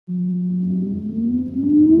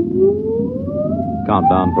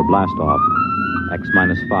Countdown for blast off. X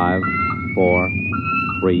minus 5, 4,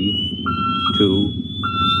 3,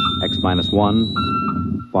 2, X minus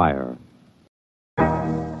 1, fire.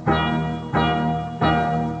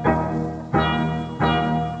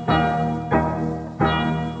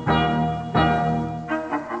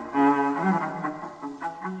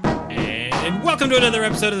 Welcome to another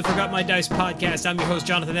episode of the Forgot My Dice podcast. I'm your host,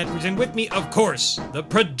 Jonathan Edwards, and with me, of course, the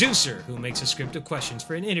producer who makes a script of questions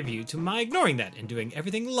for an interview to my ignoring that and doing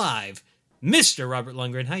everything live, Mr. Robert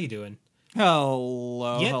Lundgren. How you doing?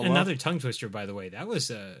 Hello. Another tongue twister, by the way. That was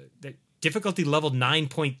the difficulty level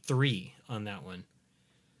 9.3 on that one.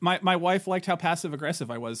 My wife liked how passive-aggressive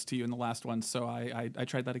I was to you in the last one, so I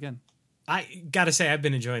tried that again. I gotta say, I've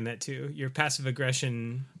been enjoying that too. Your passive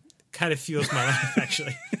aggression kind of fuels my life,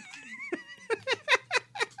 actually.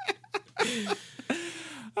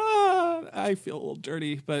 I feel a little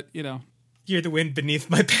dirty, but, you know. You're the wind beneath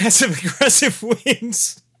my passive-aggressive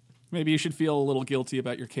wings. Maybe you should feel a little guilty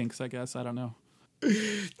about your kinks, I guess. I don't know.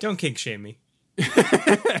 Don't kink shame me.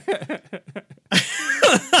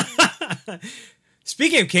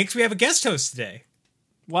 Speaking of kinks, we have a guest host today.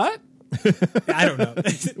 What? I don't know.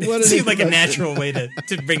 It seemed like a natural way to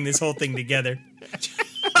bring this whole thing together.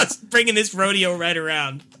 Just bringing this rodeo right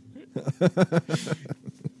around.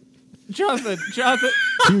 Jonathan.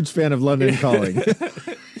 Huge fan of London Calling.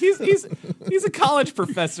 He's a college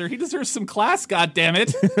professor. He deserves some class,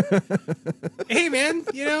 goddammit. Hey, man,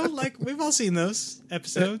 you know, like, we've all seen those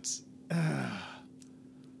episodes.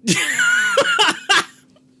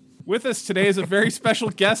 With us today is a very special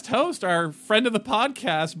guest host, our friend of the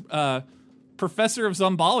podcast, professor of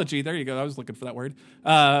zombology. There you go. I was looking for that word.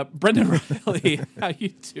 Brendan Riley. How you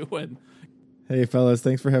doing? Hey, fellas,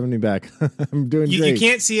 thanks for having me back. I'm doing great. You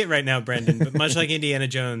can't see it right now, Brendan, but much like Indiana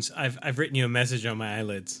Jones, I've written you a message on my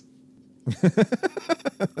eyelids.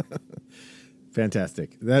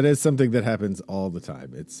 Fantastic. That is something that happens all the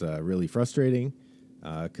time. It's really frustrating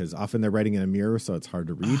because often they're writing in a mirror, so it's hard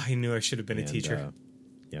to read. Oh, I knew I should have been a teacher.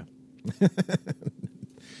 Yeah.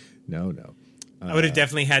 No. I would have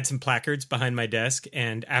definitely had some placards behind my desk,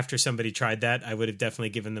 and after somebody tried that, I would have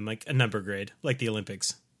definitely given them like a number grade, like the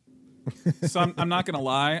Olympics. So I'm not going to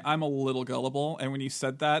lie. I'm a little gullible. And when you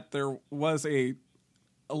said that, there was a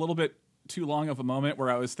little bit too long of a moment where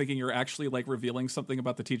I was thinking you're actually like revealing something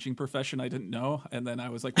about the teaching profession I didn't know. And then I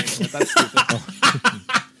was like, wait, that's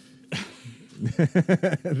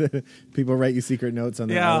stupid. People write you secret notes on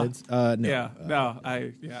their eyelids? No.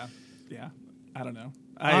 I don't know.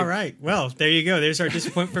 All right. Well, there you go. There's our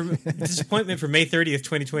disappointment for May 30th,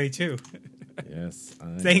 2022. Yes.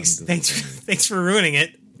 Thanks for ruining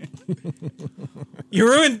it. You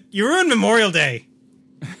ruined Memorial Day.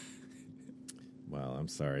 Well, I'm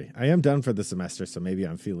sorry. I am done for the semester, so maybe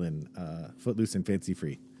I'm feeling footloose and fancy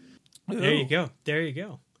free. There you go.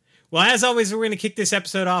 Well, as always, we're going to kick this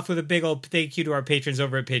episode off with a big old thank you to our patrons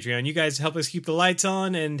over at Patreon. You guys help us keep the lights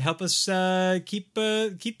on and help us keep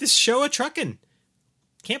this show a-truckin'.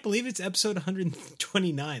 Can't believe it's episode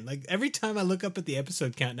 129. Like, every time I look up at the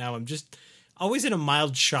episode count now, I'm just always in a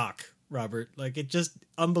mild shock, Robert. Like, it's just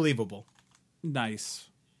unbelievable. Nice.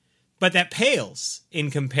 But that pales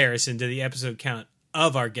in comparison to the episode count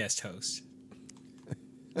of our guest host.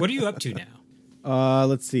 What are you up to now?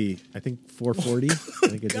 Let's see. I think 440. I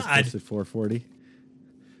think I just posted 440.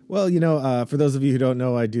 Well, you know, for those of you who don't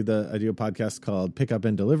know, I do a podcast called Pick Up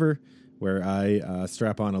and Deliver, where I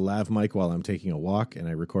strap on a lav mic while I'm taking a walk and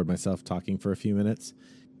I record myself talking for a few minutes.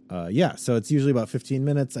 So it's usually about 15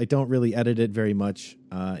 minutes. I don't really edit it very much,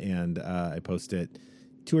 and I post it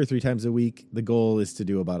 2 or 3 times a week. The goal is to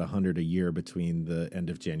do about 100 a year between the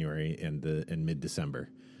end of January and mid-December.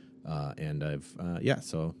 And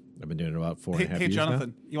so I've been doing it about 4.5 years now. Hey,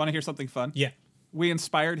 Jonathan, you want to hear something fun? Yeah. We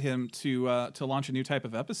inspired him to launch a new type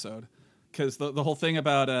of episode because the whole thing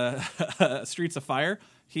about Streets of Fire,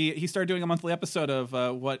 he started doing a monthly episode of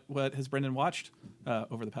what has Brendan watched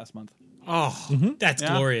over the past month. Oh, that's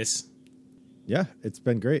glorious. Yeah, it's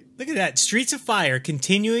been great. Look at that. Streets of Fire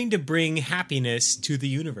continuing to bring happiness to the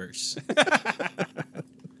universe.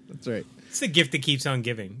 That's right. It's the gift that keeps on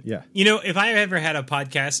giving. Yeah. You know, if I ever had a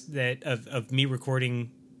podcast of me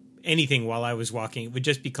recording anything while I was walking, it would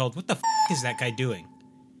just be called, "What the is that guy doing?"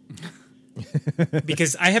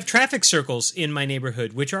 Because I have traffic circles in my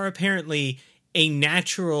neighborhood, which are apparently a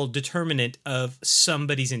natural determinant of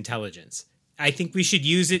somebody's intelligence. I think we should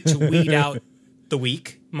use it to weed out the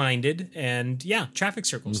weak-minded and, traffic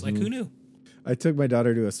circles. Mm-hmm. Like, who knew? I took my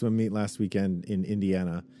daughter to a swim meet last weekend in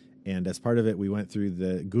Indiana, And as part of it, we went through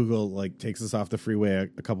Google like takes us off the freeway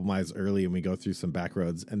a couple miles early, and we go through some back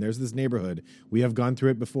roads. And there's this neighborhood. We have gone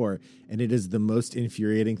through it before, and it is the most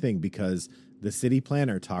infuriating thing because the city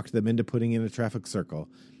planner talked them into putting in a traffic circle,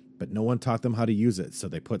 but no one taught them how to use it. So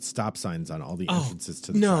they put stop signs on all the entrances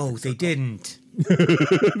to the traffic circle. They didn't.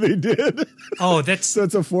 They did. Oh, that's so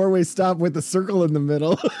it's a 4-way stop with a circle in the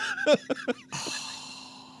middle.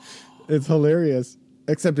 It's hilarious.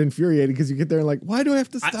 Except infuriating because you get there and like, why do I have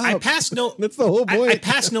to stop? I passed no. That's the whole point. I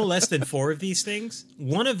passed no less than 4 of these things.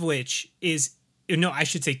 One of which is I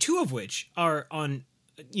should say 2 of which are on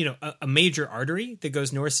a major artery that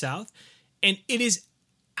goes north south, and it is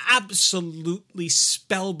absolutely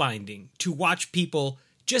spellbinding to watch people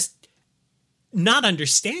just not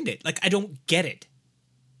understand it. Like I don't get it.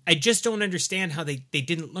 I just don't understand how they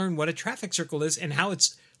didn't learn what a traffic circle is and how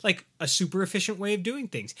it's like a super efficient way of doing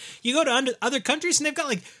things. You go to other countries and they've got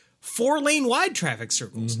like 4-lane wide traffic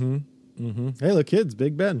circles. Mm-hmm. Mm-hmm. Hey, look, kids,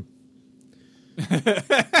 Big Ben.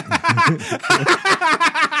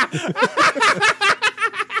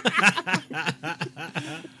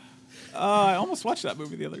 I almost watched that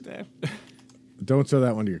movie the other day. Don't show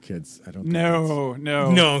that one to your kids. I don't. No,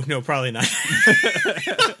 probably not.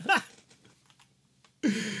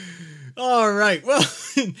 All right. Well,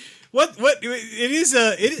 what it is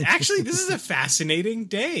actually this is a fascinating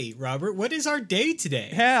day, Robert. What is our day today?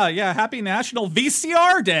 Yeah. Happy National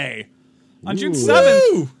VCR Day on June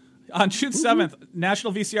 7th. On June 7th,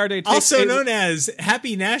 National VCR Day. Also known as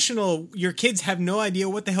Happy National Your Kids Have No Idea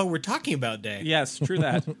What the Hell We're Talking About Day. Yes, true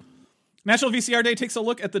that. National VCR Day takes a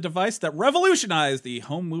look at the device that revolutionized the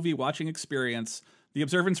home movie watching experience. The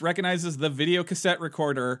observance recognizes the video cassette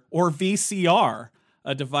recorder, or VCR,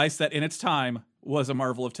 a device that in its time was a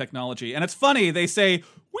marvel of technology. And it's funny, they say,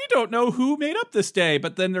 we don't know who made up this day,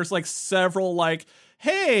 but then there's like several like,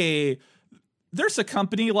 hey, there's a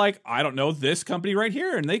company like, I don't know, this company right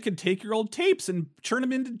here, and they could take your old tapes and turn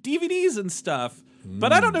them into DVDs and stuff.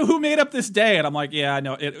 But I don't know who made up this day. And I'm like, yeah, I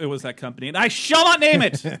know, it was that company. And I shall not name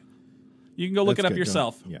it. You can go look it up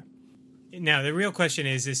yourself. Yeah. Now, the real question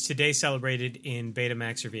is today celebrated in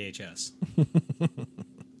Betamax or VHS?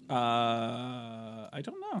 I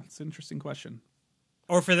don't know. It's an interesting question.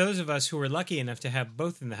 Or for those of us who were lucky enough to have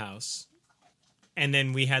both in the house, and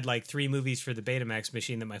then we had like 3 movies for the Betamax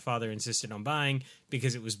machine that my father insisted on buying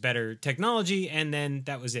because it was better technology, and then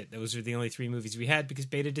that was it. Those were the only 3 movies we had because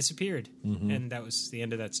Beta disappeared, and that was the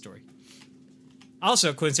end of that story.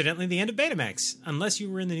 Also, coincidentally, the end of Betamax, unless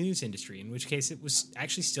you were in the news industry, in which case it was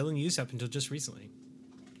actually still in use up until just recently.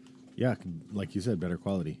 Yeah, like you said, better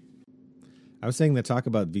quality. I was saying the talk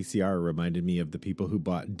about VCR reminded me of the people who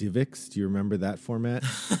bought DivX. Do you remember that format?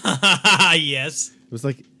 Yes. It was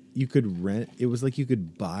like you could rent. It was like you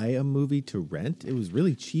could buy a movie to rent. It was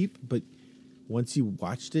really cheap, but once you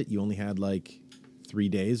watched it, you only had like 3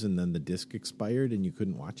 days, and then the disc expired, and you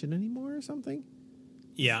couldn't watch it anymore or something.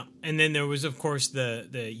 Yeah, and then there was, of course, the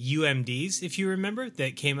UMDs, if you remember,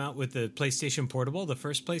 that came out with the PlayStation Portable, the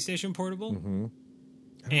first PlayStation Portable. Mm-hmm.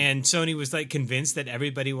 And Sony was like convinced that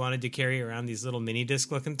everybody wanted to carry around these little mini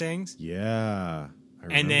disc looking things. Yeah.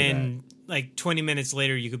 And then like 20 minutes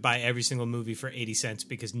later, you could buy every single movie for 80 cents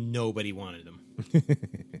because nobody wanted them.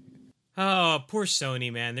 Oh, poor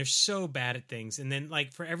Sony, man. They're so bad at things. And then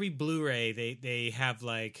like for every Blu-ray, they have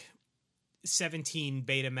like 17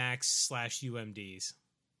 Betamax/UMDs.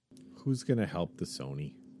 Who's going to help the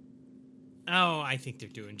Sony? Oh, I think they're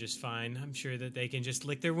doing just fine. I'm sure that they can just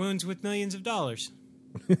lick their wounds with millions of dollars.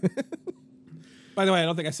 By the way, I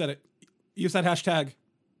don't think I said it. Use that hashtag,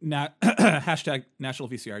 hashtag National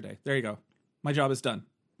VCR Day. There you go. My job is done.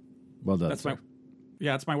 Well done. It's my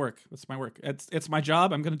work. That's my work. It's my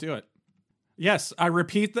job. I'm going to do it. Yes, I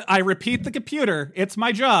repeat the computer. It's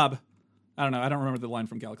my job. I don't know. I don't remember the line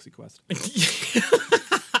from Galaxy Quest.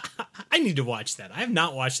 I need to watch that. I have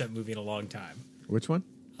not watched that movie in a long time. Which one?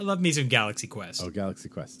 I love me some Galaxy Quest. Oh, Galaxy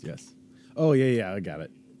Quest, yes. Oh, yeah, I got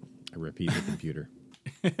it. I repeat the computer.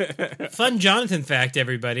 Fun Jonathan fact,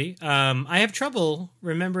 everybody. I have trouble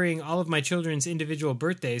remembering all of my children's individual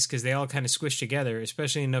birthdays because they all kind of squish together,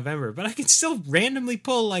 especially in November. But I can still randomly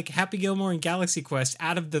pull like Happy Gilmore and Galaxy Quest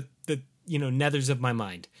out of the nethers of my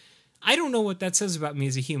mind. I don't know what that says about me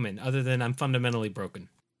as a human, other than I'm fundamentally broken.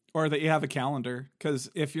 Or that you have a calendar, because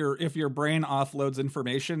if your brain offloads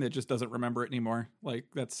information, it just doesn't remember it anymore. Like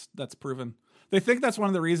that's proven. They think that's one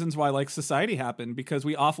of the reasons why like society happened, because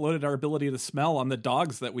we offloaded our ability to smell on the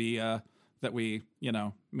dogs that we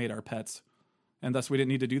made our pets, and thus we didn't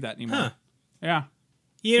need to do that anymore. Huh. Yeah.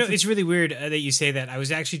 It's really weird that you say that. I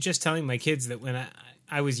was actually just telling my kids that when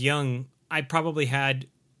I was young, I probably had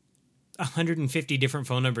 150 different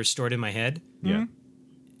phone numbers stored in my head. Yeah.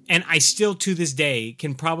 And I still, to this day,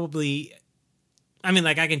 can probably... I mean,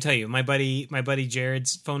 like, I can tell you, my buddy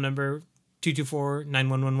Jared's phone number, 224-9111.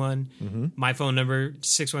 Mm-hmm. My phone number,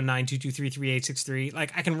 619-223-3863.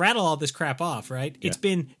 Like, I can rattle all this crap off, right? Yeah. It's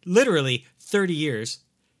been literally 30 years,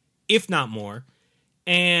 if not more.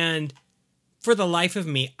 And for the life of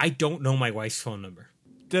me, I don't know my wife's phone number.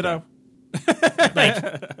 Ditto. Like,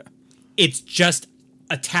 it's just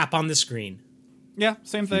a tap on the screen. Yeah,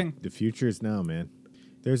 same thing. The future is now, man.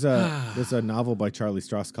 There's a novel by Charlie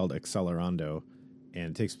Stross called Accelerando,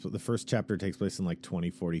 and the first chapter takes place in like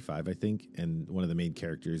 2045, I think, and one of the main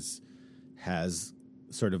characters has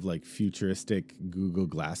sort of like futuristic Google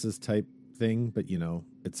Glasses type thing, but you know,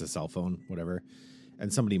 it's a cell phone, whatever.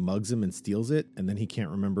 And somebody mugs him and steals it, and then he can't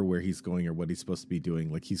remember where he's going or what he's supposed to be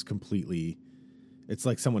doing. Like it's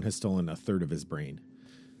like someone has stolen a third of his brain.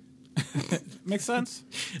 Makes sense.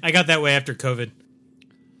 I got that way after COVID.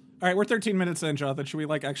 All right, we're 13 minutes in, Jonathan. Should we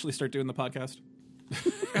like actually start doing the podcast?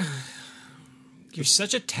 You're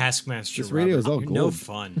such a taskmaster. This radio is all You're gold. no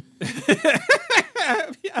fun.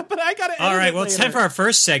 Yeah, but I got to. All right, well, it's time for our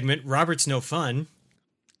first segment. Robert's no fun.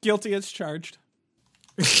 Guilty as charged.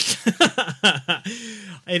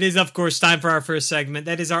 It is, of course, time for our first segment.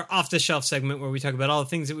 That is our off-the-shelf segment where we talk about all the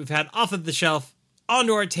things that we've had off of the shelf,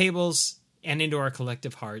 onto our tables, and into our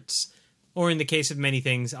collective hearts. Or in the case of many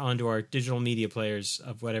things, onto our digital media players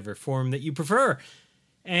of whatever form that you prefer.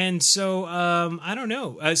 And so, I don't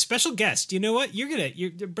know. Special guest. You know what?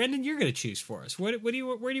 Brendan, you're gonna choose for us. Where do you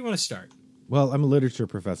want to start? Well, I'm a literature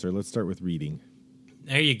professor. Let's start with reading.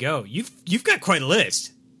 There you go. You've got quite a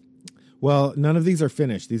list. Well, none of these are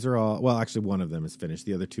finished. These are all, well, actually one of them is finished.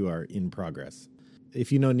 The other two are in progress.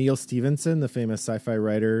 If you know Neil Stevenson, the famous sci-fi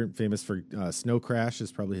writer, famous for Snow Crash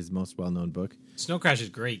is probably his most well-known book. Snow Crash is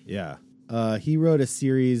great. Yeah. He wrote a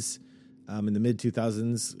series in the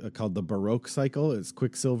mid-2000s called The Baroque Cycle. It's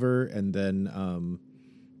Quicksilver and then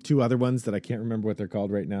two other ones that I can't remember what they're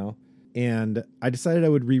called right now. And I decided I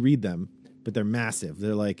would reread them, but they're massive.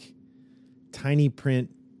 They're like tiny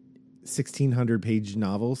print 1,600-page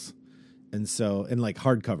novels. And like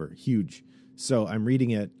hardcover, huge. So I'm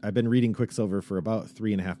reading it. I've been reading Quicksilver for about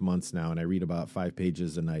 3.5 months now, and I read about 5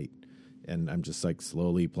 pages a night. And I'm just like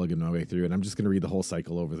slowly plugging my way through. And I'm just going to read the whole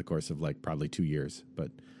cycle over the course of like probably 2 years.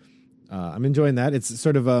 But I'm enjoying that. It's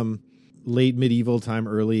sort of late medieval time,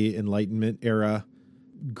 early Enlightenment era,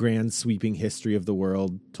 grand sweeping history of the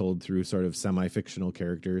world told through sort of semi-fictional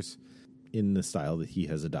characters in the style that he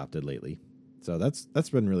has adopted lately. So that's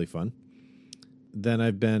been really fun. Then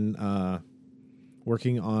I've been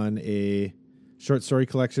working on a short story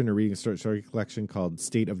collection or reading a short story collection called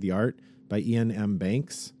State of the Art by Ian M.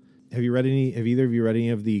 Banks. Have either of you read any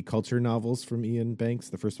of the culture novels from Ian Banks?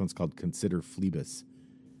 The first one's called Consider Phlebas.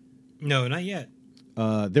 No, not yet.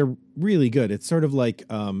 They're really good. It's sort of like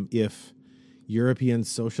if European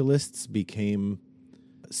socialists became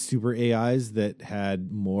super AIs that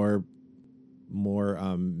had more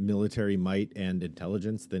military might and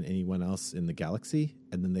intelligence than anyone else in the galaxy,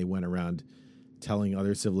 and then they went around telling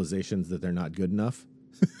other civilizations that they're not good enough.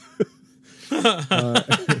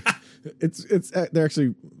 They're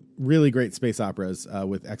actually really great space operas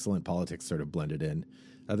with excellent politics sort of blended in.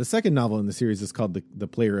 The second novel in the series is called The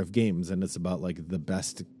Player of Games, and it's about like the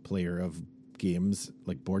best player of games,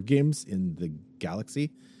 like board games in the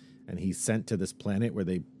galaxy. And he's sent to this planet where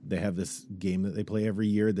they have this game that they play every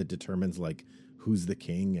year that determines like who's the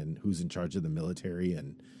king and who's in charge of the military,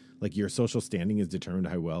 and like your social standing is determined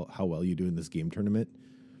how well you do in this game tournament.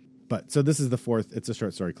 But so this is the fourth. It's a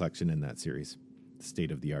short story collection in that series,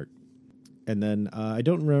 State of the Art. And then I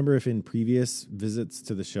don't remember if in previous visits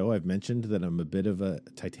to the show I've mentioned that I'm a bit of a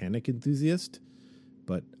Titanic enthusiast,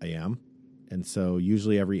 but I am. And so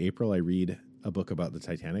usually every April I read a book about the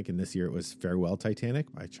Titanic, and this year it was Farewell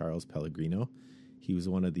Titanic by Charles Pellegrino. He was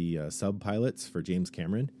one of the sub-pilots for James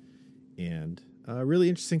Cameron, and really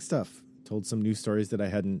interesting stuff. Told some news stories that I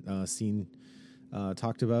hadn't seen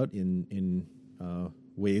talked about in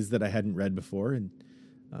ways that I hadn't read before, and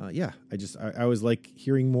I always like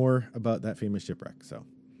hearing more about that famous shipwreck, so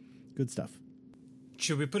good stuff.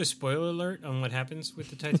 Should we put a spoiler alert on what happens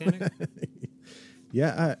with the Titanic?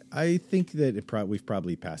 Yeah, I think that we've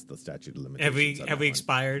probably passed the statute of limitations. Have we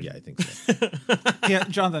expired? Yeah, I think so. Yeah,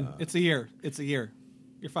 Jonathan, it's a year. It's a year.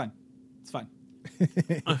 You're fine. It's fine.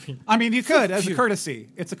 I mean, you could as a courtesy.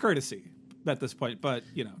 It's a courtesy at this point, but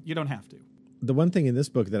you don't have to. The one thing in this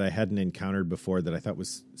book that I hadn't encountered before that I thought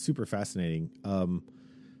was super fascinating.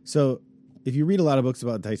 So if you read a lot of books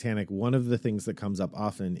about Titanic, one of the things that comes up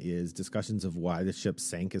often is discussions of why the ship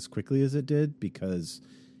sank as quickly as it did, because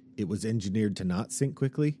it was engineered to not sink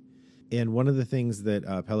quickly. And one of the things that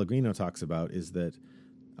Pellegrino talks about is that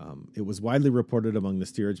It was widely reported among the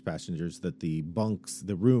steerage passengers that the bunks,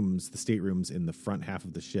 the rooms, the staterooms in the front half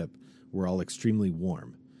of the ship were all extremely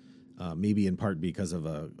warm, maybe in part because of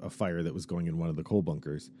a fire that was going in one of the coal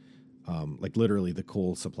bunkers. Like literally the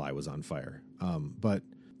coal supply was on fire. But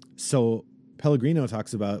so Pellegrino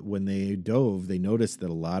talks about when they dove, they noticed that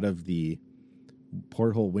a lot of the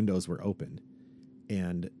porthole windows were open.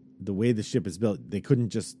 And the way the ship is built, they couldn't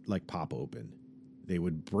just like pop open. They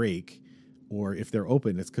would break, or if they're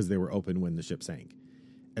open, it's because they were open when the ship sank.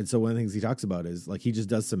 And so one of the things he talks about is like he just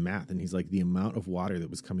does some math, and he's like the amount of water that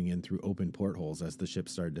was coming in through open portholes as the ship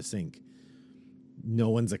started to sink. No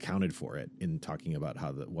one's accounted for it in talking about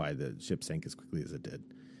why the ship sank as quickly as it did.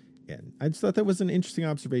 And I just thought that was an interesting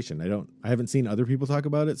observation. I haven't seen other people talk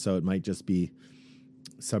about it, so it might just be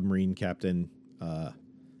submarine captain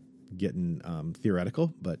getting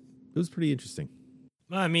theoretical, but it was pretty interesting.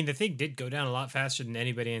 Well, I mean, the thing did go down a lot faster than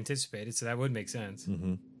anybody anticipated, so that would make sense.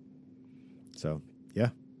 Mm-hmm. So, yeah.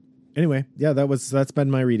 Anyway, yeah, that's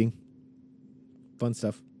been my reading. Fun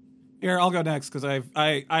stuff. Here, I'll go next because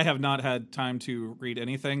I have not had time to read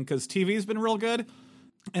anything because TV's been real good.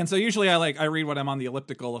 And so usually I read when I'm on the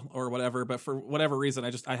elliptical or whatever, but for whatever reason,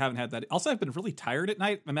 I haven't had that. Also, I've been really tired at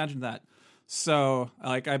night. Imagine that. So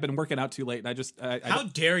like I've been working out too late. And how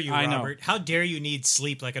dare you, Robert? Know. How dare you need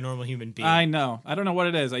sleep like a normal human being? I know. I don't know what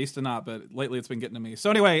it is. I used to not, but lately it's been getting to me. So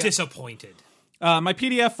anyway, disappointed. My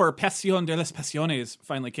PDF for Pasión de las Pasiones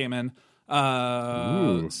finally came in.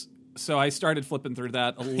 So I started flipping through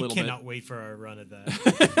that a little bit. I cannot wait for our run of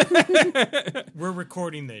that. We're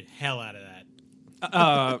recording the hell out of that.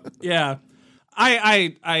 Yeah.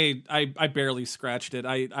 I barely scratched it.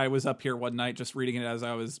 I was up here one night just reading it as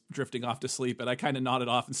I was drifting off to sleep, and I kind of nodded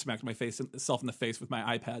off and smacked myself in the face with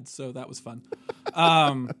my iPad, so that was fun.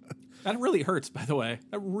 That really hurts, by the way.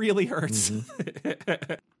 That really hurts.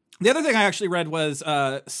 Mm-hmm. The other thing I actually read was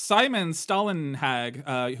Simon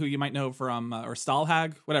Stalenhag, who you might know from, or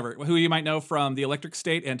Stahlhag, whatever, who you might know from The Electric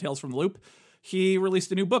State and Tales from the Loop. He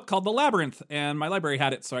released a new book called The Labyrinth, and my library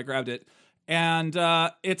had it, so I grabbed it. And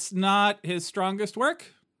it's not his strongest work,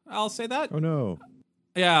 I'll say that. Oh, no.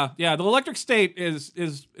 Yeah. The Electric State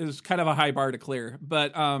is kind of a high bar to clear,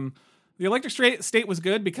 but the Electric State was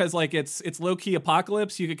good because like it's low key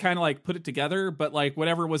apocalypse. You could kind of like put it together, but like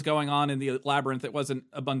whatever was going on in the Labyrinth, it wasn't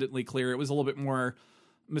abundantly clear. It was a little bit more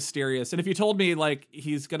mysterious. And if you told me like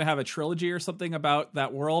he's gonna have a trilogy or something about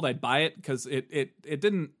that world, I'd buy it because it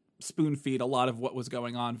didn't spoon feed a lot of what was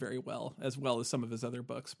going on very well as some of his other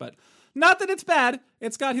books. But not that it's bad.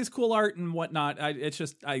 It's got his cool art and whatnot. I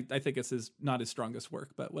think it's not his strongest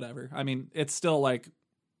work, but whatever. I mean, it's still like,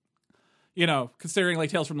 you know, considering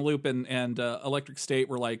like Tales from the Loop and Electric State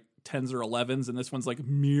were like 10s or 11s, and this one's like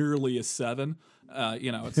merely a 7.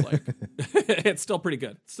 You know, it's like it's still pretty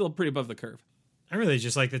good. It's still pretty above the curve. I really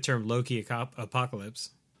just like the term low-key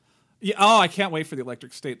apocalypse. Yeah. Oh, I can't wait for the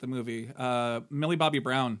Electric State, the movie. Millie Bobby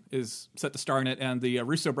Brown is set to star in it, and the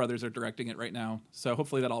Russo brothers are directing it right now. So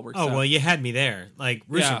hopefully that all works out. Oh, well, you had me there. Like,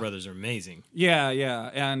 Russo brothers are amazing. Yeah.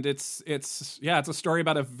 And it's a story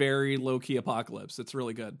about a very low-key apocalypse. It's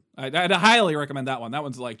really good. I'd highly recommend that one. That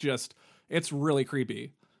one's like it's really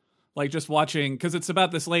creepy. Like just watching, because it's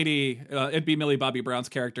about this lady, it'd be Millie Bobby Brown's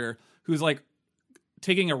character, who's like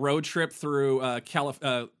taking a road trip through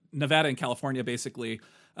Nevada and California, basically,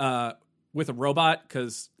 with a robot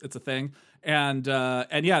because it's a thing, and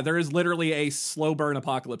yeah, there is literally a slow burn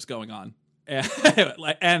apocalypse going on,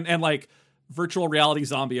 and like virtual reality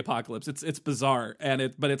zombie apocalypse. It's bizarre,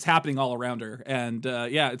 but it's happening all around her, and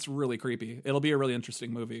yeah, it's really creepy. It'll be a really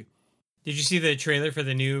interesting movie. Did you see the trailer for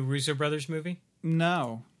the new Russo brothers movie?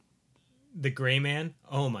 No. The Gray Man?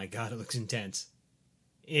 Oh my god, it looks intense.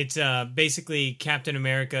 It's basically Captain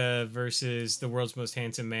America versus the world's most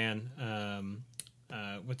handsome man.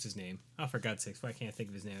 What's his name? Oh, for God's sakes, why can't I think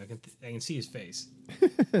of his name? I can see his face.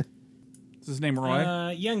 Is his name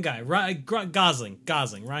Roy? Young guy. Gosling.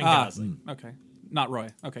 Ryan Gosling. Okay. Not Roy.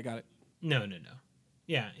 Okay, got it. No.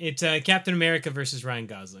 Yeah, it's Captain America versus Ryan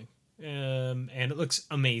Gosling. And it looks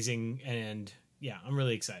amazing, and yeah, I'm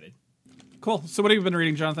really excited. Cool. So what have you been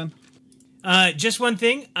reading, Jonathan? Just one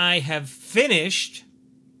thing. I have finished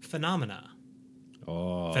Phenomena.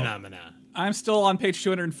 Oh. Phenomena. I'm still on page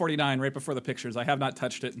 249, right before the pictures. I have not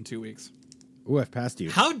touched it in 2 weeks. Ooh, I've passed you.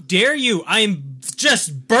 How dare you? I'm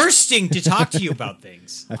just bursting to talk to you about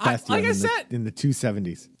things. I've passed you like I said, in the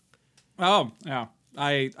 270s. Oh, yeah.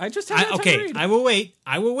 I just haven't had time to read. I will wait.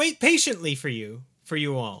 I will wait patiently for you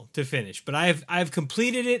all to finish. But I've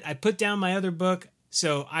completed it. I put down my other book,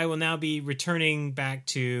 so I will now be returning back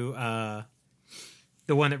to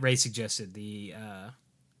the one that Ray suggested.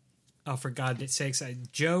 Oh, for God's sakes,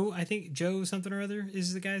 Joe. I think Joe something or other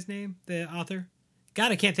is the guy's name, the author.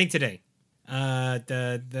 God, I can't think today.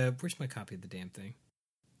 The where's my copy of the damn thing?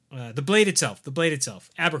 The Blade itself.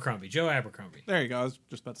 Abercrombie. Joe Abercrombie. There you go. I was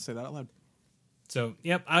just about to say that out loud. So,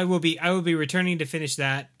 yep, I will be returning to finish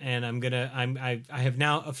that, and I have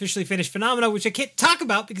now officially finished Phenomena, which I can't talk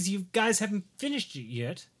about because you guys haven't finished it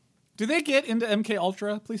yet. Do they get into MK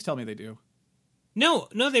Ultra? Please tell me they do. No,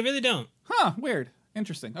 they really don't. Huh, weird.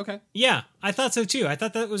 Interesting. Okay. Yeah, I thought so too. I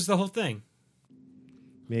thought that was the whole thing.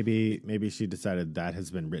 Maybe she decided that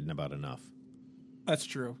has been written about enough. That's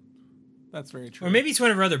true. That's very true. Or maybe it's one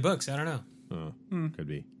of her other books. I don't know. Could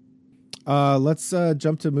be. Let's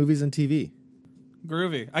jump to movies and TV.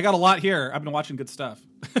 Groovy. I got a lot here. I've been watching good stuff.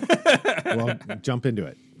 Well, jump into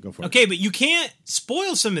it. Go for it. Okay, but you can't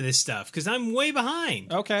spoil some of this stuff because I'm way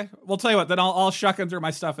behind. Okay. Well, tell you what, then I'll shotgun through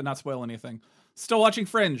my stuff and not spoil anything. Still watching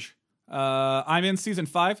Fringe. I'm in season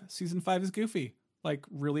 5. Season 5 is goofy. Like,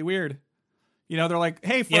 really weird. You know, they're like,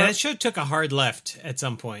 hey, that show took a hard left at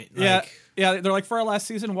some point. Yeah, they're like, for our last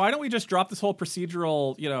season, why don't we just drop this whole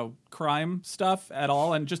procedural, crime stuff at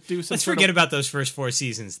all and just do some Let's forget about those first 4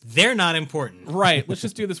 seasons. They're not important. Right. Let's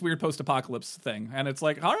just do this weird post-apocalypse thing. And it's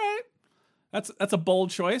like, all right, that's a bold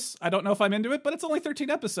choice. I don't know if I'm into it, but it's only 13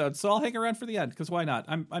 episodes, so I'll hang around for the end, because why not?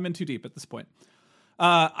 I'm in too deep at this point.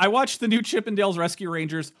 I watched the new Chippendales Rescue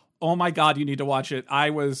Rangers. Oh my God, you need to watch it.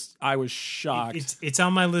 I was shocked. It's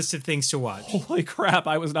on my list of things to watch. Holy crap,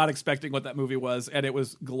 I was not expecting what that movie was, and it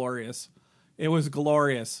was glorious. It was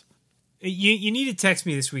glorious. You need to text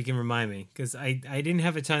me this week and remind me, because I didn't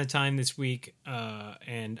have a ton of time this week,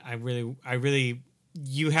 and I really,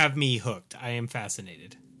 you have me hooked. I am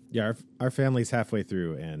fascinated. Yeah, our family's halfway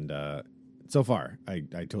through, and so far, I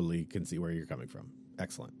totally can see where you're coming from.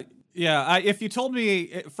 Excellent. Yeah, if you told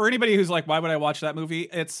me, for anybody who's like, why would I watch that movie?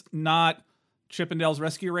 It's not Chippendales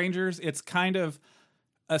Rescue Rangers. It's kind of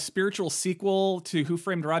a spiritual sequel to Who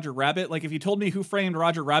Framed Roger Rabbit. Like, if you told me Who Framed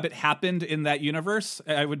Roger Rabbit happened in that universe,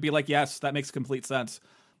 I would be like, yes, that makes complete sense.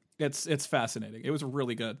 It's fascinating. It was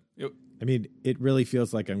really good. It really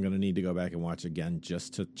feels like I'm going to need to go back and watch again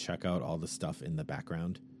just to check out all the stuff in the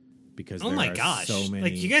background. Because oh my gosh, so many,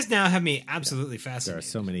 like, you guys now have me absolutely fascinated. There are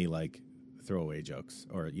so many, like, throwaway jokes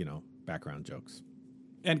or background jokes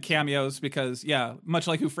and cameos, because much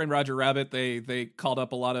like Who Framed Roger Rabbit, they called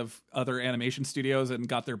up a lot of other animation studios and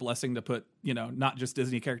got their blessing to put not just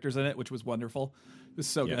Disney characters in it, which was wonderful. It was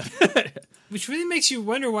so good. Which really makes you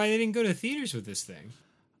wonder why they didn't go to theaters with this thing.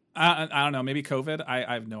 I don't know, maybe COVID.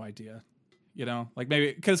 I have no idea. Like,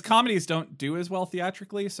 maybe because comedies don't do as well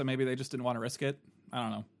theatrically, so maybe they just didn't want to risk it. I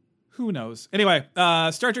don't know, who knows. Anyway,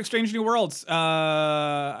 Star Trek Strange New Worlds.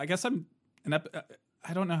 I guess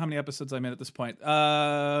I don't know how many episodes I'm in at this point.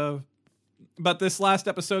 But this last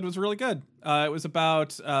episode was really good. It was about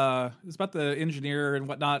the engineer and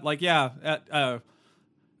whatnot. Like, the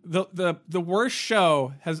worst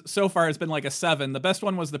show has been like a 7. The best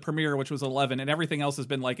one was the premiere, which was 11, and everything else has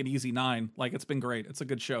been like an easy 9. Like, it's been great. It's a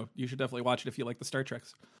good show. You should definitely watch it if you like the Star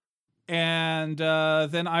Treks. And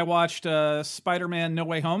then I watched Spider-Man No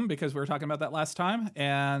Way Home, because we were talking about that last time.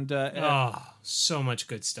 And so much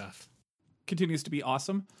good stuff. Continues to be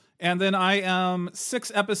awesome. And then I am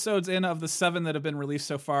 6 episodes in of the 7 that have been released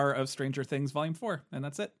so far of Stranger Things Volume 4, and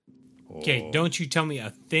that's it. Okay, don't you tell me a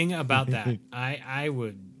thing about that. I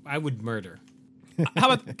would murder.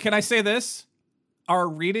 How about, can I say this? Our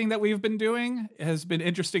reading that we've been doing has been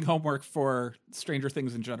interesting homework for Stranger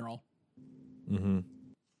Things in general. Mm-hmm.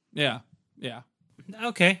 Yeah.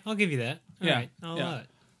 Okay, I'll give you that. All right, I'll yeah. allow it.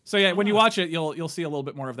 So when you watch it, you'll see a little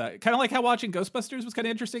bit more of that. Kind of like how watching Ghostbusters was kind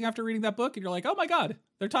of interesting after reading that book, and you're like, oh my God,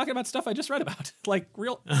 they're talking about stuff I just read about. Like,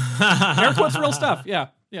 real, air quotes, real stuff. Yeah.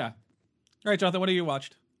 All right, Jonathan, what have you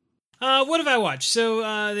watched? What have I watched?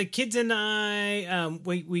 So the kids and I,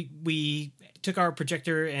 we took our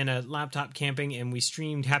projector and a laptop camping, and we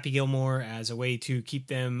streamed Happy Gilmore as a way to keep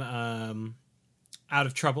them out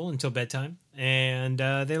of trouble until bedtime, and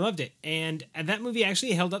they loved it. And that movie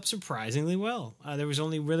actually held up surprisingly well. There was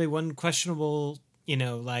only really one questionable,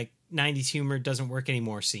 like 90s humor doesn't work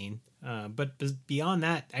anymore scene. But beyond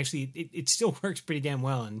that, actually, it still works pretty damn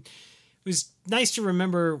well. And it was nice to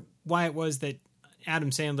remember why it was that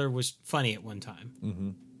Adam Sandler was funny at one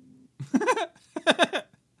time. Mm-hmm.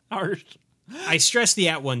 Harsh. I stress the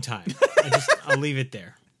at one time. I'll leave it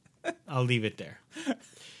there.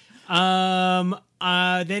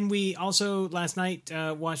 Then we also last night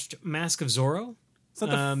watched Mask of Zorro. Is that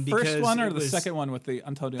the first one or the second one with the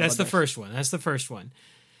Antonio? That's the first one.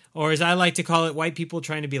 Or as I like to call it, white people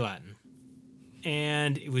trying to be Latin.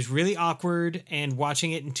 And it was really awkward. And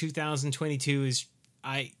watching it in 2022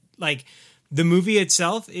 The movie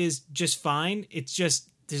itself is just fine. It's just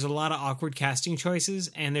there's a lot of awkward casting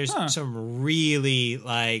choices, and there's some really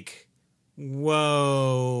like,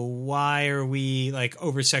 whoa, why are we like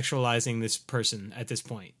over sexualizing this person at this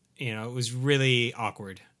point? You know, it was really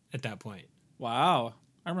awkward at that point. Wow.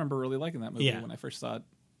 I remember really liking that movie when I first saw it.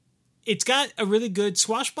 It's got a really good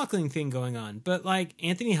swashbuckling thing going on, but like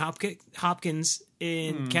Anthony Hopkins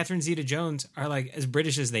and Catherine Zeta-Jones are like as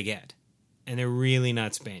British as they get, and they're really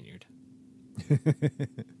not Spaniard.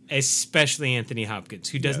 Especially Anthony Hopkins,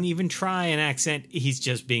 who doesn't even try an accent. He's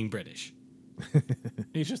just being British.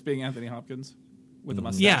 He's just being Anthony Hopkins with a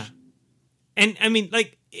mustache. Yeah. And I mean,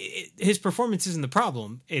 like, his performance isn't the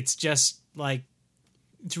problem. It's just like,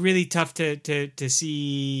 it's really tough to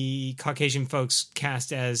see Caucasian folks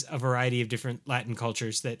cast as a variety of different Latin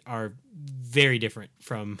cultures that are very different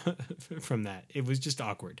from that. It was just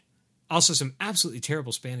awkward. Also, some absolutely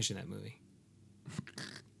terrible Spanish in that movie.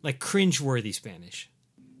 Like cringe-worthy Spanish.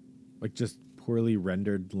 Like just poorly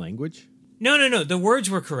rendered language? No. The words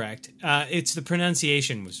were correct. It's the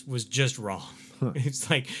pronunciation was just wrong. It's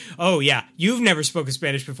like, oh yeah, you've never spoken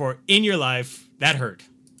Spanish before in your life. That hurt.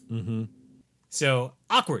 Mm-hmm. So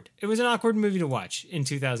awkward. It was an awkward movie to watch in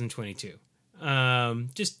 2022.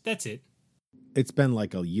 Just that's it. It's been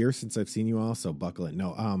like a year since I've seen you all, so buckle in.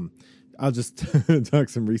 No, I'll just talk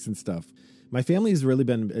some recent stuff. My family's really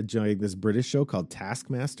been enjoying this British show called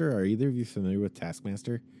Taskmaster. Are either of you familiar with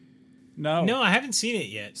Taskmaster? No, I haven't seen it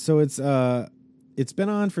yet. So it's been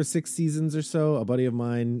on for 6 seasons or so. A buddy of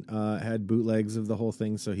mine had bootlegs of the whole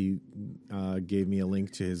thing, so he gave me a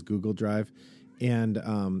link to his Google Drive. And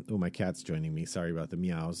my cat's joining me. Sorry about the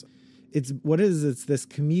meows. It's this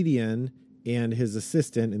comedian and his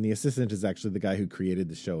assistant, and the assistant is actually the guy who created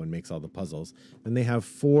the show and makes all the puzzles. And they have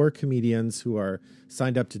 4 comedians who are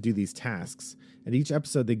signed up to do these tasks. And each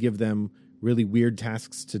episode they give them really weird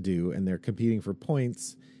tasks to do, and they're competing for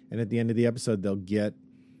points. And at the end of the episode, they'll get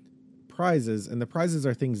prizes, and the prizes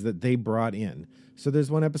are things that they brought in. So there's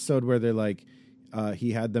one episode where they're like,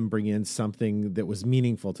 he had them bring in something that was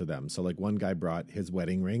meaningful to them. So like one guy brought his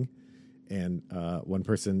wedding ring, and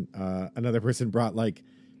another person brought like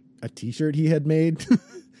a T-shirt he had made,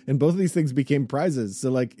 and both of these things became prizes.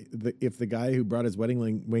 So like if the guy who brought his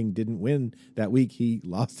wedding ring didn't win that week, he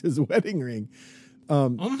lost his wedding ring. Oh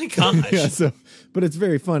my gosh. Yeah, but it's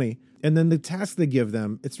very funny. And then the task they give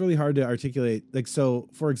them, it's really hard to articulate. Like, so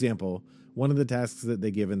for example, one of the tasks that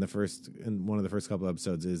they give in one of the first couple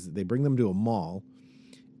episodes is they bring them to a mall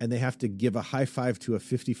and they have to give a high five to a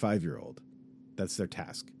 55-year-old. That's their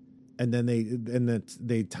task. And then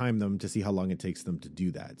they time them to see how long it takes them to do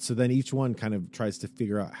that. So then each one kind of tries to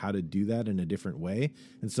figure out how to do that in a different way.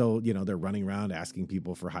 And so, they're running around asking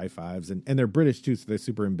people for high fives, and they're British too, so they're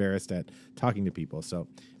super embarrassed at talking to people. So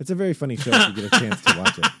it's a very funny show if you get a chance to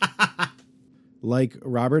watch it. Like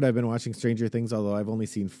Robert, I've been watching Stranger Things, although I've only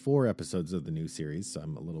seen 4 episodes of the new series, so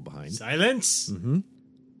I'm a little behind. Silence. Mm-hmm.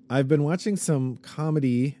 I've been watching some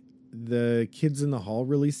comedy. The Kids in the Hall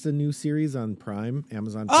released a new series on Prime,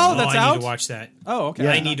 Amazon Prime. Oh, that's I out? need to watch that. Oh, okay.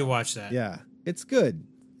 Yeah. I need to watch that. Yeah, it's good.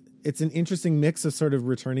 It's an interesting mix of sort of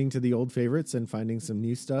returning to the old favorites and finding some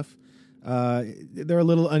new stuff. They're a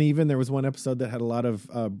little uneven. There was one episode that had a lot of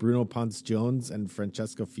Bruno Ponce Jones and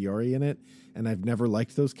Francesca Fiore in it, and I've never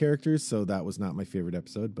liked those characters, so that was not my favorite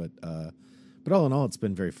episode. But all in all, it's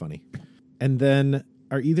been very funny. And then,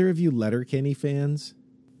 are either of you Letterkenny fans?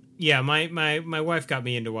 Yeah, my wife got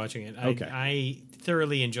me into watching it. Okay. I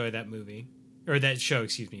thoroughly enjoy that movie. Or that show,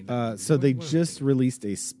 excuse me. So they just released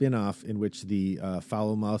a spin-off in which the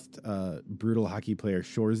foul-mouthed, brutal hockey player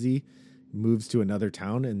Shoresy moves to another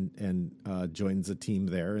town and joins a team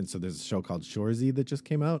there. And so there's a show called Shoresy that just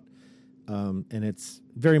came out. And it's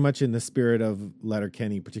very much in the spirit of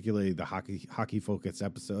Letterkenny, particularly the hockey-focused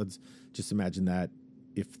episodes. Just imagine that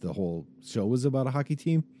if the whole show was about a hockey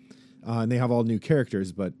team. And they have all new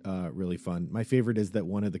characters, but really fun. My favorite is that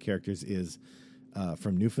one of the characters is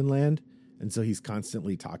from Newfoundland, and so he's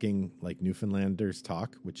constantly talking like Newfoundlanders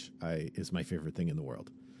talk, which is my favorite thing in the world,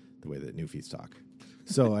 the way that Newfies talk.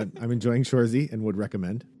 So I'm enjoying Shoresy and would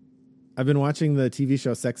recommend. I've been watching the TV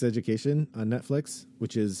show Sex Education on Netflix,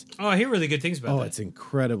 which is... Oh, I hear really good things about that. Oh, it's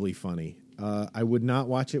incredibly funny. I would not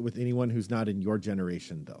watch it with anyone who's not in your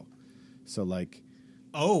generation, though. So like...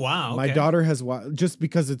 Oh, wow. Okay. My daughter has watched just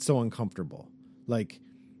because it's so uncomfortable. Like,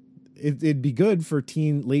 it'd be good for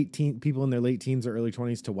people in their late teens or early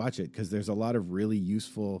 20s to watch it because there's a lot of really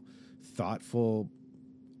useful, thoughtful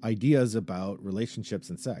ideas about relationships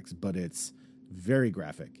and sex, but it's very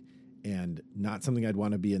graphic and not something I'd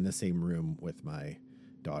want to be in the same room with my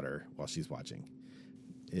daughter while she's watching.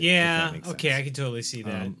 Yeah. If that Okay, makes I can totally see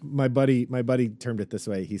that. sense. My buddy termed it this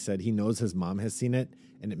way. He said he knows his mom has seen it,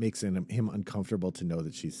 and it makes him uncomfortable to know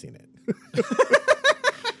that she's seen it.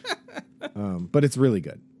 But it's really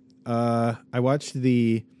good. I watched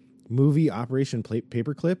the movie Operation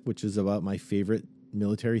Paperclip, which is about my favorite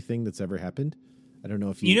military thing that's ever happened. I don't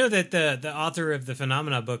know if you know that the author of the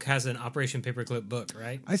Phenomena book has an Operation Paperclip book,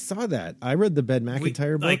 right? I saw that. I read the Ben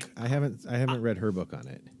McIntyre book. I haven't read her book on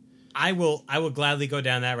it. I will gladly go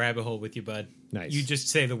down that rabbit hole with you, bud. Nice. You just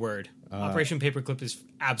say the word. Operation Paperclip is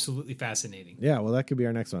absolutely fascinating. Yeah, well, that could be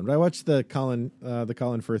our next one. But I watched the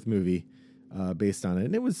Colin Firth movie based on it,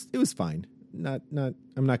 and it was fine. I'm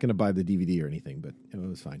not going to buy the DVD or anything, but it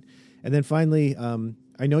was fine. And then finally,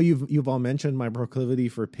 I know you've all mentioned my proclivity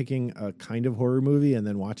for picking a kind of horror movie and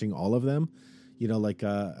then watching all of them. You know, like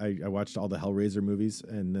I watched all the Hellraiser movies,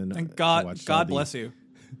 and then God bless you.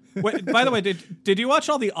 Wait, by the way, did you watch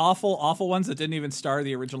all the awful ones that didn't even star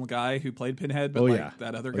the original guy who played Pinhead, but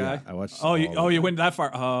that other guy? Yeah. I watched. You went that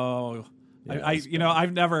far. Oh, yeah,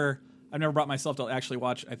 I've never brought myself to actually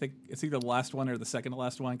watch. I think it's either the last one or the second to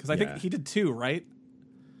last one, because I think he did 2, right?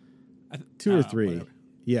 2 or 3. Whatever.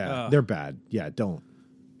 Yeah, they're bad. Yeah, don't.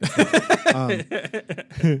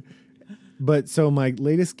 But so my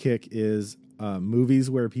latest kick is movies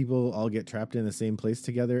where people all get trapped in the same place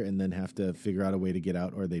together and then have to figure out a way to get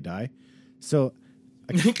out or they die. So,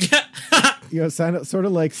 sort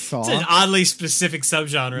of like Saw. It's an oddly specific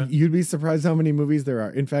subgenre. You'd be surprised how many movies there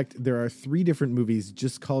are. In fact, there are 3 different movies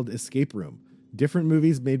just called Escape Room. Different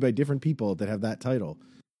movies made by different people that have that title.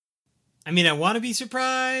 I mean, I want to be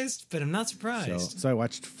surprised, but I'm not surprised. So I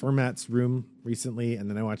watched Fermat's Room recently, and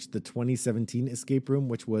then I watched the 2017 Escape Room,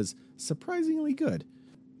 which was surprisingly good.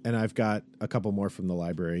 And I've got a couple more from the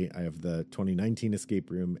library. I have the 2019 Escape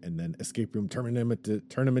Room, and then Escape Room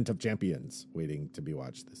Tournament of Champions waiting to be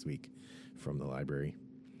watched this week from the library.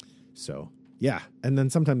 So, yeah. And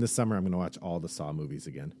then sometime this summer, I'm going to watch all the Saw movies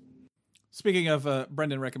again. Speaking of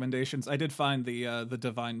Brendan recommendations, I did find the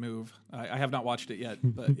Divine Move. I have not watched it yet,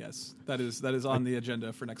 but yes, that is on the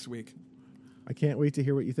agenda for next week. I can't wait to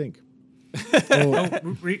hear what you think.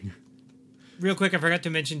 Real quick, I forgot to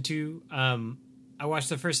mention too. I watched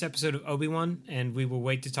the first episode of Obi-Wan, and we will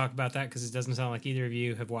wait to talk about that because it doesn't sound like either of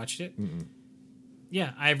you have watched it. Mm-mm.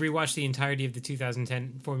 Yeah, I rewatched the entirety of the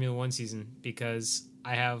 2010 Formula One season because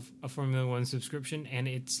I have a Formula One subscription, and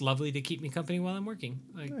it's lovely to keep me company while I'm working.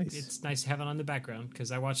 Nice. It's nice to have it on the background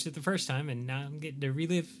because I watched it the first time, and now I'm getting to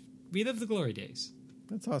relive the glory days.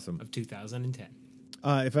 That's awesome. Of 2010.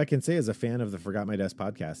 If I can say, as a fan of the Forgot My Desk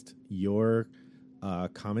podcast, your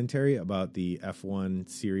commentary about the F1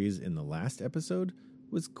 series in the last episode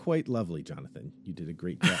was quite lovely, Jonathan. You did a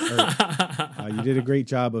great job. You did a great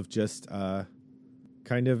job of just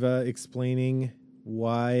kind of explaining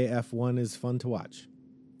why F1 is fun to watch.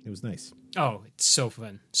 It was nice. Oh, it's so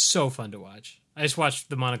fun. So fun to watch. I just watched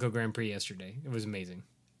the Monaco Grand Prix yesterday. It was amazing.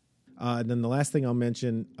 And then the last thing I'll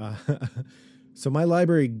mention, so my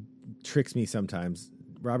library tricks me sometimes.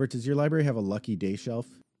 Robert, does your library have a Lucky Day shelf?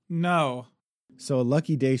 No. So a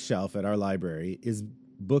Lucky Day shelf at our library is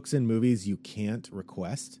books and movies you can't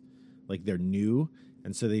request. Like they're new,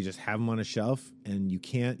 and so they just have them on a shelf, and you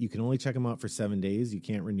can only check them out for 7 days. You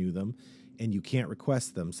can't renew them, and you can't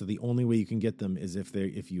request them. So the only way you can get them is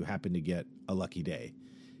if you happen to get a Lucky Day.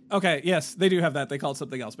 Okay, yes, they do have that. They call it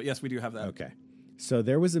something else, but yes, we do have that. Okay. So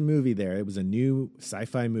there was a movie there. It was a new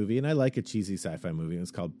sci-fi movie, and I like a cheesy sci-fi movie. It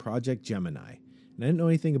was called Project Gemini. And I didn't know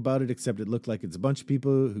anything about it except it looked like it's a bunch of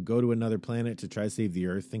people who go to another planet to try to save the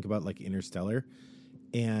Earth. Think about like Interstellar.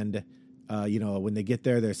 And, when they get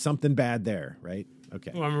there, there's something bad there, right?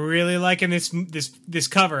 Okay. Well, I'm really liking this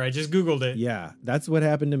cover. I just Googled it. Yeah, that's what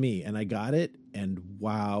happened to me. And I got it. And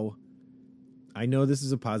wow, I know this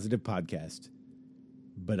is a positive podcast,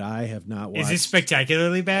 but I have not watched. Is it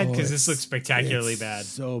spectacularly bad? Because this looks spectacularly bad.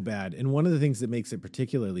 So bad. And one of the things that makes it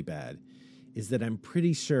particularly bad is that I'm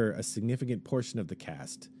pretty sure a significant portion of the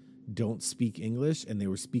cast don't speak English, and they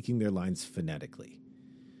were speaking their lines phonetically.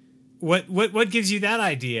 What gives you that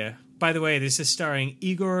idea? By the way, this is starring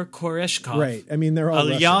Igor Koreshkov. Right. I mean, they're all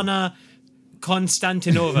Alyana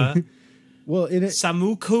Konstantinova. Well,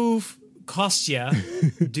 Samukov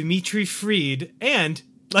Kostya, Dmitry Fried, and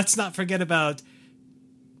let's not forget about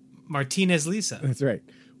Martinez Lisa. That's right.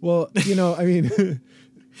 Well, I mean,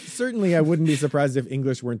 certainly I wouldn't be surprised if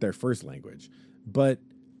English weren't their first language, but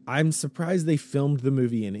I'm surprised they filmed the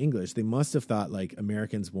movie in English. They must have thought like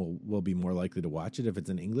Americans will be more likely to watch it if it's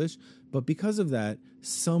in English. But because of that,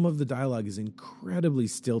 some of the dialogue is incredibly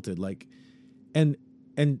stilted. And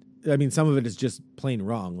I mean, some of it is just plain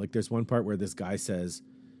wrong. Like there's one part where this guy says,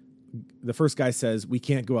 the first guy says, we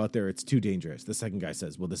can't go out there. It's too dangerous. The second guy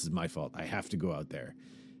says, well, this is my fault. I have to go out there.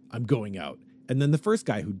 I'm going out. And then the first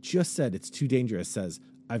guy who just said it's too dangerous says,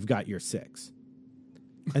 I've got your 6.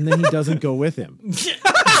 And then he doesn't go with him.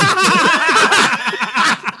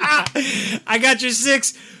 I got your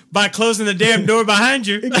 6 by closing the damn door behind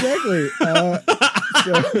you. Exactly. So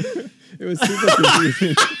it was super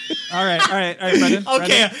confusing. All right, Brendan.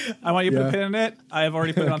 Okay. Brendan, I want you to put a pin in it. I have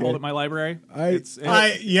already put it on hold at my library. You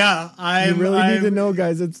I need to know,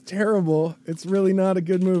 guys. It's terrible. It's really not a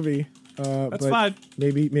good movie. That's fine.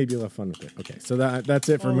 Maybe you'll have fun with it. Okay, so that's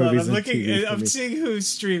it for movies and TV. I'm seeing who's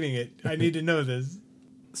streaming it. I need to know this.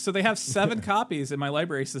 So they have 7 copies in my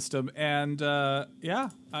library system, and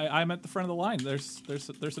I'm at the front of the line.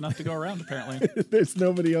 There's enough to go around apparently. There's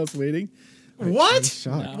nobody else waiting. What?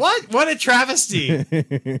 No. What a travesty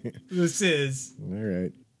this is.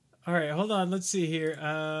 All right, hold on. Let's see here.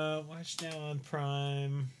 Watch now on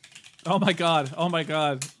Prime. Oh my god.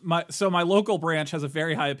 My local branch has a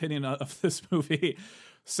very high opinion of this movie.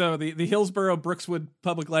 So the Hillsborough Brookswood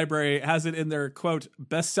Public Library has it in their quote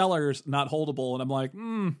bestsellers not holdable, and I'm like,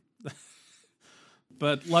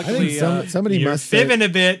 But luckily, somebody must fibbing a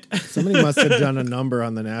bit. Somebody must have done a number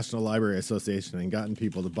on the National Library Association and gotten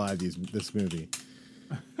people to buy this movie.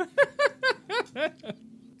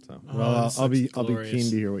 I'll be keen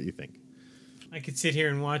to hear what you think. I could sit here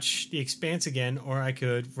and watch The Expanse again, or I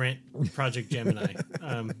could rent Project Gemini.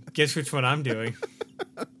 Guess which one I'm doing.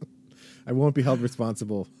 I won't be held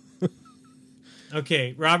responsible.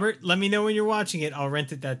 Okay, Robert, let me know when you're watching it. I'll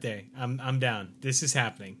rent it that day. I'm down. This is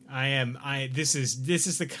happening. This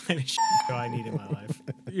is the kind of show I need in my life.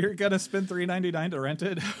 You're gonna spend $3.99 to rent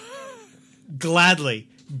it? Gladly.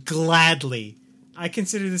 I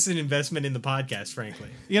consider this an investment in the podcast, frankly.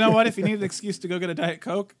 You know what? If you need an excuse to go get a Diet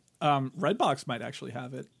Coke, Redbox might actually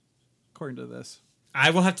have it, according to this. I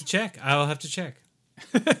will have to check.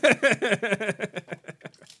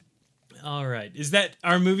 All right. Is that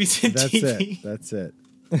our movies and TV? That's it.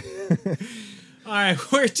 All right.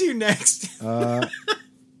 Where to next?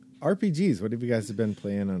 RPGs. What have you guys been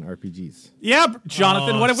playing on RPGs? Yeah,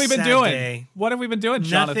 Jonathan. What have we been doing? Day. What have we been doing,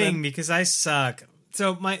 Jonathan? Nothing, because I suck.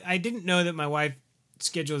 So I didn't know that my wife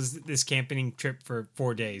schedules this camping trip for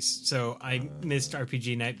 4 days. So I missed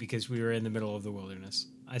RPG night because we were in the middle of the wilderness.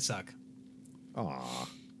 I suck. Aw.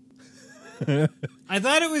 I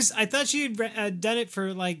thought she had done it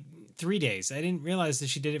for like 3 days. I didn't realize that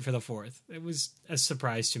she did it for the 4th. It was a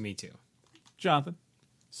surprise to me too. Jonathan,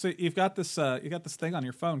 so you've got this thing on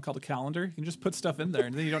your phone called a calendar. You can just put stuff in there,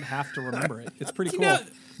 and then you don't have to remember it. It's pretty cool.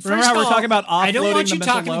 Remember how we're talking about offloading I don't want you the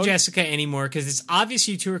talking load? to Jessica anymore because it's obvious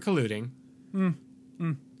you two are colluding.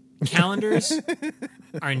 Calendars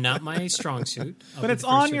are not my strong suit. But it's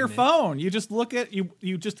on your phone. You just look at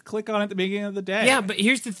you just click on it at the beginning of the day. Yeah, but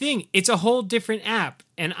here's the thing. It's a whole different app,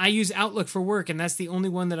 and I use Outlook for work, and that's the only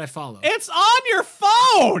one that I follow. It's on your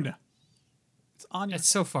phone. It's on your It's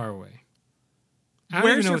so far away.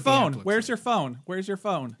 Where's your phone? Where's your phone? Where's your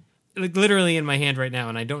phone? Like literally in my hand right now,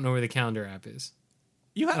 and I don't know where the calendar app is.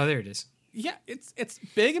 Oh, there it is. Yeah, it's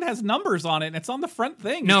big and has numbers on it, and it's on the front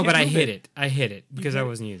thing. No, but I hid it. I hid it because I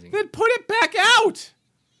wasn't using it. Then put it back out.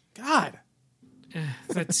 God.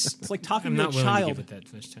 It's like talking I'm to a not willing child. to give it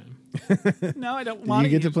that much time. No, I don't want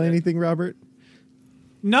Did you get to play anything, Robert?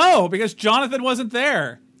 No, because Jonathan wasn't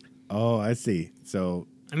there. Oh, I see. So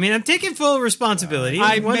I mean, I'm taking full responsibility.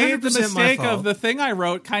 I 100% made the mistake my fault. of the thing I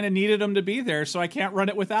wrote kind of needed him to be there, so I can't run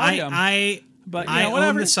it without him. But I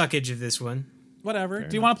whatever. own the suckage of this one. Whatever. Fair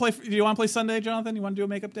Do you want to play Sunday, Jonathan? You want to do a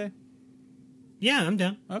makeup day? Yeah, I'm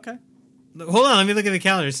down. Okay. Hold on, let me look at the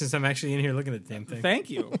calendar since I'm actually in here looking at the damn thing. Thank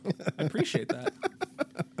you. I appreciate that.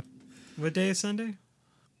 What day is Sunday?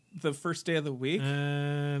 The first day of the week.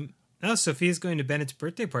 Sophia's going to Bennett's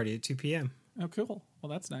birthday party at 2 p.m. Oh, cool. Well,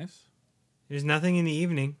 that's nice. There's nothing in the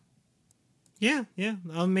evening. Yeah.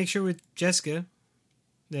 I'll make sure with Jessica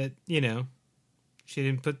that, she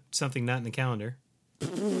didn't put something not in the calendar.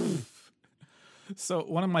 So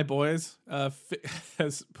one of my boys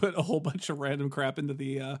has put a whole bunch of random crap into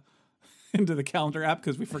the calendar app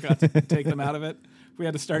because we forgot to take them out of it. We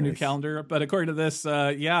had to start a new calendar. But according to this,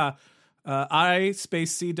 I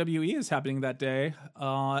space CWE is happening that day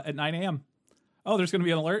at 9 a.m. Oh, there's going to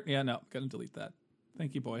be an alert? Yeah, no, going to delete that.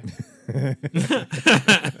 Thank you, boy. I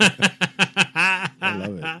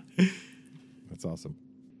love it. That's awesome.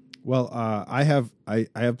 Well, I have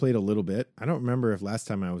played a little bit. I don't remember if last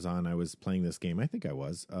time I was on I was playing this game. I think I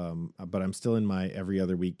was. But I'm still in my every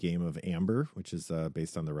other week game of Amber, which is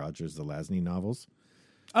based on the Rogers Zelazny novels.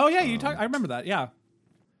 Oh yeah, I remember that. Yeah.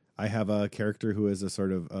 I have a character who is a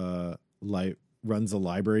sort of runs a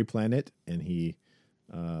library planet, and he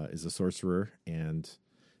is a sorcerer and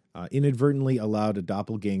inadvertently allowed a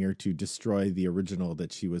doppelganger to destroy the original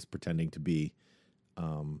that she was pretending to be,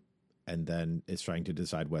 and then is trying to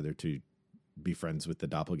decide whether to be friends with the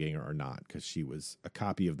doppelganger or not, because she was a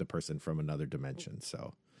copy of the person from another dimension.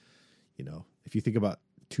 So, if you think about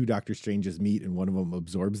two Doctor Stranges meet and one of them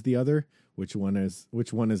absorbs the other, which one is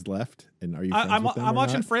left? And are you? I'm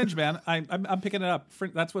watching not? Fringe, man. I'm picking it up.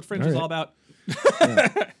 That's what Fringe is all about.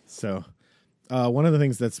 Yeah. So, one of the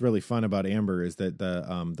things that's really fun about Amber is that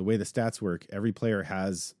the way the stats work, every player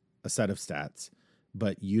has a set of stats,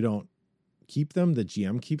 but you don't keep them. The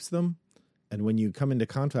GM keeps them. And when you come into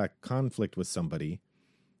conflict with somebody,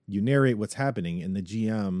 you narrate what's happening, and the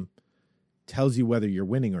GM tells you whether you're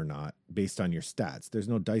winning or not based on your stats. There's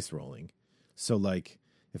no dice rolling. So, like,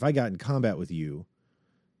 if I got in combat with you,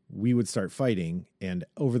 we would start fighting, and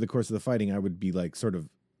over the course of the fighting, I would be, like, sort of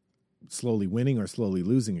slowly winning or slowly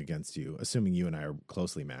losing against you, assuming you and I are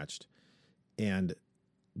closely matched. And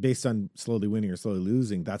based on slowly winning or slowly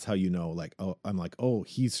losing, that's how you know, like, oh,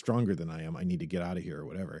 he's stronger than I am. I need to get out of here or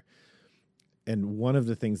whatever. And one of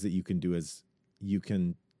the things that you can do is you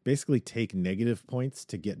can basically take negative points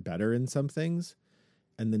to get better in some things.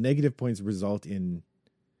 And the negative points result in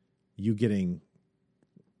you getting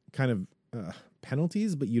kind of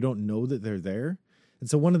penalties, but you don't know that they're there. And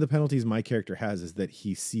so one of the penalties my character has is that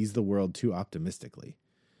he sees the world too optimistically.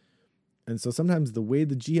 And so sometimes the way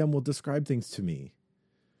the GM will describe things to me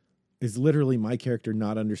is literally my character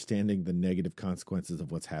not understanding the negative consequences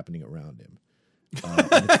of what's happening around him.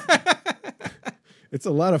 It's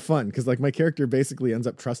a lot of fun because, like, my character basically ends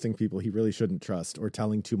up trusting people he really shouldn't trust, or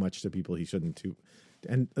telling too much to people he shouldn't to.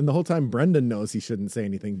 And the whole time Brendan knows he shouldn't say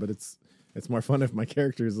anything, but it's more fun if my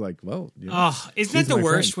character is like, well, isn't that the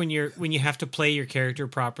worst when you have to play your character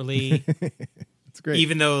properly? It's great.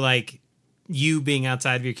 Even though, like, you being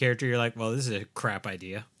outside of your character, you're like, well, this is a crap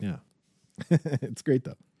idea. Yeah. It's great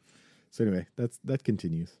though. So anyway, that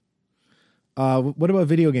continues. What about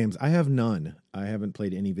video games? I have none. I haven't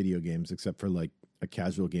played any video games except for, like, a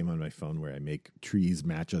casual game on my phone where I make trees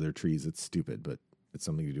match other trees. It's stupid, but it's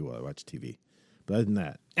something to do while I watch TV. But other than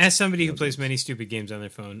that, as somebody who plays many stupid games on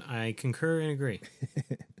their phone, I concur and agree.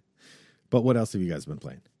 But what else have you guys been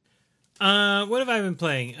playing? What have I been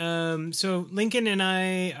playing? So Lincoln and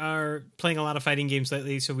I are playing a lot of fighting games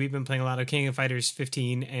lately. So we've been playing a lot of King of Fighters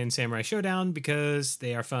 15 and Samurai Showdown because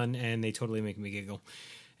they are fun and they totally make me giggle.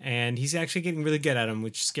 And he's actually getting really good at them,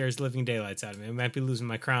 which scares the living daylights out of me. I might be losing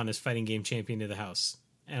my crown as fighting game champion of the house.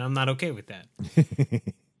 And I'm not okay with that.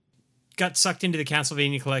 Got sucked into the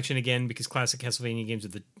Castlevania collection again because classic Castlevania games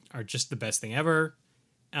are just the best thing ever.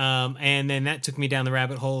 And then that took me down the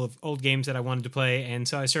rabbit hole of old games that I wanted to play. And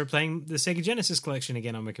so I started playing the Sega Genesis collection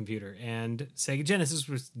again on my computer. And Sega Genesis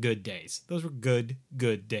was good days. Those were good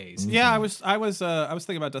days. Yeah, I was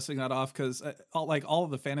thinking about dusting that off because all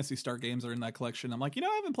of the Phantasy Star games are in that collection. I'm like,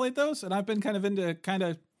 I haven't played those, and I've been kind of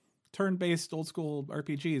into turn-based old school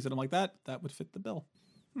RPGs, and I'm like, that would fit the bill.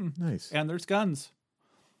 Nice. And there's guns.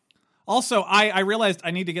 Also, I realized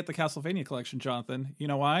I need to get the Castlevania collection, Jonathan. You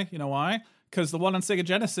know why? Because the one on Sega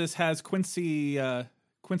Genesis has Quincy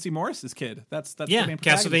Morris's kid. That's the main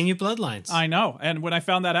protagonist. Castlevania Bloodlines. I know. And when I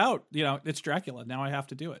found that out, it's Dracula. Now I have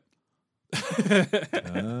to do it.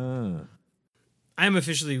 I'm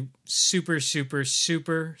officially super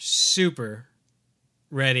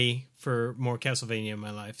ready for more Castlevania in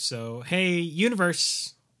my life. So, hey,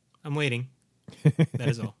 universe, I'm waiting. That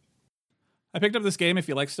is all. I picked up this game. If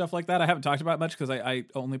you like stuff like that, I haven't talked about it much because I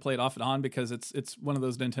only play it off and on because it's one of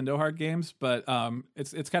those Nintendo hard games. But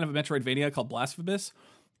it's kind of a Metroidvania called Blasphemous,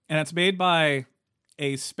 and it's made by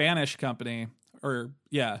a Spanish company, and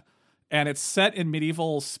it's set in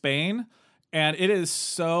medieval Spain, and it is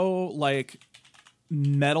so like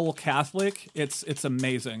metal Catholic. It's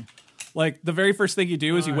amazing. Like the very first thing you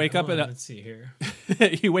do is you wake up let's see here.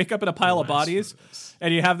 You wake up in a pile of bodies,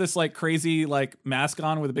 and you have this like crazy like mask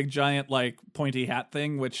on with a big giant like pointy hat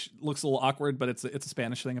thing, which looks a little awkward, but it's a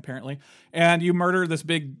Spanish thing apparently. And you murder this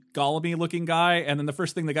big Gollum-y looking guy, and then the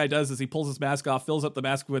first thing the guy does is he pulls his mask off, fills up the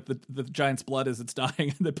mask with the giant's blood as it's dying,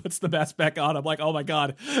 and then puts the mask back on. I'm like, oh my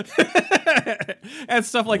god, and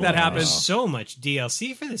stuff like that happens. So much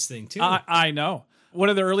DLC for this thing too. I know. One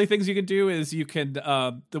of the early things you can do is you can,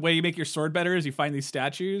 the way you make your sword better is you find these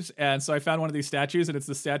statues. And so I found one of these statues, and it's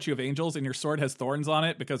the statue of angels, and your sword has thorns on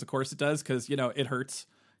it because of course it does, because, it hurts.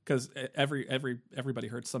 Because everybody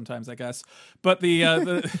hurts sometimes, I guess. But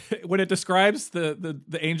the when it describes the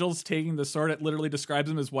angels taking the sword, it literally describes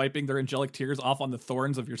them as wiping their angelic tears off on the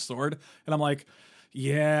thorns of your sword. And I'm like,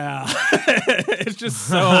 yeah. It's just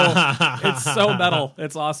it's so metal.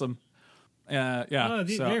 It's awesome. They're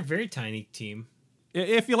a very tiny team.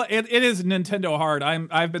 If you like, it is Nintendo hard.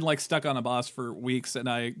 I've been like stuck on a boss for weeks, and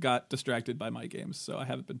I got distracted by my games, so I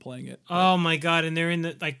haven't been playing it. Oh my god! And they're in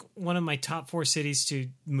the like one of my top 4 cities to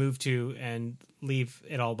move to and leave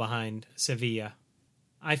it all behind. Sevilla.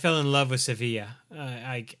 I fell in love with Sevilla.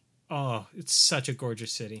 It's such a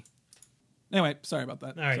gorgeous city. Anyway, sorry about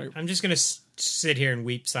that. All right, Sorry. I'm just gonna sit here and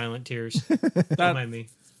weep silent tears. Don't mind me.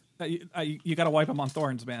 You got to wipe them on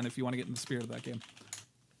thorns, man, if you want to get in the spirit of that game.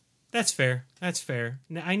 That's fair.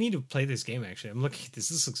 Now, I need to play this game, actually. I'm looking at this.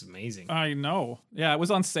 This looks amazing. I know. Yeah, it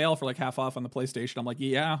was on sale for like half off on the PlayStation. I'm like,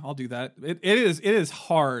 yeah, I'll do that. It is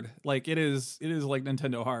hard. Like it is like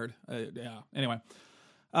Nintendo hard. Yeah. Anyway,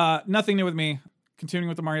 nothing new with me. Continuing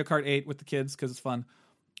with the Mario Kart 8 with the kids because it's fun.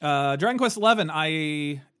 Dragon Quest 11.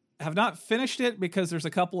 I have not finished it because there's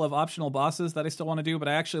a couple of optional bosses that I still want to do, but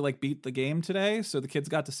I actually like beat the game today, so the kids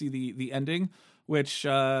got to see the ending, which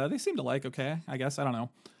they seem to like. Okay, I guess I don't know.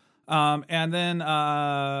 And then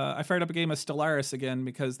I fired up a game of Stellaris again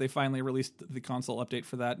because they finally released the console update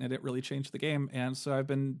for that, and it really changed the game. And so I've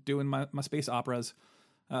been doing my space operas,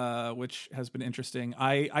 which has been interesting.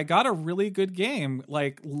 I got a really good game.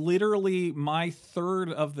 Like literally my third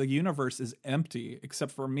of the universe is empty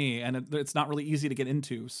except for me, and it's not really easy to get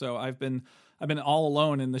into. So I've been all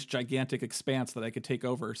alone in this gigantic expanse that I could take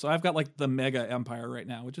over. So I've got like the mega empire right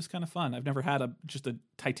now, which is kind of fun. I've never had just a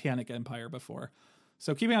titanic empire before.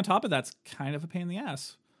 So keeping on top of that's kind of a pain in the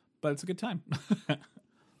ass, but it's a good time.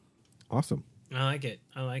 Awesome. I like it.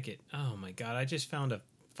 Oh my god! I just found a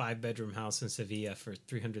 5-bedroom house in Sevilla for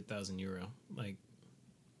 300,000 euro. Like,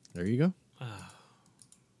 there you go.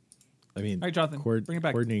 I mean, all right, Jonathan, bring it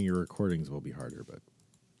back. Coordinating your recordings will be harder, but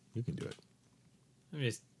you can do it. I'm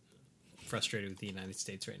just frustrated with the United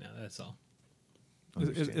States right now. That's all.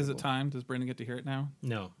 Is it time? Does Brendan get to hear it now?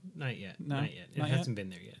 No, not yet. No? Not yet. It Not hasn't been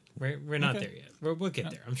there yet. We're not Okay. there yet. We'll get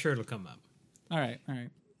there. I'm sure it'll come up. All right.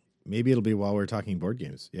 Maybe it'll be while we're talking board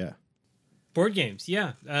games. Yeah. Board games,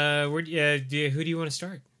 yeah. Who do you want to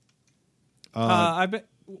start? We've all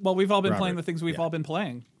been Robert. playing the things we've all been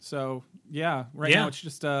playing. So yeah, right now it's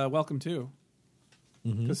just welcome to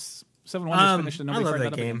because 7 Wonders finished and I nobody love fired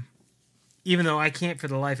that up game. again. Even though I can't for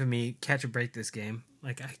the life of me catch a break this game.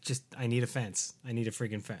 Like I need a fence. I need a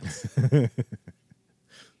friggin' fence.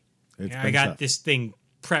 I got this thing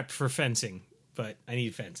prepped for fencing, but I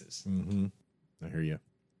need fences. Mm-hmm. I hear you.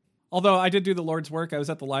 Although I did do the Lord's work, I was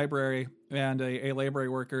at the library and a library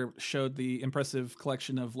worker showed the impressive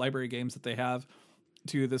collection of library games that they have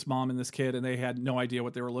to this mom and this kid, and they had no idea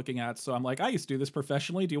what they were looking at. So I'm like, I used to do this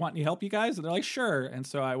professionally. Do you want any help, you guys? And they're like, sure. And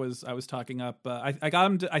so I was talking up. I got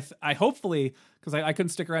them to. I hopefully, because I couldn't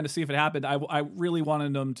stick around to see if it happened. I really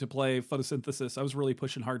wanted them to play Photosynthesis. I was really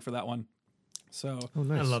pushing hard for that one. So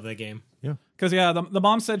nice. I love that game. Yeah. Because the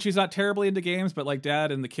mom said she's not terribly into games, but like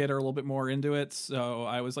dad and the kid are a little bit more into it. So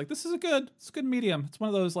I was like, this is a good medium. It's one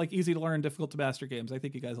of those like easy to learn, difficult to master games. I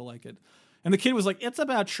think you guys will like it. And the kid was like, it's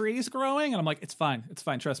about trees growing. And I'm like, it's fine.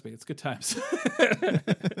 Trust me. It's good times.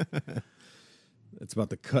 It's about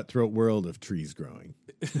the cutthroat world of trees growing.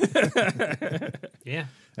 Yeah.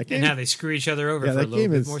 And how they screw each other over for a little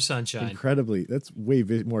bit more sunshine. Incredibly. That's way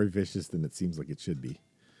more vicious than it seems like it should be.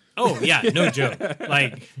 Oh, yeah. No joke.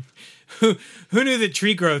 Like, who knew that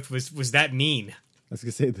tree growth was that mean? I was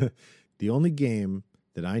going to say the only game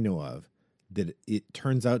that I know of that it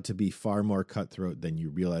turns out to be far more cutthroat than you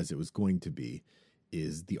realize it was going to be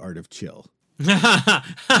is The Art of Chill. Because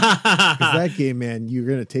that game, man, you're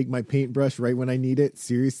going to take my paintbrush right when I need it.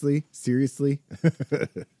 Seriously?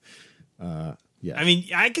 Yeah. I mean,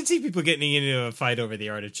 I can see people getting into a fight over The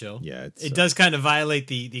Art of Chill. Yeah. It does kind of violate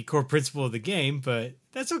the core principle of the game, but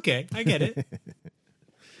that's okay. I get it.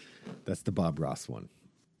 That's the Bob Ross one.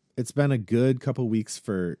 It's been a good couple weeks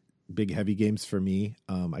for big heavy games for me.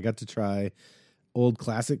 I got to try old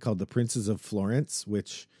classic called The Princes of Florence,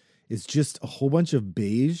 which is just a whole bunch of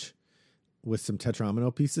beige with some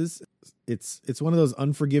tetromino pieces. It's one of those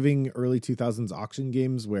unforgiving early 2000s auction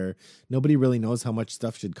games where nobody really knows how much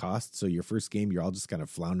stuff should cost. So your first game, you're all just kind of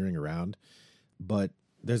floundering around. But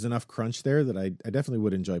there's enough crunch there that I definitely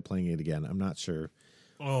would enjoy playing it again. I'm not sure.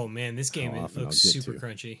 Oh, man, this game looks super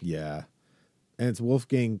crunchy. Yeah. And it's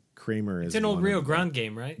Wolfgang Kramer. It's an old Rio Grande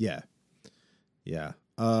game, right? Yeah. Yeah.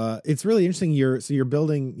 It's really interesting. You're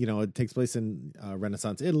building, it takes place in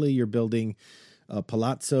Renaissance Italy. You're building a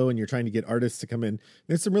palazzo and you're trying to get artists to come in.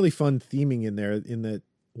 There's some really fun theming in there in that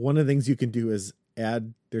one of the things you can do is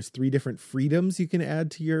there's 3 different freedoms you can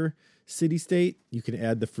add to your city state. You can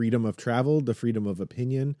add the freedom of travel, the freedom of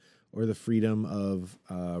opinion, or the freedom of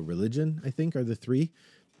religion, I think are the 3.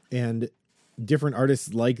 And different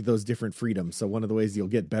artists like those different freedoms. So one of the ways you'll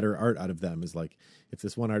get better art out of them is like, if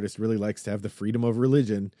this one artist really likes to have the freedom of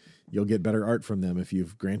religion, you'll get better art from them if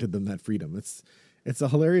you've granted them that freedom. It's a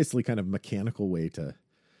hilariously kind of mechanical way to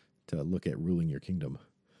look at ruling your kingdom.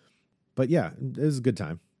 But yeah, it was a good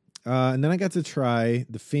time. And then I got to try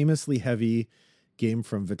the famously heavy game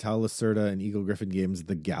from Vital Lacerda and Eagle Gryphon Games,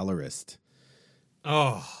 The Gallerist.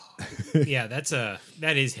 Oh, yeah,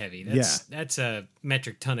 that is heavy. That's a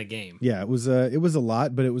metric ton of game. Yeah, it was a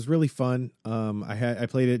lot, but it was really fun. I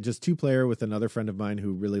played it just 2-player with another friend of mine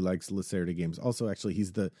who really likes Lacerda games. Also, actually,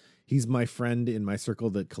 he's my friend in my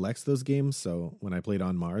circle that collects those games. So when I played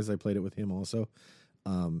On Mars, I played it with him also.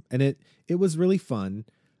 And it was really fun.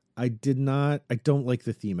 I don't like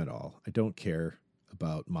the theme at all. I don't care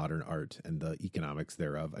about modern art and the economics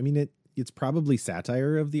thereof. I mean, it's probably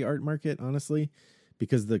satire of the art market, honestly,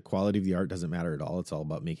 because the quality of the art doesn't matter at all. It's all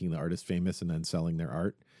about making the artist famous and then selling their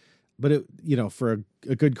art. But for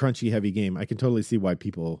a good crunchy heavy game, I can totally see why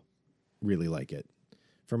people really like it.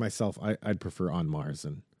 For myself, I'd prefer On Mars.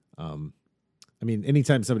 And I mean,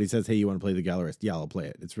 anytime somebody says, "Hey, you want to play The Gallerist?" Yeah, I'll play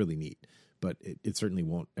it. It's really neat, but it certainly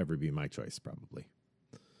won't ever be my choice, probably.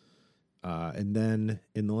 And then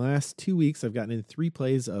in the last 2 weeks, I've gotten in 3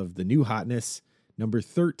 plays of the new hotness, number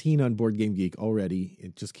 13 on Board Game Geek already.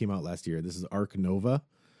 It just came out last year. This is Ark Nova,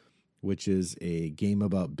 which is a game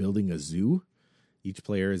about building a zoo. Each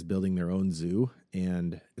player is building their own zoo,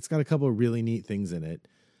 and it's got a couple of really neat things in it.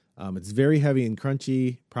 It's very heavy and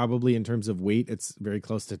crunchy, probably in terms of weight. It's very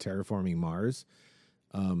close to Terraforming Mars.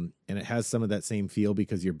 And it has some of that same feel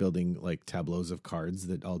because you're building like tableaus of cards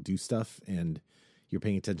that all do stuff, and you're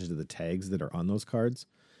paying attention to the tags that are on those cards.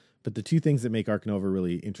 But the 2 things that make Ark Nova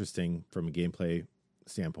really interesting from a gameplay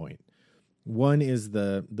standpoint, one is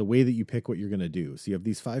the way that you pick what you're going to do. So you have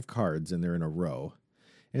these 5 cards and they're in a row.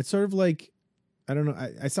 And it's sort of like, I don't know,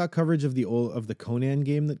 I saw coverage of the Conan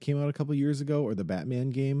game that came out a couple years ago, or the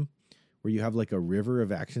Batman game, where you have like a river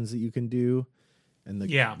of actions that you can do. And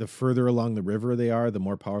the further along the river they are, the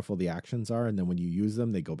more powerful the actions are. And then when you use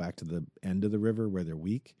them, they go back to the end of the river where they're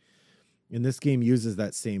weak. And this game uses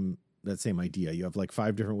that same idea. You have like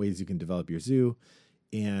 5 different ways you can develop your zoo.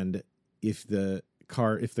 And if the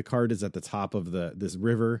card is at the top of this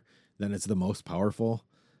river, then it's the most powerful.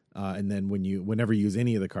 And then whenever you use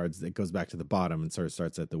any of the cards, it goes back to the bottom and sort of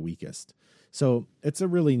starts at the weakest. So it's a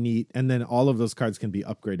really neat, and then all of those cards can be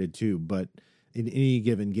upgraded too, but in any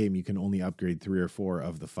given game, you can only upgrade 3 or 4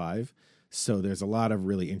 of the 5. So there's a lot of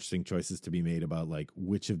really interesting choices to be made about like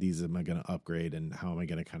which of these am I going to upgrade and how am I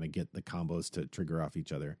going to kind of get the combos to trigger off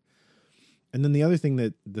each other. And then the other thing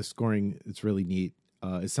that the scoring is really neat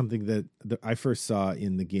is something that I first saw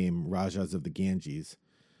in the game Rajas of the Ganges,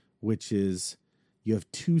 which is you have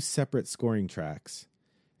 2 separate scoring tracks,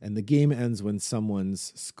 and the game ends when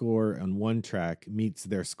someone's score on one track meets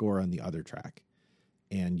their score on the other track.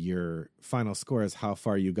 And your final score is how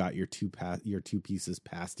far you got your two pieces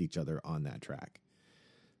past each other on that track.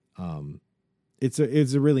 It's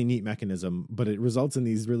a really neat mechanism, but it results in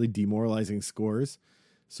these really demoralizing scores.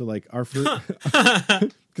 So like our first,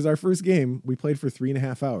 because our first game we played for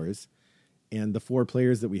 3.5 hours, and the 4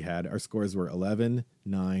 players that we had, our scores were 11,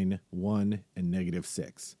 9, 1, and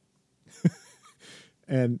 -6.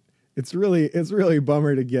 And it's really a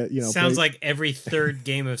bummer to get, sounds like every third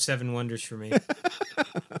game of Seven Wonders for me.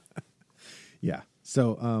 Yeah.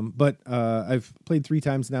 So, but I've played 3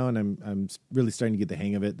 times now, and I'm really starting to get the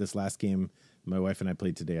hang of it. This last game, my wife and I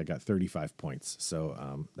played today, I got 35 points.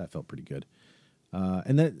 So that felt pretty good.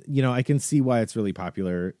 And then, I can see why it's really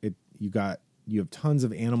popular. You have tons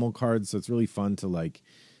of animal cards, so it's really fun to like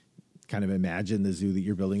kind of imagine the zoo that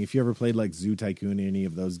you're building. If you ever played like Zoo Tycoon or any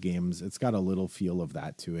of those games, it's got a little feel of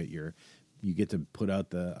that to it. You get to put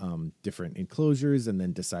out the different enclosures and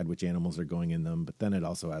then decide which animals are going in them. But then it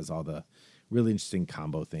also has all the really interesting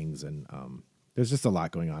combo things, and there's just a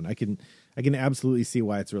lot going on. I can absolutely see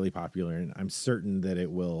why it's really popular, and I'm certain that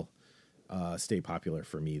it will stay popular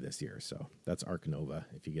for me this year. So that's Ark Nova.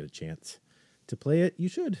 If you get a chance to play it, you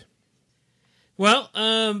should. Well,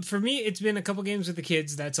 for me, it's been a couple games with the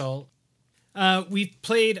kids. That's all. We've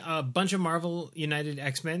played a bunch of Marvel United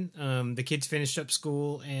X-Men. The kids finished up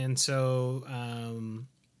school, and so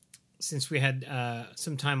since we had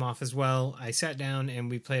some time off as well, I sat down and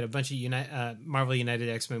we played a bunch of Marvel United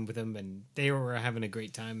X-Men with them, and they were having a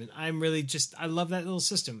great time. And I'm really I love that little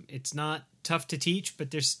system. It's not tough to teach, but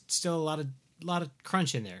there's still a lot of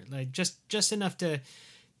crunch in there, like just enough to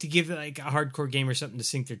give like a hardcore gamer something to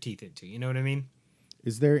sink their teeth into. You know what I mean?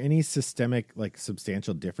 Is there any systemic, like,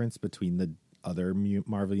 substantial difference between the other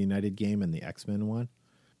Marvel United game and the X-Men one?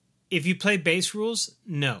 If you play base rules,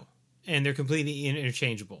 no. and they're completely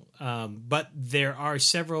interchangeable. But there are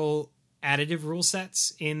several additive rule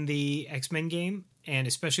sets in the X-Men game, and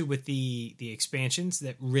especially with the expansions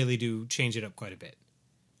that really do change it up quite a bit.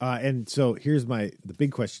 And so here's the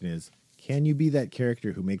big question is, can you be that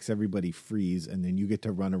character who makes everybody freeze and then you get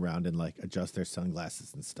to run around and like adjust their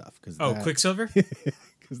sunglasses and stuff? Quicksilver?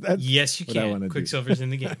 That's yes, you can. Quicksilver's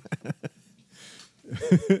in the game.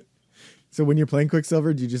 So when you're playing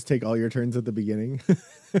Quicksilver, do you just take all your turns at the beginning?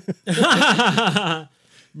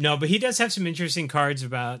 No, but he does have some interesting cards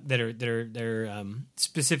that are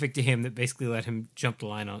specific to him that basically let him jump the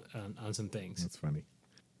line on some things. That's funny.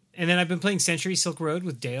 And then I've been playing Century Silk Road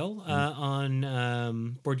with Dale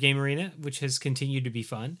on Board Game Arena, which has continued to be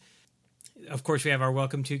fun. Of course, we have our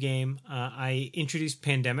Welcome To game. I introduced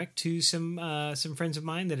Pandemic to some friends of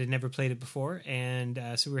mine that had never played it before, and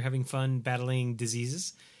so we were having fun battling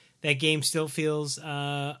diseases. That game still feels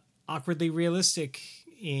awkwardly realistic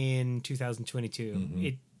in 2022. Mm-hmm.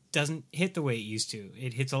 It doesn't hit the way it used to.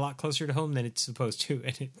 It hits a lot closer to home than it's supposed to,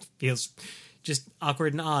 and it feels just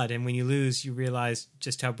awkward and odd. And when you lose, you realize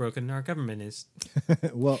just how broken our government is.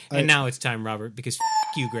 Now it's time, Robert, because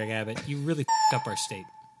you, Greg Abbott. You really up our state.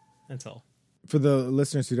 That's all. For the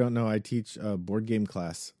listeners who don't know, I teach a board game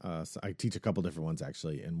class. So I teach a couple different ones,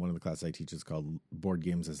 actually. And one of the classes I teach is called Board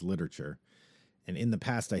Games as Literature. And in the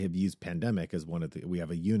past, I have used Pandemic as we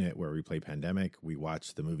have a unit where we play Pandemic, we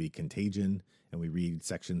watch the movie Contagion, and we read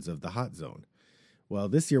sections of The Hot Zone. Well,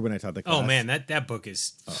 this year when I taught the class... Oh, man, that book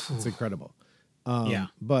is... it's incredible. Yeah.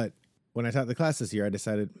 But when I taught the class this year, I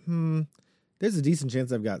decided, there's a decent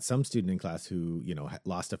chance I've got some student in class who,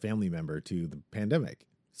 lost a family member to the pandemic.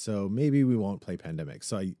 So maybe we won't play Pandemic.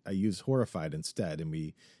 So I used Horrified instead, and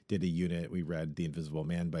we did a unit. We read The Invisible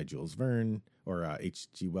Man by Jules Verne, or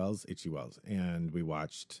H.G. Wells, and we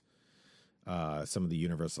watched some of the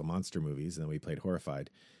Universal Monster movies, and then we played Horrified.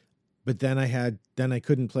 But then I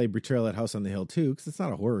couldn't play Betrayal at House on the Hill too, because it's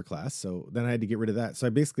not a horror class. So then I had to get rid of that. So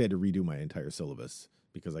I basically had to redo my entire syllabus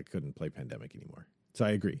because I couldn't play Pandemic anymore. So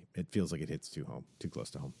I agree. It feels like it hits too close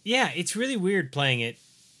to home. Yeah, it's really weird playing it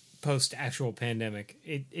post actual pandemic.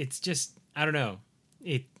 It's just, I don't know.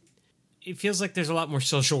 It feels like there's a lot more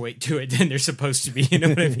social weight to it than there's supposed to be. You know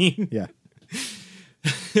what I mean? Yeah.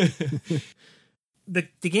 The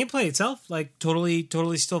gameplay itself, like totally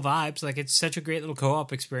still vibes. Like it's such a great little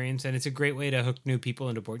co-op experience, and it's a great way to hook new people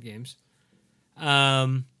into board games.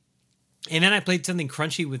 And then I played something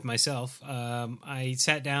crunchy with myself. I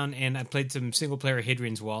sat down and I played some single player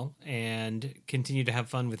Hadrian's Wall and continued to have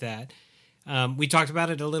fun with that. We talked about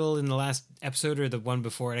it a little in the last episode or the one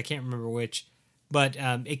before it. I can't remember which, but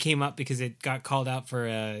it came up because it got called out for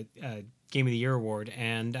a Game of the Year award.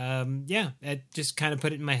 And it just kind of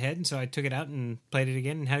put it in my head. And so I took it out and played it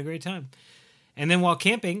again and had a great time. And then while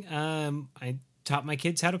camping, I taught my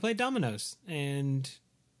kids how to play dominoes. And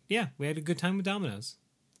yeah, we had a good time with dominoes.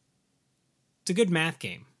 It's a good math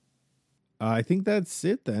game. I think that's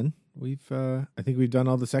it then. I think we've done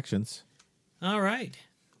all the sections. All right.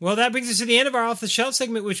 Well, that brings us to the end of our off-the-shelf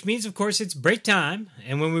segment, which means, of course, it's break time.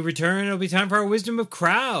 And when we return, it'll be time for our Wisdom of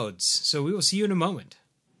Crowds. So we will see you in a moment.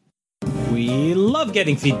 We love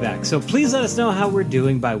getting feedback, so please let us know how we're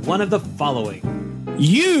doing by one of the following.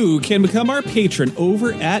 You can become our patron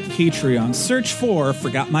over at Patreon. Search for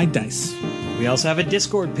Forgot My Dice. We also have a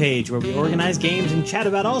Discord page where we organize games and chat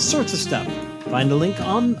about all sorts of stuff. Find a link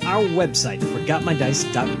on our website,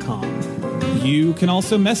 forgotmydice.com. You can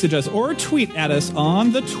also message us or tweet at us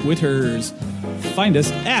on the Twitters. Find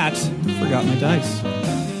us at Forgot My Dice.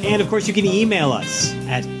 And, of course, you can email us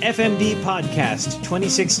at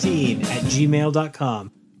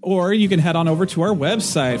fmdpodcast2016@gmail.com. Or you can head on over to our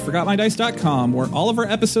website, forgotmydice.com, where all of our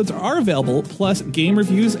episodes are available, plus game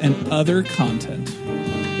reviews and other content.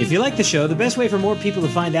 If you like the show, the best way for more people to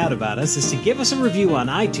find out about us is to give us a review on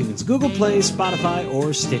iTunes, Google Play, Spotify,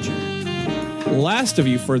 or Stitcher. Last of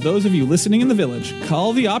you, for those of you listening in the village,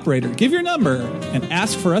 call the operator, give your number, and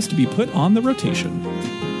ask for us to be put on the rotation.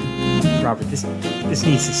 Robert, this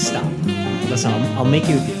needs to stop. Listen, I'll make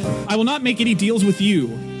you a deal. I will not make any deals with you.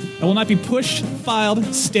 I will not be pushed,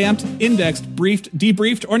 filed, stamped, indexed, briefed,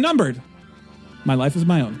 debriefed, or numbered. My life is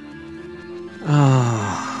my own.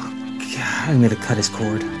 Oh, God, I'm going to cut his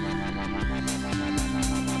cord.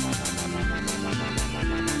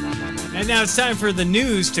 And now it's time for the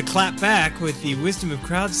news to clap back with the Wisdom of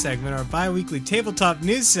Crowds segment, our bi-weekly tabletop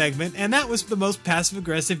news segment, and that was the most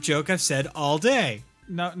passive-aggressive joke I've said all day.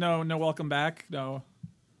 No, welcome back. No.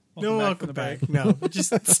 Welcome back. No,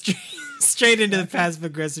 just straight into the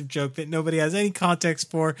passive-aggressive joke that nobody has any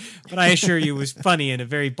context for, but I assure you was funny in a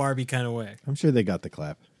very Barbie kind of way. I'm sure they got the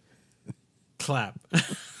clap. Clap.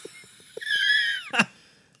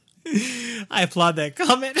 I applaud that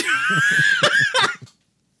comment.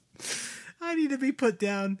 I need to be put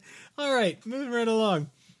down. All right, moving right along.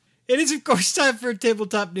 It is, of course, time for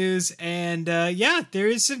tabletop news. And there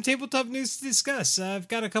is some tabletop news to discuss. I've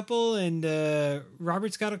got a couple, and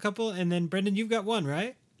Robert's got a couple, and then Brendan, you've got one,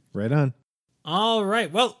 right? Right on. All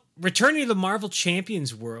right. Well, returning to the Marvel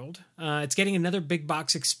Champions world, it's getting another big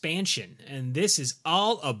box expansion, and this is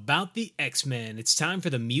all about the X-Men. It's time for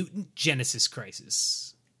the Mutant Genesis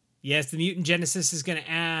Crisis. Yes, the Mutant Genesis is going to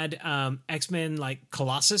add X-Men like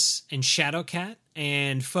Colossus and Shadowcat,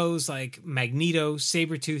 and foes like Magneto,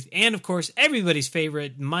 Sabretooth, and of course, everybody's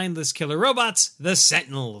favorite mindless killer robots, the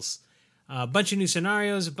Sentinels. A bunch of new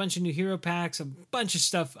scenarios, a bunch of new hero packs, a bunch of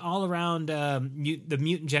stuff all around the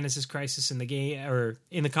Mutant Genesis Crisis in the game or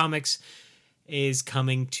in the comics is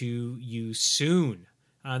coming to you soon.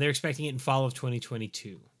 They're expecting it in fall of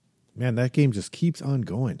 2022. Man, that game just keeps on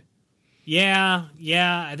going. Yeah,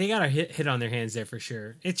 they got a hit on their hands there for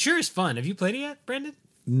sure. It sure is fun. Have you played it yet, Brendan?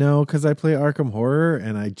 No, because I play Arkham Horror,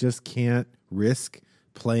 and I just can't risk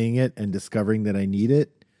playing it and discovering that I need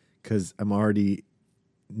it because I'm already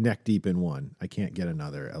neck deep in one. I can't get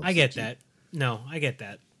another LCG. I get that. No, I get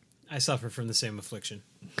that. I suffer from the same affliction.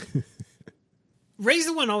 Ray's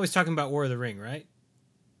the one always talking about War of the Ring, right?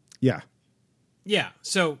 Yeah. Yeah.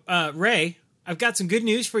 So, Ray, I've got some good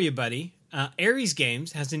news for you, buddy. Ares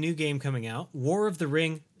Games has a new game coming out, War of the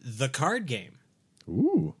Ring, the card game.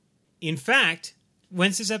 Ooh. In fact,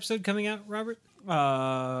 when's this episode coming out, Robert?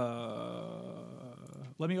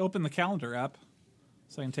 Let me open the calendar app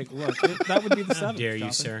so I can take a look. That would be the 7th. How dare you,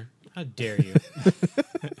 Jonathan. sir? How dare you?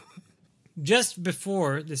 Just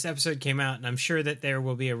before this episode came out, and I'm sure that there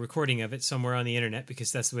will be a recording of it somewhere on the internet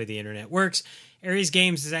because that's the way the internet works, Ares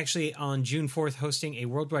Games is actually on June 4th hosting a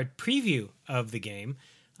worldwide preview of the game.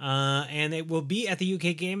 And it will be at the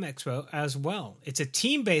UK Game Expo as well. It's a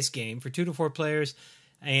team-based game for 2 to 4 players,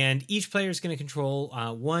 and each player is going to control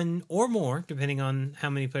one or more, depending on how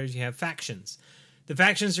many players you have, factions. The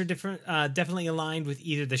factions are definitely aligned with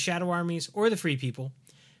either the Shadow Armies or the Free People.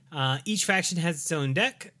 Each faction has its own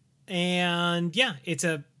deck, and it's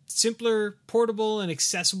a simpler, portable, and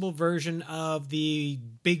accessible version of the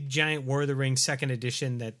big giant War of the Ring 2nd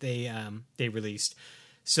edition that they released.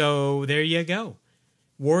 So there you go.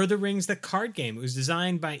 War of the Rings, the card game. It was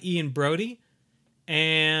designed by Ian Brody,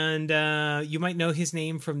 and you might know his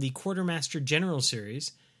name from the Quartermaster General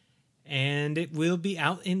series, and it will be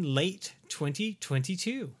out in late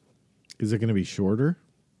 2022. Is it going to be shorter?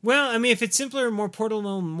 Well, I mean, if it's simpler, more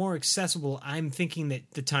portable, more accessible, I'm thinking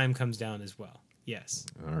that the time comes down as well. Yes,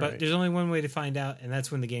 all right. But there's only one way to find out, and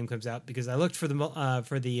that's when the game comes out. Because I looked for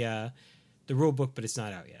the rule book, but it's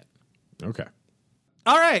not out yet. Okay.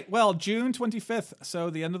 All right. Well, June 25th, so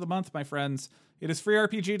the end of the month, my friends. It is Free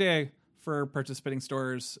RPG Day for participating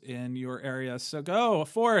stores in your area. So go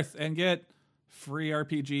forth and get free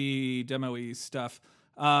RPG demo-y stuff.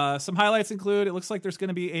 Some highlights include, it looks like there's going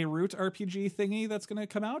to be a Root RPG thingy that's going to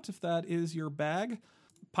come out, if that is your bag.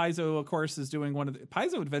 Paizo, of course, is doing one of the...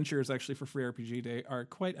 Paizo Adventures, actually, for Free RPG Day are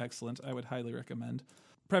quite excellent. I would highly recommend.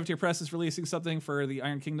 Privateer Press is releasing something for the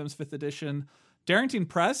Iron Kingdoms 5th edition. Darrington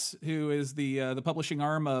Press, who is the publishing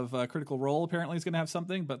arm of Critical Role, apparently is going to have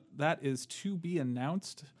something, but that is to be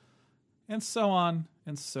announced, and so on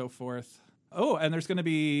and so forth. Oh, and there's going to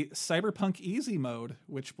be Cyberpunk Easy Mode,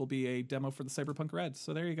 which will be a demo for the Cyberpunk Red.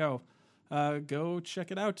 So there you go. Go check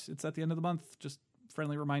it out. It's at the end of the month. Just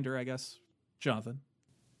friendly reminder, I guess. Jonathan.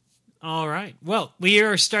 All right. Well, we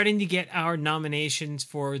are starting to get our nominations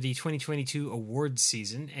for the 2022 awards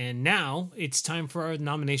season, and now it's time for our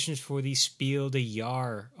nominations for the Spiel des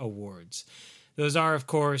Jahres Awards. Those are, of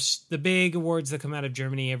course, the big awards that come out of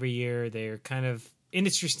Germany every year. They're kind of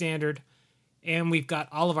industry standard, and we've got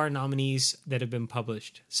all of our nominees that have been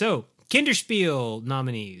published. So, Kinderspiel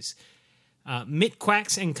nominees,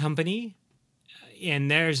 Mitquacks and Company, and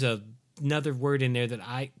there's another word in there that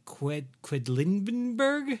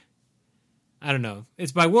Quedlinburg? I don't know.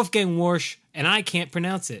 It's by Wolfgang Warsch, and I can't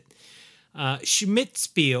pronounce it.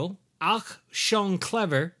 Schmidtspiel, Ach schon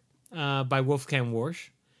clever, by Wolfgang Warsch.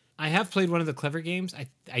 I have played one of the Clever games.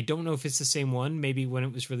 I don't know if it's the same one. Maybe when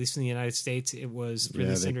it was released in the United States, it was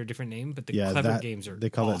released under a different name. But the Clever games are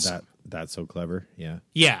They call awesome. it That's So Clever, yeah.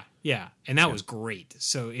 Yeah. And that was great.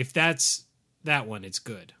 So if that's that one, it's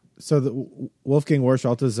good. So the Wolfgang Warsch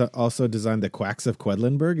also designed the Quacks of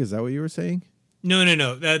Quedlinburg. Is that what you were saying? No.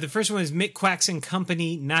 The first one is Mitquacks and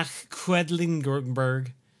Company nach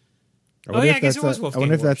Quedlinburg. I guess it was Wolfgang I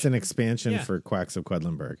wonder if Warsch. that's an expansion for Quacks of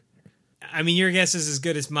Quedlinburg. I mean, your guess is as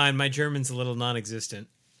good as mine. My German's a little non-existent.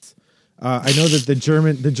 I know that the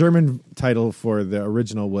German title for the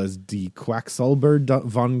original was Die Quacksalber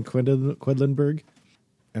von Quedlinburg,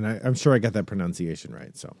 and I'm sure I got that pronunciation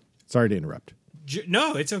right. So sorry to interrupt.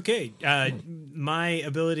 No, it's okay. My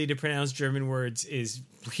ability to pronounce German words is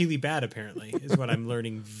really bad, apparently, is what I'm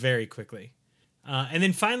learning very quickly. And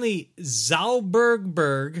then finally,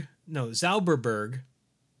 Zauberberg,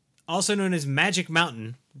 also known as Magic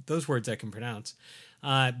Mountain, those words I can pronounce,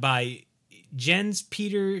 by Jens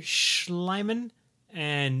Peter Schleiman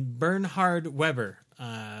and Bernhard Weber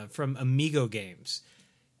from Amigo Games.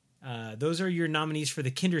 Those are your nominees for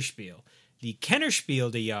the Kinderspiel. The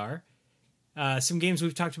Kennerspiel des Jahres, some games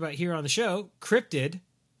we've talked about here on the show: Cryptid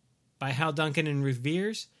by Hal Duncan and Ruth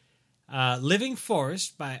Veers, Living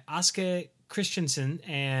Forest by Aske Christensen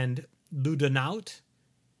and Ludonaut,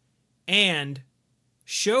 and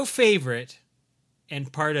show favorite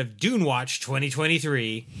and part of Dune Watch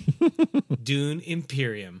 2023, Dune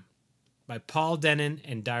Imperium by Paul Denon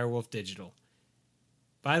and Direwolf Digital.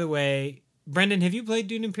 By the way, Brendan, have you played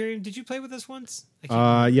Dune Imperium? Did you play with us once?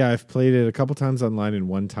 Yeah, I've played it a couple times online and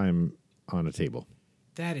one time on a table.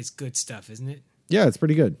 That is good stuff, isn't it? Yeah, it's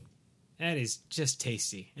pretty good. That is just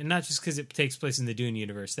tasty. And not just because it takes place in the Dune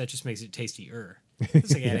universe. That just makes it tastier.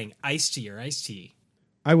 It's like adding ice to your iced tea.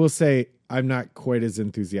 I will say I'm not quite as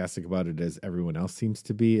enthusiastic about it as everyone else seems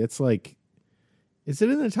to be. It's like, is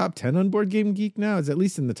it in the top 10 on Board Game Geek now? It's at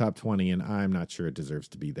least in the top 20, and I'm not sure it deserves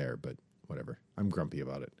to be there, but whatever. I'm grumpy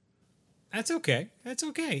about it. That's okay. That's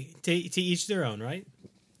okay. To each their own, right?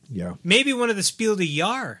 Yeah. Maybe one of the Spiel des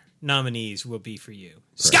Jahres nominees will be for you.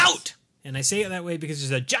 Perhaps. Scout! And I say it that way because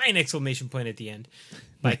there's a giant exclamation point at the end.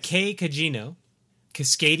 By Kei Kajino.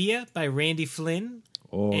 Cascadia by Randy Flynn.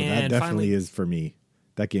 Oh, that definitely is for me.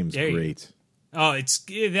 That game's great. Oh,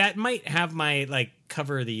 that might have my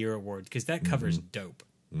cover of the year award because that cover is dope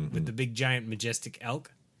with the big giant majestic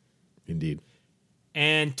elk. Indeed.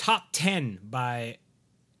 And Top 10 by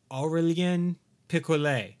Aurélien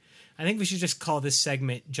Picolet. I think we should just call this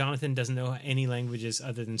segment Jonathan Doesn't Know Any Languages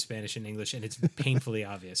Other Than Spanish and English, and it's painfully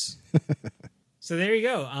obvious. So there you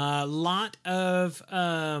go. A lot of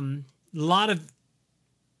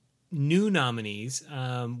new nominees.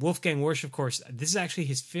 Wolfgang Warsch, of course, this is actually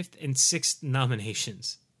his 5th and 6th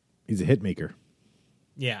nominations. He's a hit maker.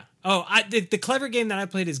 Yeah. Oh, the clever game that I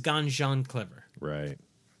played is Ganjan Clever. Right.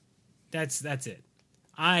 That's it.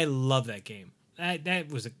 I love that game. That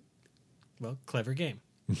was a clever game.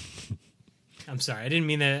 I'm sorry. I didn't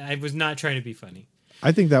mean that. I was not trying to be funny.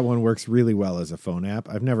 I think that one works really well as a phone app.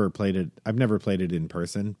 I've never played it in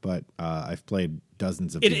person, but I've played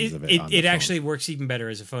dozens of games of it on the It phone. actually works even better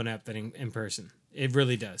as a phone app than in person. It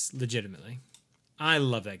really does, legitimately. I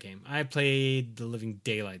love that game. I played the living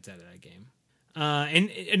daylights out of that game. And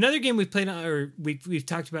another game we've played we've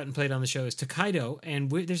talked about and played on the show is Tokaido, and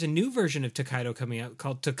there's a new version of Tokaido coming out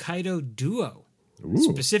called Tokaido Duo,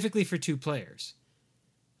 specifically for 2 players.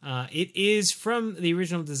 It is from the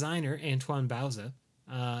original designer Antoine Bauza,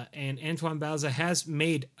 and Antoine Bauza has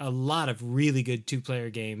made a lot of really good 2-player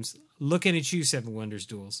games. Looking at you, Seven Wonders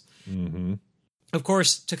duels. Mm-hmm. Of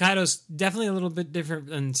course, Tokaido's definitely a little bit different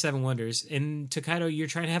than Seven Wonders. In Tokaido, you're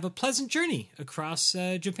trying to have a pleasant journey across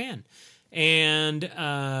Japan. And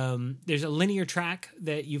there's a linear track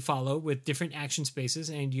that you follow with different action spaces,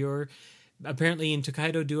 and you're apparently in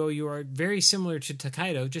Tokaido Duo, you are very similar to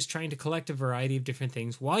Tokaido, just trying to collect a variety of different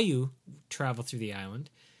things while you travel through the island.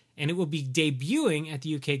 And it will be debuting at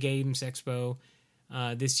the UK Games Expo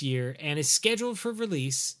this year, and is scheduled for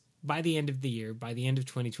release by the end of the year, by the end of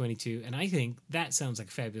 2022. And I think that sounds like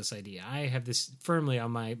a fabulous idea. I have this firmly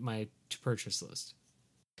on my to-purchase list.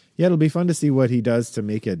 Yeah, it'll be fun to see what he does to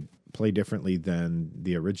make it play differently than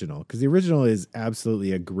the original, because the original is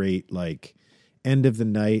absolutely a great end of the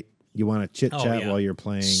night. You want to chit chat while you're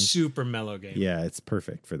playing. Super mellow game. Yeah, it's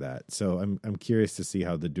perfect for that. So I'm curious to see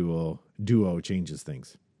how the duo changes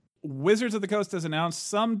things. Wizards of the Coast has announced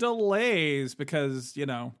some delays because,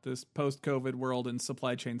 this post-COVID world and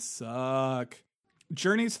supply chains suck.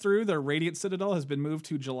 Journeys Through the Radiant Citadel has been moved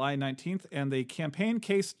to July 19th, and the campaign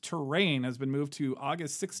case Terrain has been moved to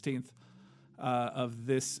August 16th of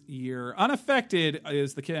this year. Unaffected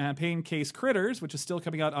is the campaign case Critters, which is still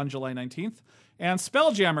coming out on July 19th, and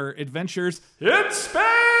Spelljammer Adventures in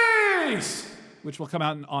Space, which will come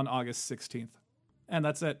out on August 16th. And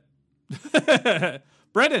that's it.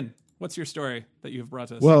 Brendan, what's your story that you've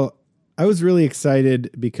brought us? Well, I was really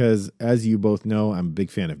excited because, as you both know, I'm a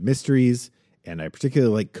big fan of mysteries, and I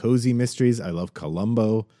particularly like cozy mysteries. I love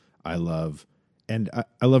Columbo. I love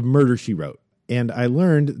Murder, She Wrote. And I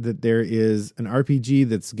learned that there is an RPG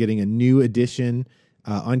that's getting a new edition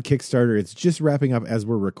on Kickstarter. It's just wrapping up as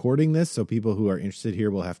we're recording this, so people who are interested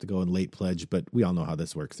here will have to go and late pledge, but we all know how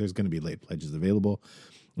this works. There's going to be late pledges available.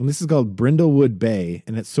 And this is called Brindlewood Bay,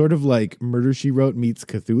 and it's sort of like Murder, She Wrote meets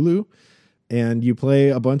Cthulhu. And you play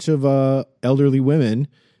a bunch of elderly women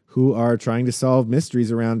who are trying to solve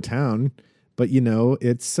mysteries around town. But,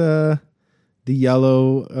 it's the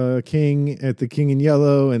Yellow King at the King in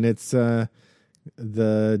Yellow, and it's the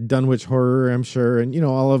Dunwich Horror, I'm sure. And,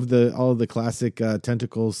 all of the classic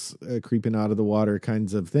tentacles creeping out of the water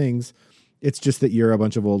kinds of things. It's just that you're a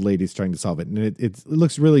bunch of old ladies trying to solve it. And it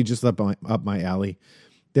looks really just up my alley.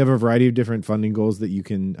 They have a variety of different funding goals that you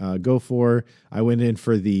can go for. I went in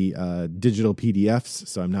for the digital PDFs,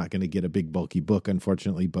 so I'm not going to get a big bulky book,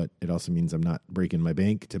 unfortunately, but it also means I'm not breaking my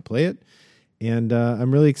bank to play it. And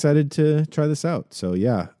I'm really excited to try this out. So,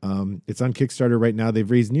 yeah, it's on Kickstarter right now. They've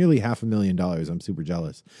raised nearly $500,000. I'm super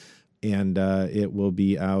jealous. And it will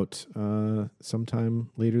be out sometime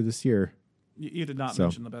later this year. You did not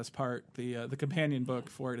mention the best part. The companion book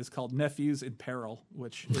for it is called Nephews in Peril,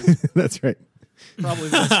 which is that's right. Probably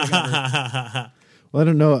the best thing ever. Well, I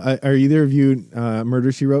don't know. Are either of you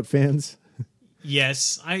Murder, She Wrote fans?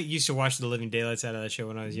 Yes. I used to watch the living daylights out of that show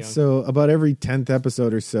when I was young. So about every 10th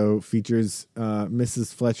episode or so features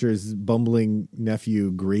Mrs. Fletcher's bumbling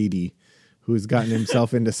nephew, Grady, who's gotten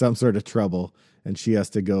himself into some sort of trouble, and she has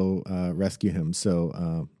to go rescue him.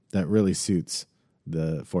 So that really suits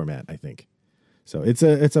the format, I think. So it's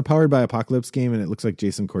a Powered by Apocalypse game, and it looks like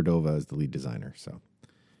Jason Cordova is the lead designer. So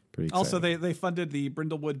pretty exciting. Also, they funded the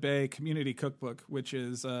Brindlewood Bay Community Cookbook, which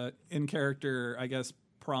is in character, I guess,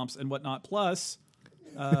 prompts and whatnot, plus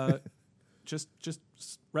just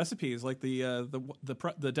recipes like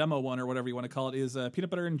the demo one or whatever you want to call it is peanut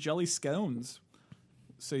butter and jelly scones,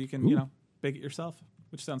 so you can bake it yourself,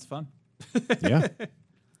 which sounds fun. Yeah,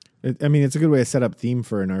 it's a good way to set up theme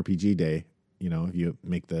for an RPG day. If you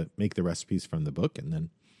make the recipes from the book and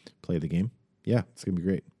then play the game. Yeah, it's gonna be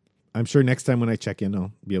great. I'm sure next time when I check in,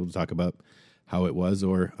 I'll be able to talk about how it was,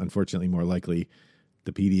 or unfortunately, more likely,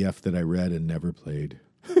 the PDF that I read and never played.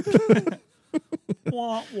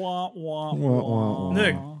 Wah, wah, wah, wah.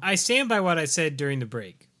 Look, I stand by what I said during the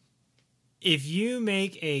break. If you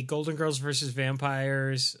make a Golden Girls versus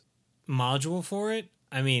Vampires module for it,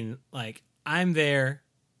 I'm there,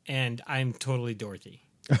 and I'm totally Dorothy.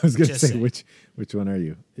 I was going to say, which one are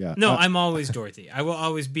you? Yeah. No, I'm always Dorothy. I will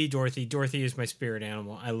always be Dorothy. Dorothy is my spirit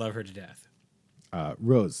animal. I love her to death.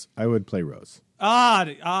 Rose. I would play Rose.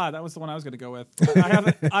 That was the one I was going to go with.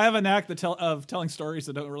 I have a knack of telling stories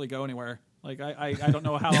that don't really go anywhere. Like I don't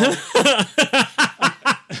know how. I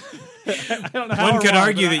don't know how. One could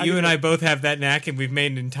argue that you and I both have that knack, and we've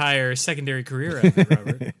made an entire secondary career out of it,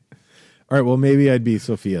 Robert. All right. Well, maybe I'd be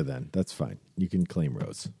Sophia then. That's fine. You can claim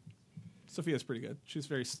Rose. Sophia's pretty good. She's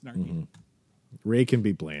very snarky. Mm-hmm. Ray can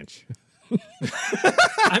be Blanche.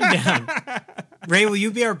 I'm down. Ray, will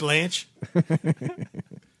you be our Blanche?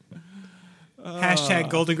 Hashtag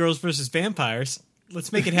Golden Girls versus Vampires.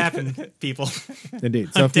 Let's make it happen, people.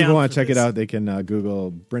 Indeed. So if people want to check it out, they can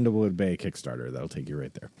Google Brindlewood Bay Kickstarter. That'll take you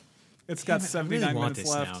right there. It's got 79 minutes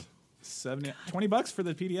left. $20 for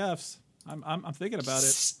the PDFs. I'm thinking about it.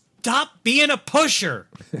 Stop being a pusher.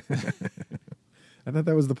 I thought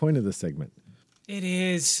that was the point of this segment. It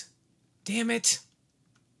is. Damn it.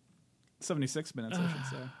 76 minutes, I should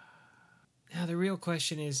say. Now, the real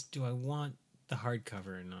question is, do I want the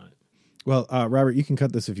hardcover or not? Well, Robert, you can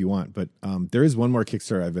cut this if you want, but there is one more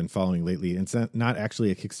Kickstarter I've been following lately. It's not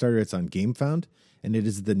actually a Kickstarter. It's on GameFound, and it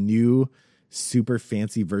is the new super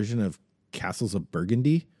fancy version of Castles of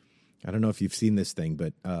Burgundy. I don't know if you've seen this thing,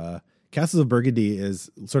 but Castles of Burgundy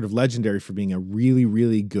is sort of legendary for being a really,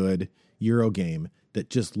 really good Euro game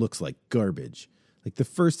that just looks like garbage. Like the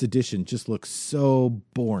first edition just looks so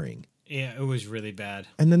boring. Yeah, it was really bad.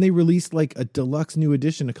 And then they released like a deluxe new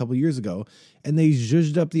edition a couple years ago, and they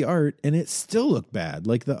zhuzhed up the art, and it still looked bad.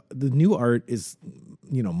 Like the new art is,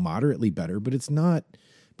 moderately better, but it's not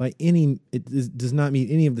does not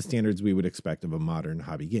meet any of the standards we would expect of a modern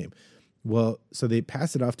hobby game. Well, so they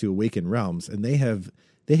passed it off to Awaken Realms, and they have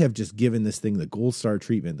just given this thing the gold star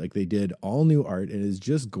treatment. Like they did all new art, and it is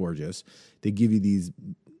just gorgeous. They give you these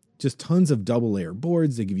just tons of double layer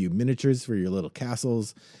boards. They give you miniatures for your little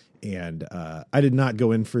castles. And I did not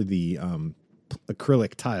go in for the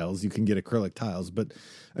acrylic tiles. You can get acrylic tiles, but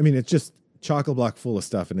it's just chock-a-block full of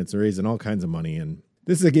stuff, and it's raising all kinds of money. And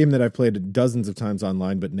this is a game that I've played dozens of times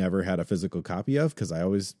online, but never had a physical copy of because I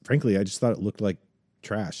just thought it looked like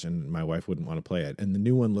trash, and my wife wouldn't want to play it. And the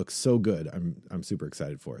new one looks so good. I'm super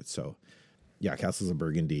excited for it. So, yeah, Castles of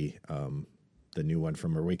Burgundy, the new one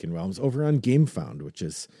from Awaken Realms, over on GameFound, which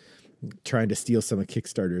is trying to steal some of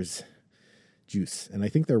Kickstarter's juice, and I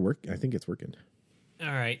think I think it's working. All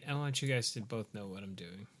right, I want you guys to both know what I'm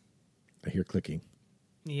doing. I hear clicking.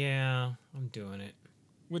 Yeah, I'm doing it.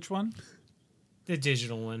 Which one? The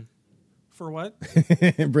digital one. For what?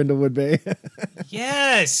 Brindlewood Bay.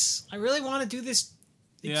 Yes, I really want to do this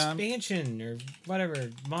Yeah, expansion or whatever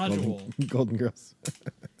module. Golden Girls.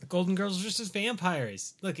 Golden Girls versus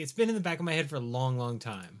Vampires. Look, it's been in the back of my head for a long, long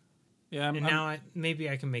time, Yeah, and now maybe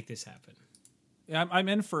I can make this happen. yeah, I'm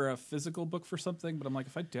in for a physical book for something, but I'm like,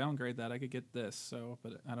 if I downgrade that, I could get this. So,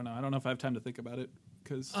 but I don't know. I don't know if I have time to think about it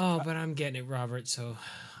because. Oh, but I'm getting it, Robert. So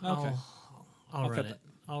Okay. I'll run cut it. that.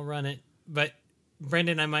 I'll run it. But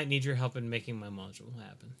Brendan, I might need your help in making my module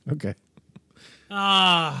happen. Okay.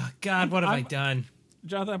 Ah, God, what have I done?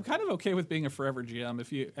 Jonathan, I'm kind of okay with being a forever GM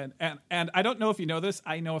if you and I don't know if you know this.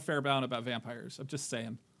 I know a fair amount about vampires. I'm just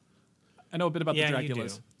saying. I know a bit about the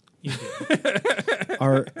Draculas. You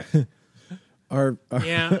do. Are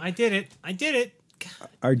Yeah, I did it. God.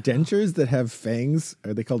 are dentures that have fangs?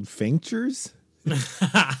 Are they called fangtures?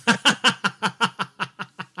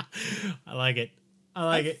 I like it.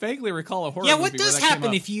 I vaguely recall a horror Yeah, movie what where does that came happen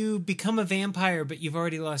up. if you become a vampire but you've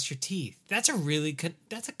already lost your teeth? That's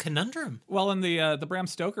a conundrum. Well, in the Bram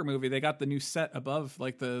Stoker movie, they got the new set above,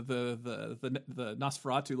 like the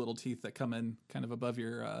Nosferatu little teeth that come in kind of above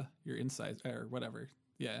your insides or whatever.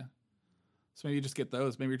 Yeah. So maybe you just get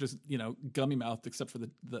those. Maybe you're just gummy mouthed except for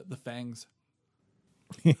the fangs.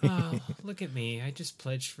 Oh, look at me. I just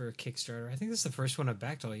pledged for a Kickstarter. I think this is the first one I've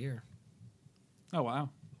backed all year. Oh wow.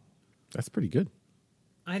 That's pretty good.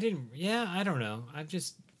 I don't know.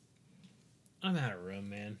 I'm out of room,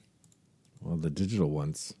 man. Well, the digital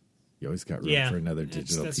ones, you always got room for another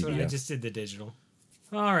digital that's PDF. what I just did, the digital.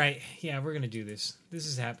 All right. Yeah, we're going to do this. This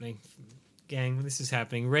is happening. Gang, this is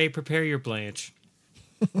happening. Ray, prepare your Blanche.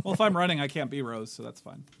 Well, if I'm running, I can't be Rose, so that's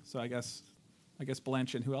fine. So I guess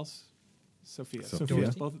Blanche and who else? Sophia.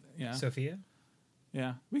 Sophia. Both. Yeah. Sophia?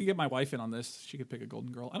 Yeah. We could get my wife in on this. She could pick a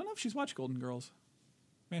Golden Girl. I don't know if she's watched Golden Girls.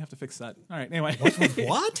 May have to fix that. All right. Anyway.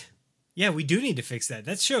 What? Yeah, we do need to fix that.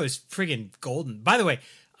 That show is friggin' golden. By the way,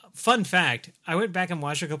 fun fact, I went back and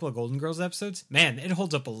watched a couple of Golden Girls episodes. Man, it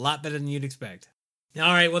holds up a lot better than you'd expect. All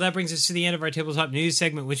right, well, that brings us to the end of our tabletop news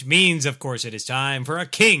segment, which means, of course, it is time for a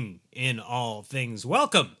king in all things.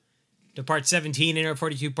 Welcome to part 17 in our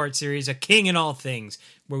 42-part series, A King in All Things,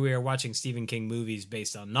 where we are watching Stephen King movies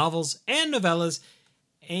based on novels and novellas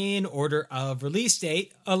in order of release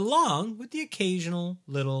date, along with the occasional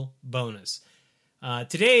little bonus.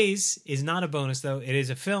 Today's is not a bonus, though. It is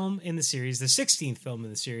a film in the series, the 16th film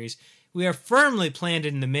in the series. We are firmly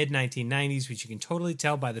planted in the mid-1990s, which you can totally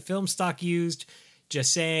tell by the film stock used.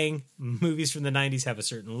 Just saying, movies from the 90s have a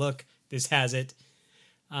certain look. This has it.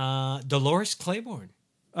 Dolores Claiborne.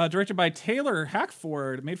 Directed by Taylor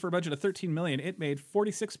Hackford, made for a budget of $13 million. It made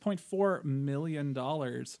 $46.4 million.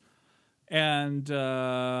 And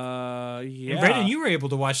yeah, And Brandon, you were able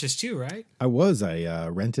to watch this too, right? I was. I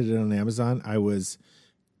rented it on Amazon. I was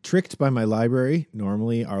tricked by my library.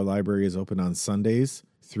 Normally, our library is open on Sundays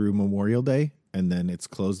through Memorial Day, and then it's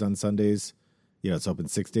closed on Sundays. It's open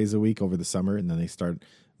 6 days a week over the summer, and then they start.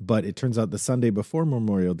 But it turns out the Sunday before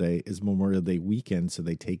Memorial Day is Memorial Day weekend, so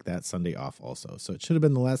they take that Sunday off also. So it should have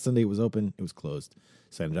been the last Sunday it was open. It was closed.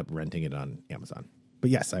 So I ended up renting it on Amazon. But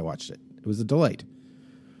yes, I watched it. It was a delight.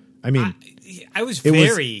 I mean, I was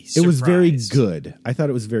very surprised. It was very good. I thought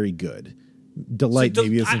it was very good. Delight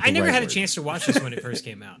maybe isn't the I never right had a word. chance to watch this when it first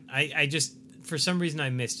came out. I just, for some reason, I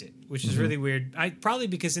missed it, which is really weird. Probably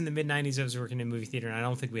because in the mid-90s I was working in a movie theater, and I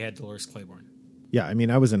don't think we had Dolores Claiborne. Yeah, I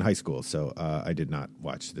mean, I was in high school, so I did not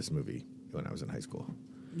watch this movie when I was in high school.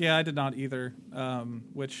 Yeah, I did not either,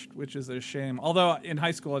 which is a shame. Although in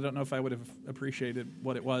high school, I don't know if I would have appreciated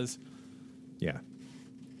what it was. Yeah.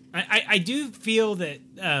 I do feel that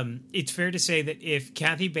it's fair to say that if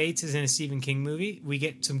Kathy Bates is in a Stephen King movie, we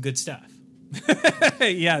get some good stuff.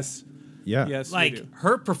 Yes. Yeah. Yes. we Like, do.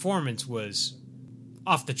 her performance was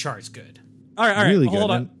off the charts good. All right. Really Hold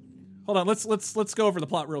good, on. and- Hold on. Let's go over the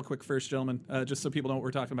plot real quick first, gentlemen, just so people know what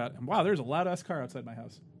we're talking about. And wow, there's a loud ass car outside my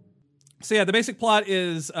house. So yeah, the basic plot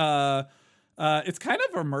is it's kind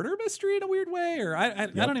of a murder mystery in a weird way, or I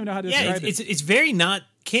don't even know how to Yeah, describe it. it's very not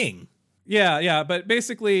King. Yeah, but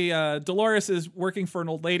basically, Dolores is working for an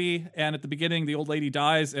old lady, and at the beginning, the old lady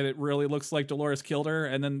dies, and it really looks like Dolores killed her.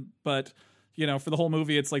 And then, but for the whole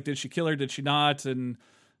movie, it's like, did she kill her? Did she not? And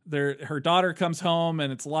her daughter comes home,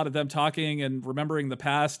 and it's a lot of them talking and remembering the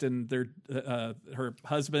past, and their her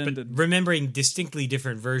husband, and Remembering distinctly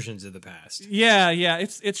different versions of the past. yeah,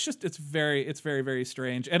 it's very very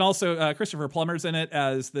strange. And also, Christopher Plummer's in it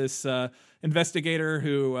as this investigator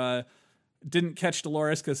who didn't catch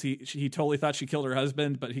Dolores because he totally thought she killed her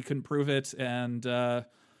husband, but he couldn't prove it. And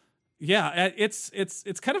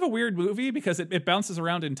it's kind of a weird movie because it bounces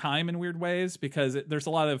around in time in weird ways because there's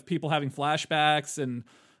a lot of people having flashbacks and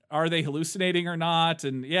are they hallucinating or not?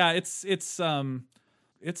 And yeah, it's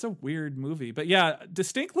a weird movie, but yeah,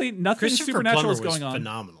 distinctly nothing supernatural is going on.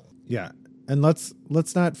 Phenomenal. Yeah, and let's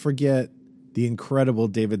not forget the incredible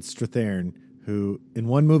David Strathairn, who in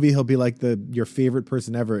one movie he'll be like your favorite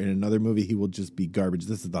person ever, in another movie he will just be garbage.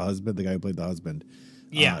 This is the husband, the guy who played the husband.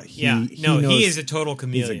 Yeah, he is a total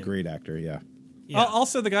chameleon. He's a great actor. Yeah.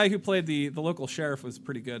 Also, the guy who played the local sheriff was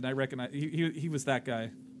pretty good, and I recognize he was that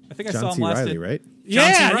guy. I think I John saw him C. last. Reilly, right?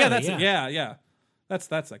 Yeah, that's it. Yeah. That's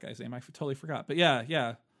that guy's name. I totally forgot. But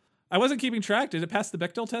yeah. I wasn't keeping track. Did it pass the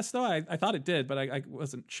Bechdel test though? I thought it did, but I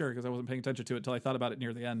wasn't sure because I wasn't paying attention to it until I thought about it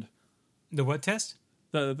near the end. The what test?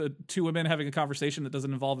 The two women having a conversation that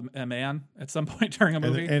doesn't involve a man at some point during a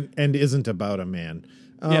movie, and isn't about a man.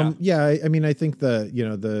 I mean, I think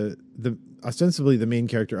the ostensibly the main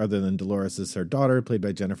character, other than Dolores, is her daughter, played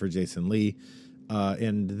by Jennifer Jason Leigh.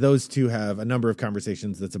 And those two have a number of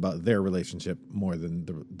conversations that's about their relationship more than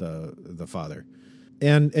the father.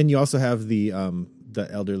 And you also have the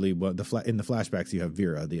elderly in the flashbacks you have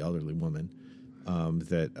Vera, the elderly woman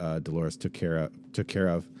that Dolores took care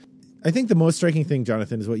of. I think the most striking thing,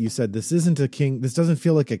 Jonathan, is what you said. This doesn't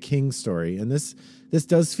feel like a King story, and this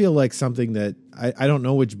does feel like something that I don't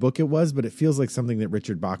know which book it was, but it feels like something that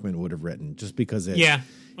Richard Bachman would have written, just because agreed.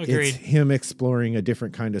 It's him exploring a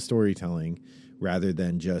different kind of storytelling rather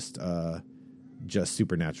than just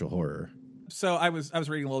supernatural horror. So I was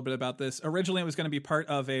reading a little bit about this. Originally, it was going to be part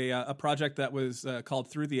of a project that was called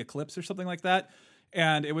Through the Eclipse or something like that,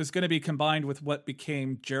 and it was going to be combined with what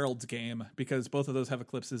became Gerald's Game because both of those have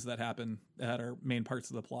eclipses that happen that are main parts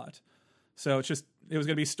of the plot. So it was going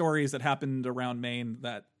to be stories that happened around Maine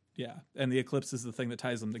and the eclipse is the thing that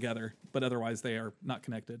ties them together, but otherwise they are not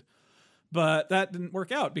connected. But that didn't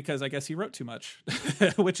work out because I guess he wrote too much,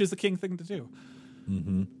 which is the King thing to do.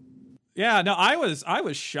 Mm-hmm. Yeah, no, I was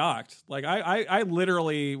shocked. Like I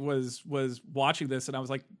literally was watching this and I was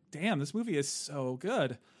like, damn, this movie is so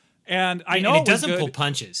good. And I know it doesn't pull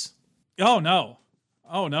punches. Oh no.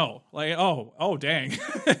 Like oh dang.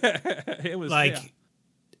 It was like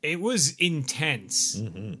it was intense.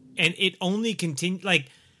 Mm-hmm. And it only continued. Like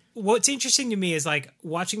what's interesting to me is like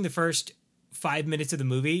watching the first 5 minutes of the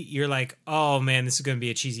movie, you're like, oh man, this is going to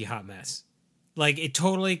be a cheesy hot mess. Like it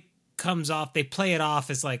totally comes off. They play it off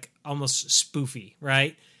as like almost spoofy,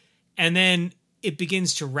 right? And then it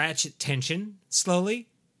begins to ratchet tension slowly,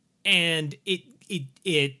 and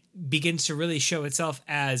it begins to really show itself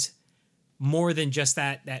as more than just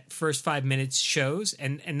that first 5 minutes shows,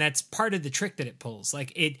 and that's part of the trick that it pulls.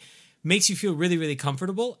 Like it makes you feel really, really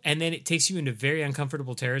comfortable, and then it takes you into very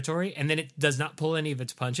uncomfortable territory, and then it does not pull any of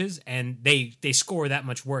its punches, and they score that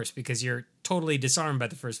much worse because you're totally disarmed by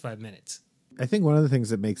the first 5 minutes. I think one of the things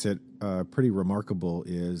that makes it pretty remarkable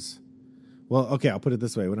is, well, okay, I'll put it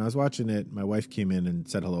this way. When I was watching it, my wife came in and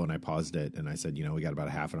said hello, and I paused it, and I said, we got about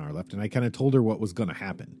a half an hour left, and I kind of told her what was going to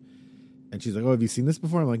happen. And she's like, oh, have you seen this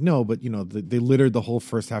before? I'm like, no, but, they littered the whole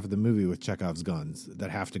first half of the movie with Chekhov's guns that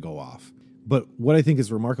have to go off. But what I think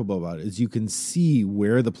is remarkable about it is you can see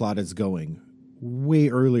where the plot is going way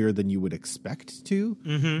earlier than you would expect to,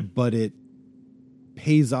 but it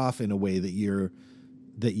pays off in a way that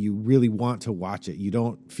you really want to watch it. You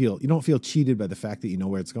don't feel cheated by the fact that you know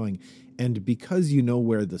where it's going. And because you know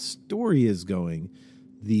where the story is going,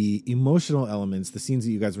 the emotional elements, the scenes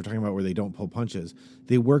that you guys were talking about where they don't pull punches,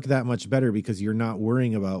 they work that much better because you're not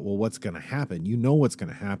worrying about, well, what's going to happen. You know what's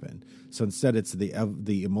going to happen. So instead it's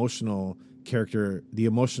the emotional character, the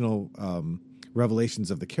emotional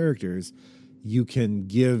revelations of the characters. You can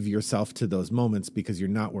give yourself to those moments because you're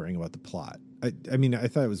not worrying about the plot. I mean, I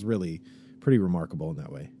thought it was really pretty remarkable in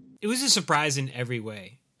that way. It was a surprise in every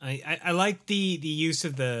way. I like the use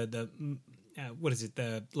of the what is it,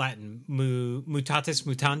 the Latin mutatis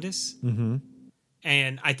mutandis,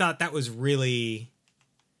 and I thought that was really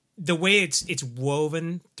the way it's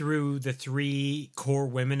woven through the three core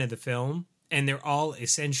women of the film, and they're all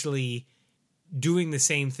essentially doing the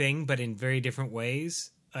same thing but in very different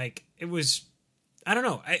ways. Like it was, I don't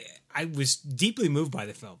know. I was deeply moved by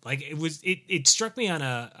the film. Like it struck me on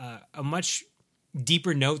a much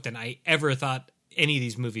deeper note than I ever thought any of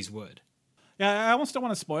these movies would. Yeah, I almost don't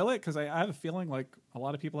want to spoil it because I have a feeling like a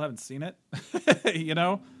lot of people haven't seen it.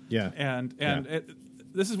 Yeah. And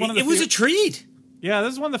this is one of the. It was a treat. Yeah,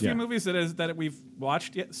 this is one of the few movies that we've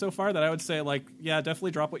watched so far that I would say like, yeah,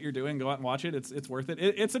 definitely drop what you're doing, go out and watch it. It's worth it.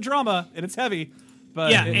 It's a drama and it's heavy.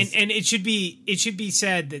 But yeah, and it should be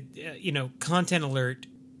said that content alert.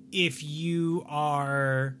 if you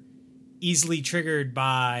are easily triggered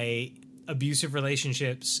by abusive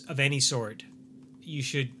relationships of any sort, you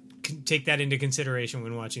should take that into consideration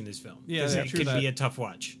when watching this film. Yeah, it true can be a tough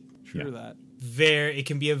watch. True that. It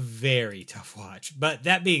can be a very tough watch. But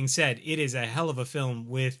that being said, it is a hell of a film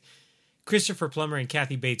with Christopher Plummer and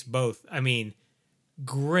Kathy Bates both. I mean,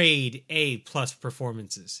 grade A+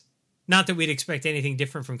 performances. Not that we'd expect anything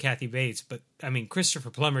different from Kathy Bates, but I mean,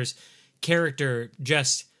 Christopher Plummer's character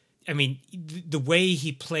just, I mean, the way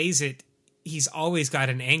he plays it, he's always got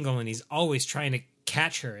an angle and he's always trying to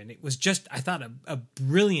catch her. And it was just, I thought, a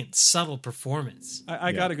brilliant, subtle performance.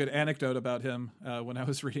 I got a good anecdote about him when I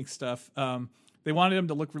was reading stuff. They wanted him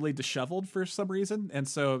to look really disheveled for some reason. And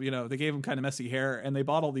so, they gave him kind of messy hair, and they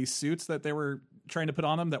bought all these suits that they were trying to put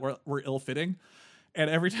on him that were ill-fitting. And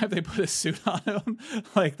every time they put a suit on him,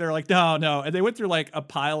 they're like, no. And they went through a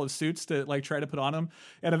pile of suits to try to put on him.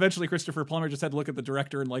 And eventually Christopher Plummer just had to look at the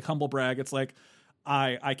director and humble brag. It's like,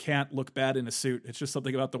 I can't look bad in a suit. It's just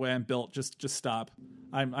something about the way I'm built. Just stop.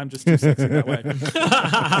 I'm just too sexy that way.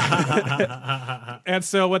 And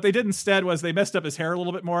so what they did instead was they messed up his hair a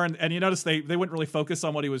little bit more. And you notice they wouldn't really focus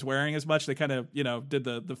on what he was wearing as much. They kind of, did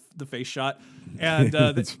the face shot. And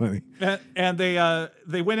that's funny. And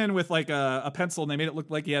they went in with a pencil, and they made it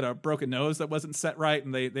look like he had a broken nose that wasn't set right.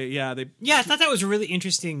 And they I thought that was a really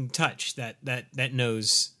interesting touch, that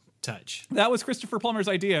nose touch. That was Christopher Plummer's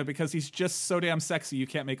idea, because he's just so damn sexy you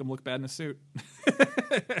can't make him look bad in a suit.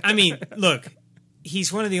 I mean, look,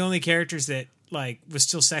 he's one of the only characters that was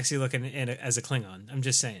still sexy looking as a Klingon. I'm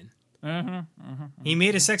just saying. He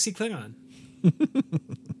made a sexy Klingon.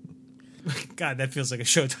 God, that feels like a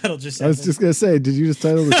show title. I was just gonna say, did you just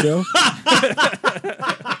title the show?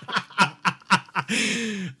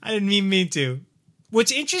 I didn't mean to.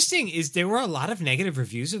 What's interesting is there were a lot of negative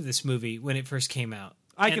reviews of this movie when it first came out.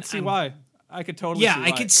 I could see why. I could totally see why.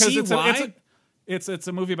 I could see why. It's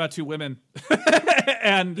a movie about two women.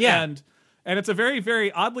 and it's a very,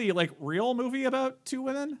 very oddly real movie about two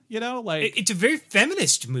women, it's a very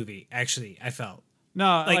feminist movie, actually, I felt.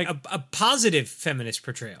 No, a positive feminist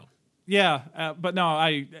portrayal. Yeah, but no,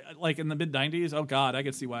 I in the mid 90s, oh god, I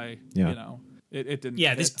could see why, it didn't.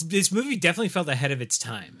 Yeah, this movie definitely felt ahead of its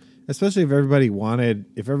time. Especially if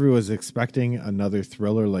everyone was expecting another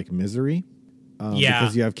thriller like Misery.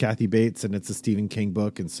 Because you have Kathy Bates and it's a Stephen King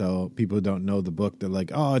book, and so people who don't know the book, they're like,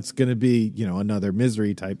 oh, it's going to be, another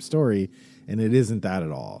Misery type story, and it isn't that at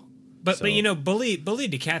all. But bullied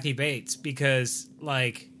to Kathy Bates, because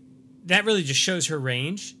that really just shows her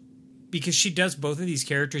range, because she does both of these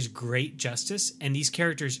characters great justice, and these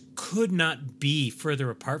characters could not be further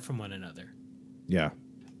apart from one another. Yeah.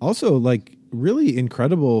 Also, really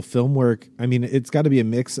incredible film work. I mean, it's got to be a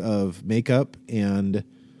mix of makeup and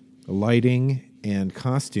lighting and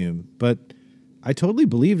costume, but I totally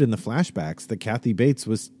believed in the flashbacks that Kathy Bates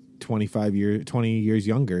was 20 years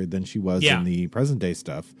younger than she was in the present day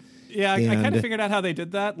stuff. Yeah, I kind of figured out how they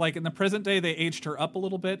did that. In the present day, they aged her up a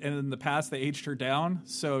little bit, and in the past, they aged her down.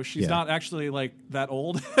 So she's not actually that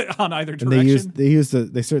old on either direction.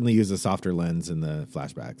 And they certainly use a softer lens in the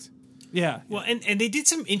flashbacks. Yeah. Well, and they did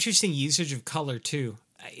some interesting usage of color too.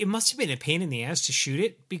 It must have been a pain in the ass to shoot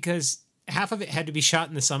it, because half of it had to be shot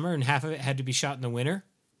in the summer and half of it had to be shot in the winter.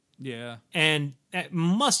 Yeah. And that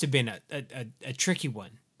must have been a tricky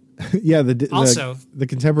one. Yeah. The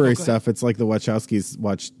contemporary stuff, it's like the Wachowskis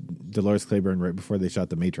watched Dolores Claiborne right before they shot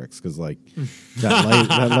The Matrix, because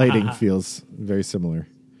that lighting feels very similar.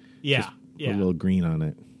 Yeah. Just a little green on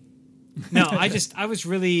it. No, I was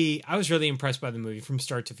really impressed by the movie from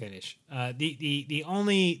start to finish. The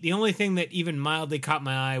only thing that even mildly caught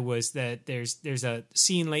my eye was that there's a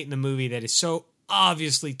scene late in the movie that is so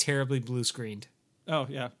obviously terribly blue screened. Oh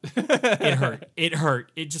yeah. It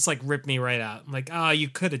hurt. It just ripped me right out. I'm like, oh, you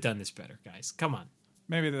could have done this better, guys. Come on.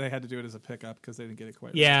 Maybe they had to do it as a pickup because they didn't get it quite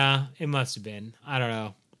right. Yeah, it must have been. I don't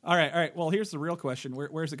know. All right. Well, here's the real question.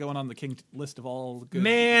 Where's it going on the King list of all good?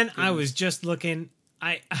 Man, goodness? I was just looking.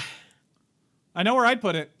 I know where I'd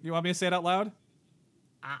put it. You want me to say it out loud?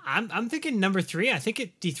 I'm thinking number 3. I think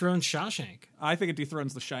it dethrones Shawshank. I think it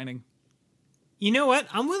dethrones The Shining. You know what?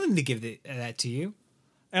 I'm willing to give that to you.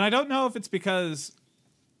 And I don't know if it's because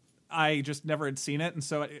I just never had seen it, and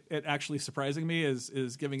so it actually surprising me is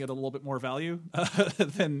giving it a little bit more value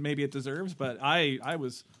than maybe it deserves. But I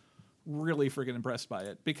was really freaking impressed by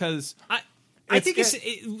it, because I think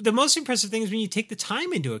the most impressive thing is when you take the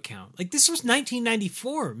time into account. This was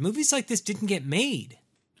 1994. Movies like this didn't get made.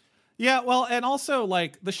 Yeah, well, and also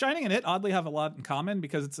The Shining and it oddly have a lot in common,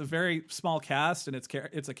 because it's a very small cast and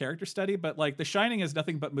it's a character study. But The Shining is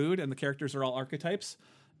nothing but mood, and the characters are all archetypes.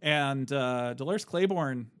 And Dolores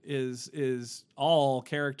Claiborne is all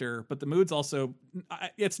character, but the mood's also,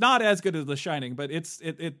 it's not as good as The Shining, but it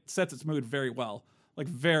sets its mood very well, like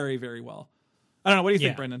very, very well. I don't know. What do you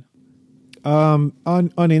think, Brendan?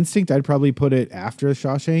 On instinct, I'd probably put it after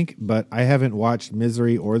Shawshank, but I haven't watched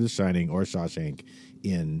Misery or The Shining or Shawshank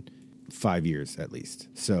in 5 years at least.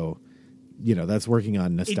 So, that's working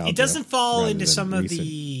on nostalgia. It doesn't fall into some of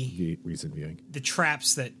recent viewing. The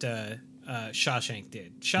traps that Shawshank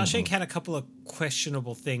did. Shawshank had a couple of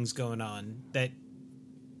questionable things going on that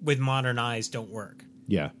with modern eyes don't work.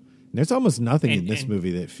 Yeah. There's almost nothing in this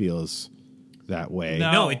movie that feels that way.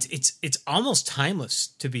 No, it's almost timeless,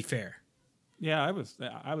 to be fair. Yeah, I was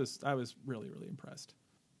really, really impressed.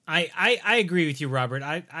 I agree with you, Robert.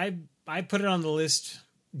 I put it on the list,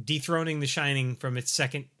 dethroning The Shining from its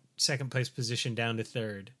second place position down to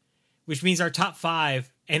third, which means our top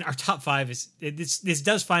five, and our top five is this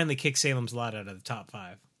does finally kick Salem's Lot out of the top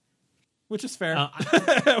five, which is fair.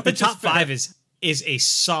 The top five is a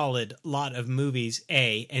solid lot of movies.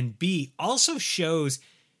 A and B also shows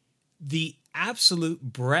the absolute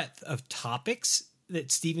breadth of topics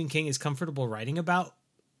that Stephen King is comfortable writing about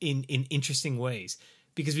in interesting ways,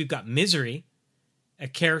 because we've got Misery, a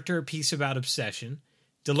character piece about obsession,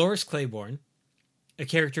 Dolores Claiborne, a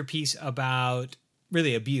character piece about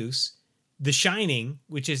really abuse, The Shining,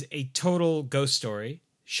 which is a total ghost story,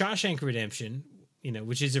 Shawshank Redemption,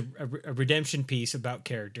 which is a redemption piece about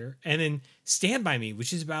character, and then Stand By Me,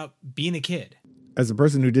 which is about being a kid. As a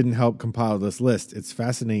person who didn't help compile this list, it's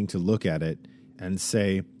fascinating to look at it and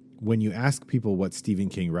say, when you ask people what Stephen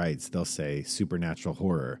King writes, they'll say supernatural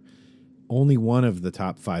horror. Only one of the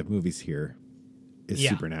top 5 movies here is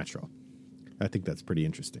supernatural. I think that's pretty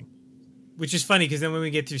interesting. Which is funny, because then when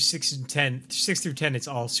we get through 6 through 10, it's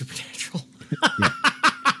all supernatural.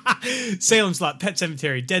 Salem's Lot, Pet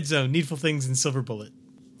Sematary, Dead Zone, Needful Things, and Silver Bullet.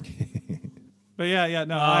 But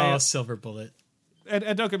no. Silver Bullet.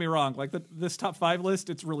 And don't get me wrong, like this top 5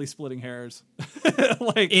 list, it's really splitting hairs.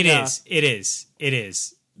 It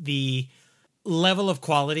is. The level of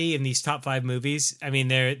quality in these top 5 movies, I mean,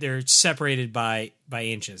 they're separated by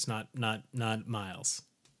inches, not miles.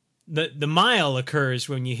 The mile occurs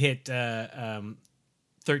when you hit 13th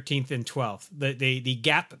and 12th. The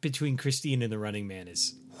gap between Christine and The Running Man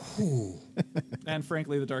is... And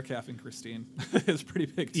frankly, The Dark Half and Christine is pretty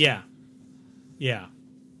big too. Yeah.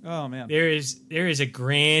 Oh, man. There is a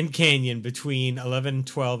Grand Canyon between 11,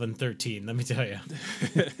 12, and 13, let me tell you.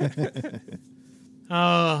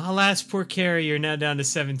 Oh, alas, poor Carrie, you're now down to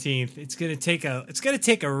 17th. It's gonna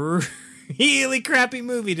take a really crappy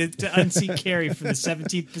movie to unseat Carrie from the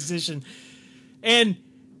 17th position. And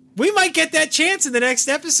we might get that chance in the next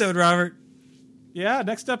episode, Robert. Yeah,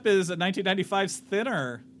 next up is 1995's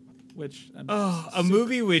Thinner, which... a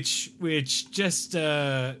movie which just...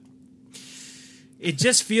 it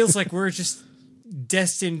just feels like we're just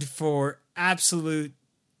destined for absolute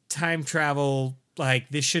time travel. Like,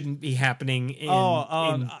 this shouldn't be happening in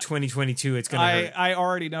 2022. It's gonna hurt. I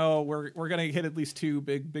already know we're gonna hit at least 2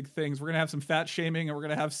 big things. We're gonna have some fat shaming, and we're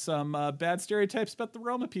gonna have some bad stereotypes about the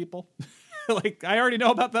Roma people. Like, I already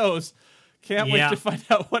know about those. Can't wait to find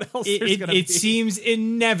out what else there's gonna be. It seems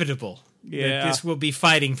inevitable that this will be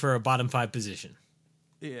fighting for a bottom 5 position.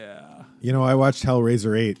 Yeah. I watched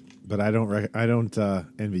Hellraiser 8, but I don't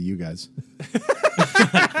envy you guys.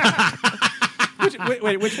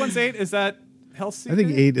 Which one's 8? Is that Hellseeker? I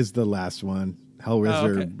think 8 is the last one.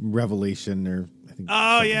 Hellraiser Revelation, or I think.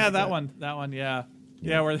 Oh yeah, that one. Yeah,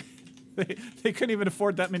 where they couldn't even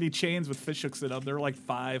afford that many chains with fish hooks in them. There were like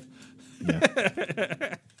 5.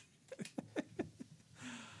 Yeah.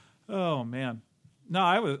 Oh man. No,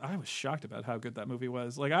 I was shocked about how good that movie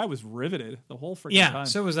was. Like, I was riveted the whole freaking time. Yeah,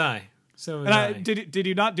 so was I. Did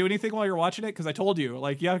you not do anything while you were watching it? Because I told you,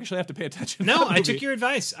 like, you actually have to pay attention. No, I took your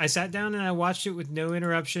advice. I sat down and I watched it with no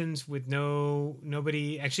interruptions, with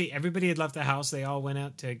nobody. Actually, everybody had left the house. They all went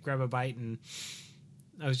out to grab a bite, and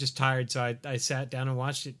I was just tired, so I sat down and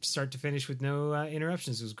watched it start to finish with no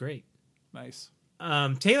interruptions. It was great. Nice.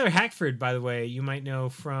 Taylor Hackford, by the way, you might know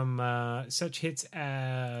from such hits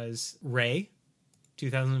as Ray,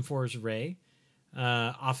 2004's Ray,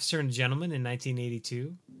 Officer and Gentleman in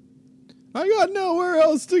 1982. I got nowhere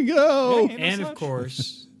else to go. Yeah, and of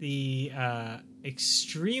course, the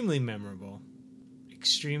extremely memorable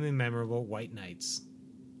White Knights.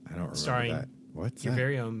 I don't remember starring that. What's your that?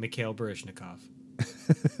 very own Mikhail Baryshnikov.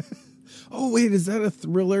 Oh wait, is that a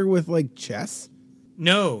thriller with like chess?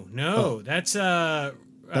 No, that's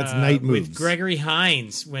Night Moves with Gregory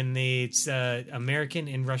Hines when it's American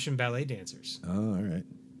and Russian ballet dancers. Oh, all right.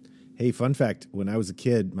 Hey, fun fact: when I was a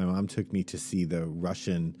kid, my mom took me to see the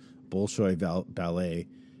Russian Bolshoi ballet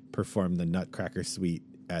perform the Nutcracker Suite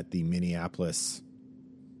at the Minneapolis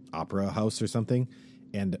Opera House or something.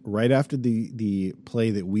 And right after the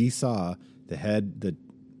play that we saw, the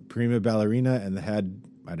prima ballerina and the head,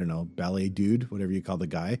 I don't know, ballet dude, whatever you call the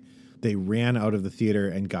guy, they ran out of the theater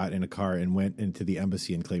and got in a car and went into the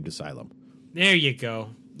embassy and claimed asylum. There you go.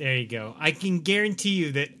 There you go. I can guarantee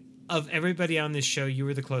you that of everybody on this show, you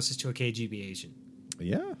were the closest to a KGB agent.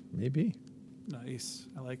 Yeah, maybe. Nice.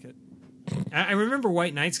 I like it. I remember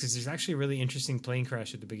White Nights because there's actually a really interesting plane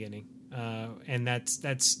crash at the beginning, and that's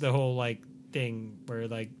the whole like thing where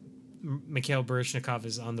like Mikhail Baryshnikov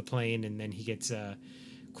is on the plane and then he gets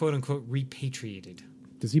quote unquote repatriated.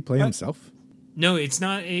 Does he play himself? No, it's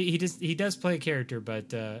not. He does play a character,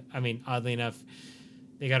 but I mean, oddly enough,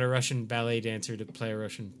 they got a Russian ballet dancer to play a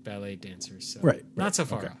Russian ballet dancer. So right. Not so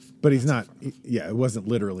far off. But he's not. It wasn't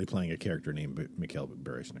literally playing a character named Mikhail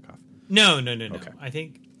Baryshnikov. No. Okay. I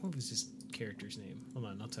think, what was his character's name? Hold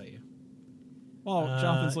on, I'll tell you. Well,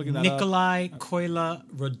 Jonathan's looking that Nikolai up. Koila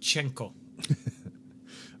Rodchenko.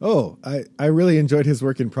 Oh, I really enjoyed his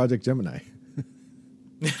work in Project Gemini.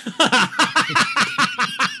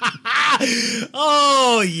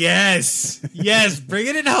 Oh, yes.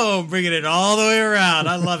 Bringing it home, bringing it all the way around.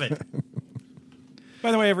 I love it.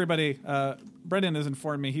 By the way, everybody, Brendan has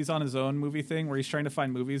informed me he's on his own movie thing where he's trying to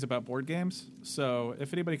find movies about board games. So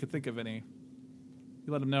if anybody could think of any,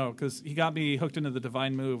 you let him know, because he got me hooked into The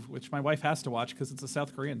Divine Move, which my wife has to watch because it's a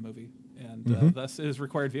South Korean movie, and thus is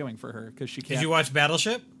required viewing for her because she can't. Did you watch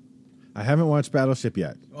Battleship? I haven't watched Battleship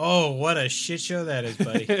yet. Oh, what a shit show that is,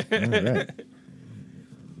 buddy. All right.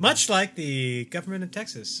 Much like the government of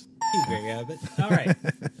Texas. Greg Abbott. All right.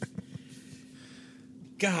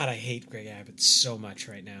 God, I hate Greg Abbott so much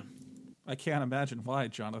right now. I can't imagine why,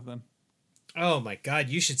 Jonathan. Oh my God,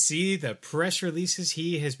 you should see the press releases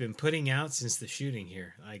he has been putting out since the shooting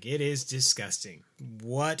here. Like, it is disgusting.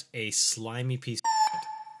 What a slimy piece of shit.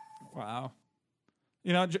 Wow.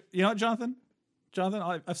 You know what, Jonathan?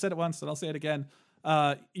 Jonathan, I've said it once, and I'll say it again.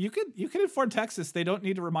 You could inform Texas. They don't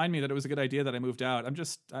need to remind me that it was a good idea that I moved out. I'm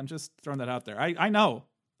just throwing that out there. I know.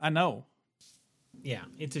 Yeah,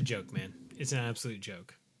 it's a joke, man. It's an absolute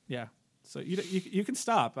joke. Yeah. So you can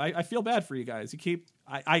stop. I feel bad for you guys. You keep.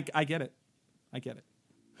 I get it. I get it.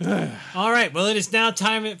 All right. Well, it is now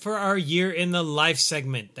time for our Year in the Life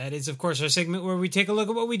segment. That is, of course, our segment where we take a look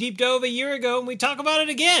at what we deep dove a year ago and we talk about it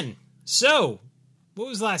again. So, what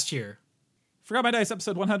was last year? Forgot My Dice,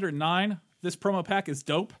 episode 109. This promo pack is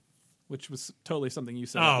dope, which was totally something you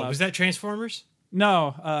said. Oh, was that Transformers?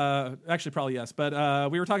 No, actually, probably yes. But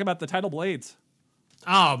we were talking about the Title Blades.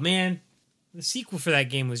 Oh, man. The sequel for that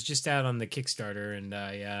game was just out on the Kickstarter, and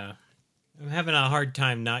I'm having a hard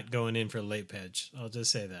time not going in for a late pitch. I'll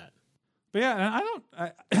just say that. But yeah,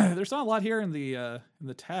 there's not a lot here in the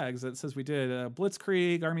tags that says we did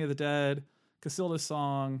Blitzkrieg, Army of the Dead, Casilda's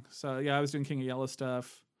Song. So yeah, I was doing King of Yellow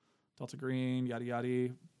stuff, Delta Green, yada yada.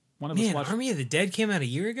 One of us watched Army of the Dead came out a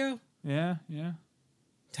year ago? Yeah.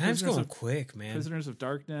 Time's going quick, man. Prisoners of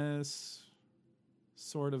Darkness,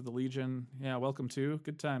 Sword of the Legion. Yeah, Welcome to.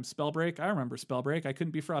 Good time. Spellbreak. I remember Spellbreak. I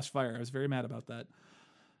couldn't be Frostfire. I was very mad about that.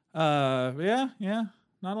 Yeah.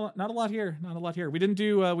 Not a lot here. Not a lot here. We didn't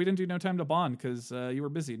do No Time to Bond because you were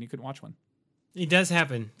busy and you couldn't watch one. It does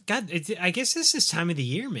happen. God, I guess this is time of the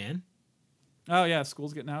year, man. Oh yeah,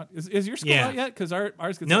 school's getting out. Is your school out yet? Because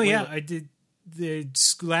ours gets no. out Yeah, later. I did. The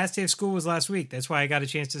last day of school was last week. That's why I got a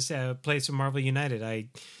chance to play some Marvel United.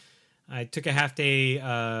 I took a half day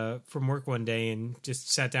from work one day and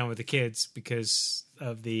just sat down with the kids because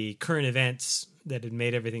of the current events that had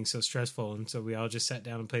made everything so stressful. And so we all just sat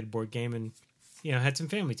down and played a board game and, had some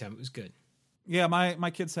family time. It was good. Yeah,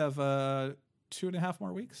 my kids have 2.5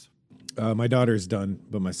 more weeks. My daughter's done,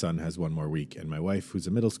 but my son has 1 more week. And my wife, who's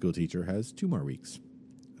a middle school teacher, has 2 more weeks.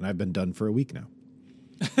 And I've been done for a week now.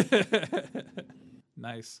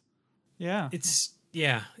 Nice. Yeah.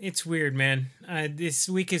 It's weird, man. This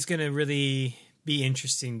week is going to really be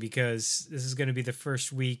interesting because this is going to be the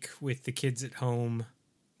first week with the kids at home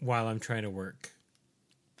while I'm trying to work.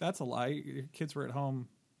 That's a lie. Your kids were at home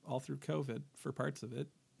all through COVID for parts of it.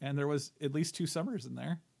 And there was at least 2 summers in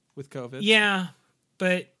there with COVID. Yeah,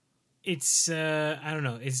 but it's, I don't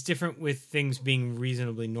know. It's different with things being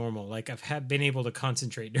reasonably normal. Like I've been able to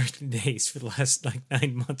concentrate during the days for the last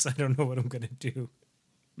 9 months. I don't know what I'm going to do.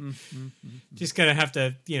 Just going to have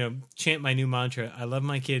to, chant my new mantra. I love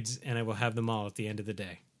my kids and I will have them all at the end of the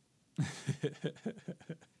day.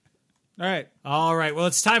 All right. Well,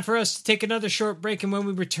 it's time for us to take another short break. And when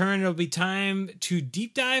we return, it'll be time to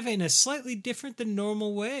deep dive in a slightly different than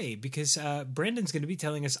normal way because Brendan's going to be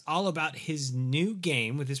telling us all about his new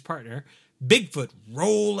game with his partner, Bigfoot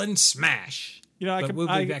Roll and Smash. You know, But we'll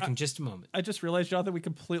be back in just a moment. I just realized, Jonathan, we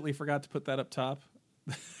completely forgot to put that up top.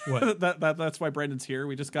 What? That's why Brendan's here.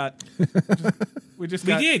 We just got. We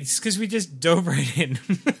did because we just dove right in.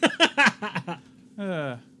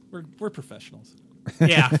 We're professionals.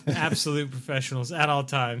 Yeah, absolute professionals at all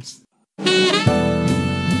times. Do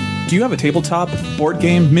you have a tabletop, board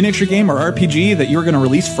game, miniature game, or RPG that you're going to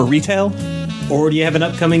release for retail? Or do you have an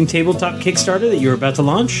upcoming tabletop Kickstarter that you're about to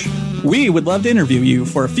launch? We would love to interview you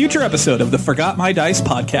for a future episode of the Forgot My Dice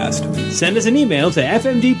podcast. Send us an email to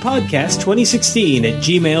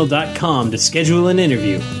fmdpodcast2016@gmail.com to schedule an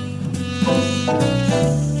interview.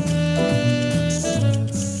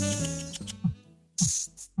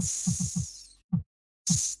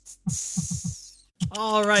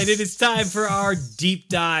 All right, it is time for our deep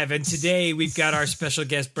dive, and today we've got our special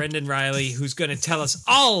guest, Brendan Riley, who's going to tell us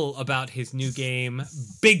all about his new game,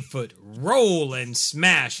 Bigfoot Roll and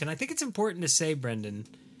Smash. And I think it's important to say, Brendan,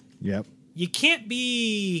 Yep. you can't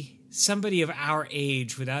be somebody of our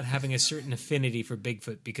age without having a certain affinity for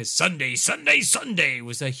Bigfoot, because Sunday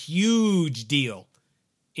was a huge deal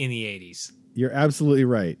in the 80s. You're absolutely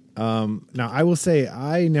right. Now, I will say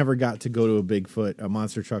I never got to go to a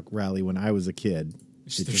monster truck rally when I was a kid.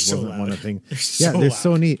 It They're just so wasn't loud. one of the things. They're They're so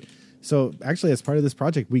so loud. neat. So actually, as part of this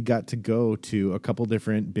project, we got to go to a couple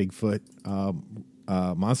different Bigfoot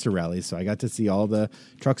monster rallies. So I got to see all the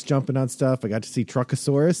trucks jumping on stuff. I got to see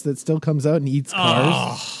Truckosaurus that still comes out and eats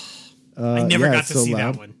cars. I never got it's to so see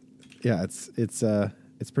loud. that one. Yeah, it's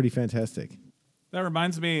pretty fantastic. That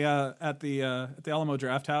reminds me, at the Alamo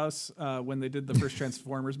Draft House, when they did the first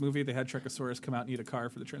Transformers movie, they had Truckosaurus come out and eat a car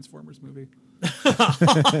for the Transformers movie.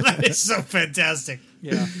 That is so fantastic.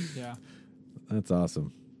 Yeah. That's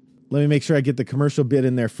awesome. Let me make sure I get the commercial bit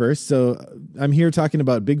in there first. So I'm here talking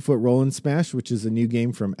about Bigfoot Roll and Smash, which is a new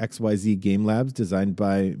game from XYZ Game Labs, designed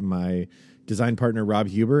by my design partner Rob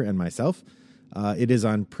Huber and myself. It is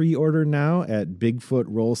on pre-order now at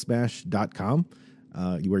bigfootrollsmash.com,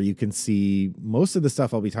 where you can see most of the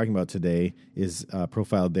stuff I'll be talking about today is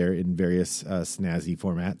profiled there in various snazzy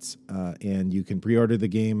formats. And you can pre-order the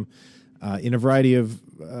game in a variety of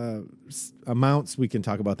amounts. We can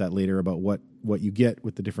talk about that later, about what you get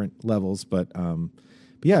with the different levels. But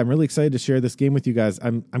yeah, I'm really excited to share this game with you guys.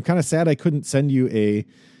 I'm kind of sad I couldn't send you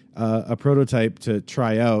a prototype to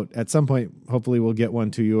try out. At some point, hopefully we'll get one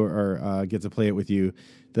to you or get to play it with you.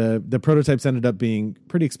 The prototypes ended up being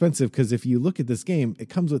pretty expensive because if you look at this game, it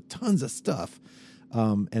comes with tons of stuff.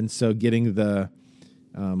 And so getting in the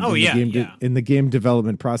game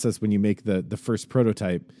development process, when you make the first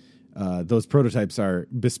prototype, those prototypes are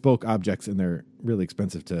bespoke objects and they're really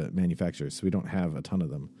expensive to manufacture. So we don't have a ton of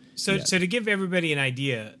them. So to give everybody an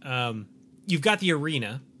idea, you've got the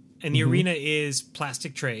arena, and the arena is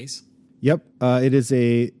plastic trays. Yep.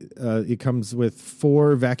 It comes with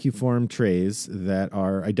 4 vacuum trays that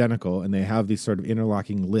are identical, and they have these sort of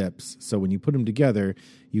interlocking lips. So when you put them together,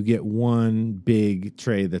 you get one big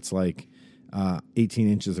tray that's like 18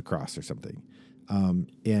 inches across or something. And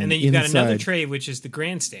then you've got another tray, which is the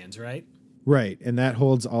grandstands, right? Right. And that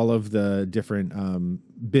holds all of the different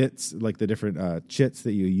bits, like the different chits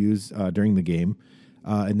that you use during the game.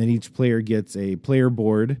 And then each player gets a player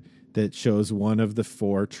board that shows one of the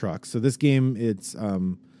 4 trucks. So this game, it's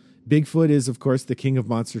Bigfoot is, of course, the king of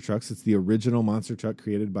monster trucks. It's the original monster truck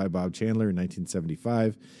created by Bob Chandler in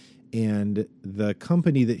 1975. And the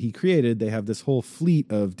company that he created, they have this whole fleet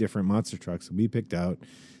of different monster trucks. We picked out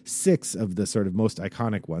 6 of the sort of most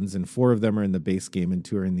iconic ones, and 4 of them are in the base game and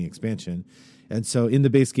 2 are in the expansion. And so in the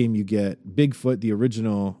base game, you get Bigfoot, the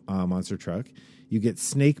original monster truck. You get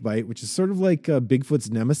Snakebite, which is sort of like Bigfoot's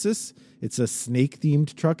nemesis. It's a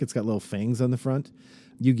snake-themed truck. It's got little fangs on the front.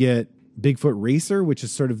 You get Bigfoot Racer, which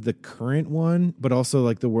is sort of the current one, but also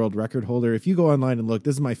like the world record holder. If you go online and look,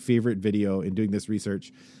 this is my favorite video in doing this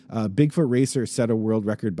research. Bigfoot Racer set a world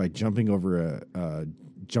record by jumping over a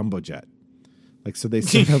jumbo jet. Like, so they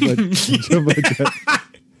set up a jumbo jet.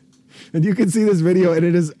 And you can see this video, and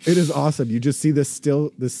it is awesome. You just see this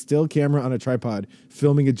still camera on a tripod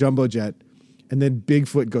filming a jumbo jet, and then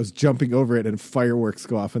Bigfoot goes jumping over it, and fireworks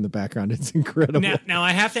go off in the background. It's incredible. Now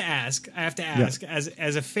I have to ask, Yeah.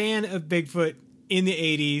 as a fan of Bigfoot in the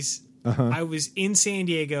 80s, I was in San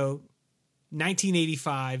Diego,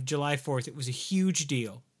 1985, July 4th. It was a huge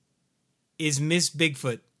deal. Is Miss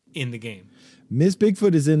Bigfoot in the game? Ms.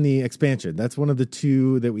 Bigfoot is in the expansion. That's one of the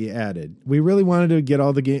 2 that we added. We really wanted to get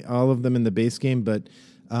all of them in the base game, but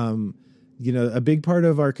a big part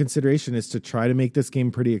of our consideration is to try to make this game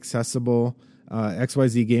pretty accessible.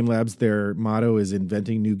 XYZ Game Labs, their motto is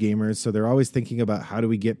inventing new gamers, so they're always thinking about how do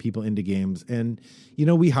we get people into games. And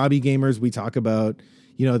we hobby gamers, we talk about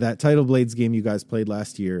that Title Blades game you guys played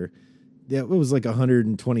last year. it was like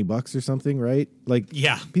 $120 or something, right? Like,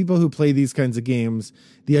 Yeah. people who play these kinds of games,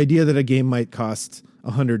 the idea that a game might cost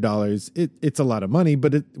 $100, it's a lot of money,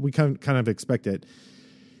 but we kind of expect it.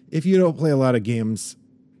 If you don't play a lot of games,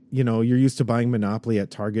 you know, you're used to buying Monopoly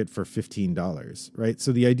at Target for $15, right?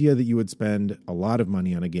 So the idea that you would spend a lot of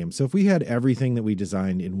money on a game. So if we had everything that we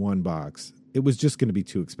designed in one box, it was just going to be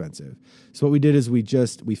too expensive. So what we did is we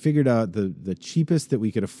figured out the cheapest that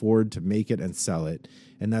we could afford to make it and sell it.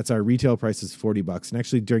 And that's our retail price is $40. And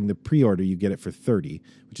actually during the pre-order, you get it for $30,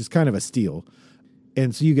 which is kind of a steal.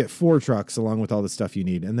 And so you get 4 trucks along with all the stuff you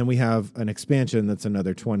need. And then we have an expansion that's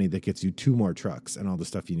another $20 that gets you 2 more trucks and all the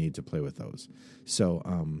stuff you need to play with those. So,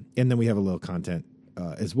 and then we have a little content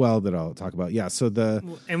as well that I'll talk about. Yeah. So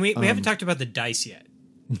and we haven't talked about the dice yet.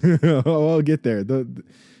 Oh, I'll get there.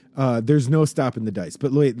 There's no stopping the dice.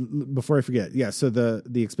 But wait, before I forget. Yeah. So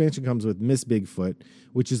the expansion comes with Miss Bigfoot,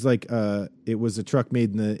 which is like, it was a truck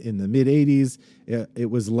made in the mid 80s. It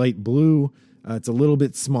was light blue. It's a little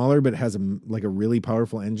bit smaller, but it has a really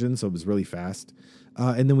powerful engine, so it was really fast.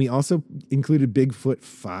 And then we also included Bigfoot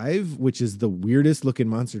 5, which is the weirdest looking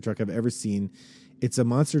monster truck I've ever seen. It's a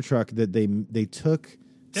monster truck that they took.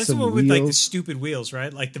 That's the one with like the stupid wheels,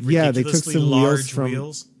 right? Like the they took ridiculously some large wheels.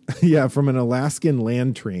 wheels. Yeah, from an Alaskan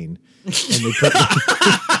land train, and they put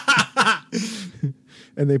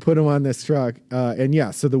and they put them on this truck. And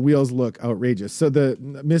yeah, so the wheels look outrageous. So the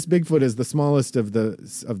Miss Bigfoot is the smallest of the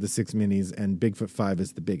 6 minis, and Bigfoot 5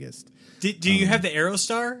 is the biggest. Do you have the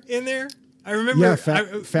Aerostar in there? I remember. Yeah,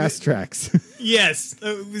 Fast Tracks. Yes,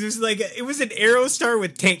 it was an Aerostar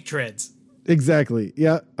with tank treads. Exactly.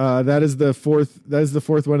 Yeah, that is the fourth. That is the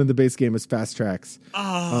fourth one in the base game is Fast Tracks.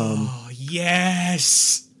 Oh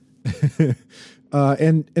yes.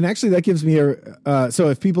 And actually that gives me so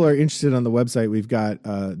if people are interested on the website, we've got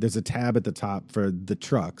there's a tab at the top for the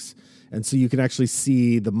trucks, and so you can actually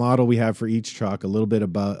see the model we have for each truck, a little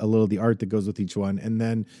of the art that goes with each one, and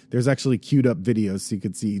then there's actually queued up videos so you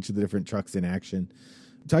can see each of the different trucks in action.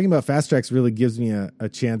 Talking about Fast Tracks really gives me a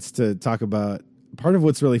chance to talk about part of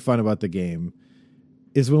what's really fun about the game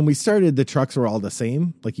is when we started, the trucks were all the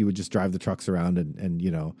same, like you would just drive the trucks around and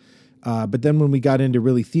you know. But then when we got into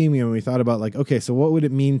really theming and we thought about like, okay, so what would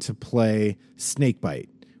it mean to play Snakebite,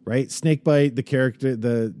 right? Snakebite,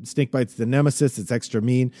 the Snakebite's the nemesis. It's extra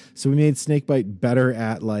mean. So we made Snakebite better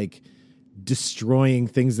at like destroying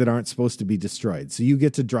things that aren't supposed to be destroyed. So you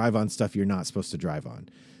get to drive on stuff you're not supposed to drive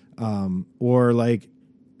on. Or like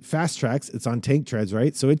Fast Tracks, it's on tank treads,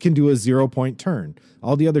 right? So it can do a 0-point turn.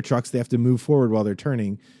 All the other trucks, they have to move forward while they're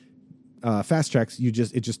turning. Fast Tracks, it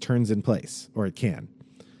just turns in place, or it can.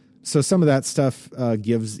 So some of that stuff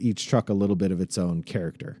gives each truck a little bit of its own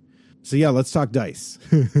character. So yeah, let's talk dice.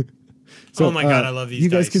 So, oh my God, I love these dice. You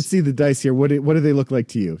guys can see the dice here. What do they look like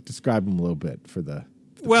to you? Describe them a little bit for the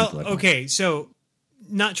well, okay, so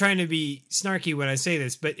not trying to be snarky when I say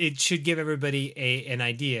this, but it should give everybody an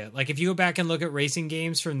idea. Like if you go back and look at racing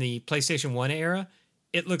games from the PlayStation 1 era,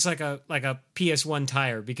 it looks like a PS1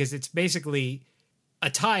 tire because it's basically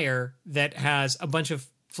a tire that has a bunch of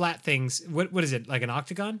flat things. What is it, like an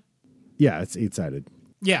octagon? Yeah, it's 8-sided.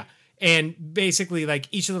 Yeah. And basically, like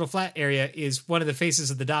each little flat area is one of the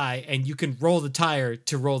faces of the die, and you can roll the tire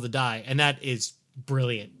to roll the die, and that is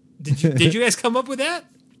brilliant. Did you guys come up with that?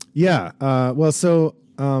 Yeah. Well, so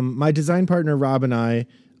my design partner Rob and I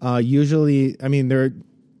usually, I mean,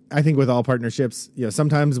 I think with all partnerships, you know,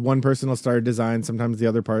 sometimes one person will start a design, sometimes the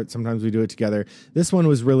other part, sometimes we do it together. This one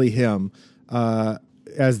was really him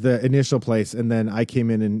as the initial place, and then I came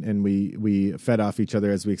in and we fed off each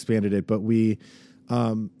other as we expanded it. But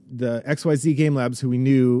the XYZ Game Labs, who we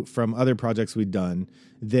knew from other projects we'd done,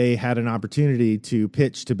 they had an opportunity to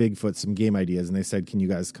pitch to Bigfoot some game ideas, and they said, "Can you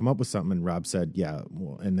guys come up with something?" And Rob said, "Yeah."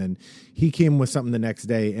 Well, and then he came with something the next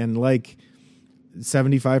day, and like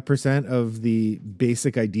 75% of the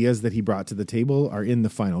basic ideas that he brought to the table are in the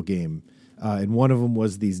final game. And one of them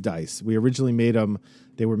was these dice. We originally made them.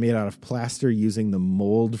 They were made out of plaster using the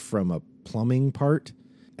mold from a plumbing part.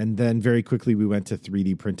 And then very quickly we went to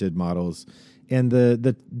 3D printed models. And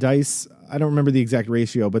the dice, I don't remember the exact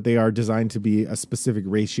ratio, but they are designed to be a specific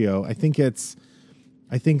ratio. I think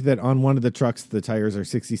that on one of the trucks, the tires are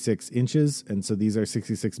 66 inches. And so these are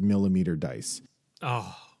 66 millimeter dice.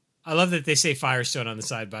 Oh, I love that they say Firestone on the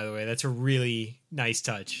side, by the way. That's a really nice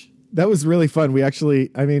touch. That was really fun. We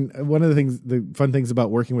actually, I mean, one of the fun things about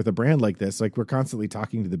working with a brand like this, like we're constantly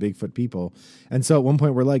talking to the Bigfoot people. And so at one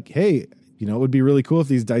point we're like, hey, you know, it would be really cool if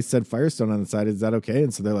these dice said Firestone on the side. Is that okay?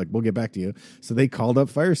 And so they're like, we'll get back to you. So they called up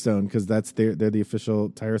Firestone because they're the official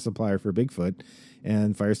tire supplier for Bigfoot.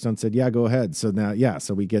 And Firestone said, yeah, go ahead. So now, yeah,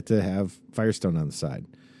 so we get to have Firestone on the side.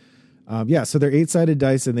 So they're 8-sided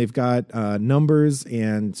dice, and they've got numbers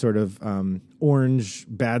and sort of orange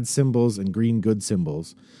bad symbols and green good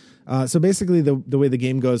symbols. So basically, the way the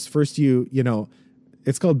game goes, first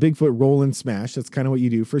it's called Bigfoot Roll and Smash. That's kind of what you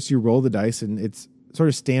do. First, you roll the dice, and it's sort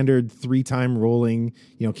of standard 3-time rolling,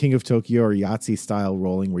 King of Tokyo or Yahtzee style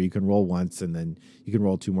rolling, where you can roll once and then you can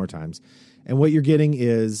roll 2 more times. And what you're getting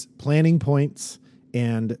is planning points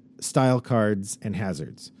and style cards and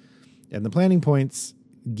hazards. And the planning points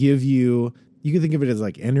give you can think of it as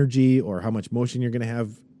like energy or how much motion you're going to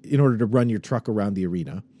have in order to run your truck around the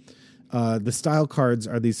arena. The style cards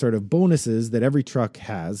are these sort of bonuses that every truck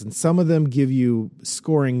has, and some of them give you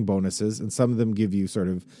scoring bonuses, and some of them give you sort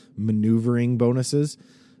of maneuvering bonuses.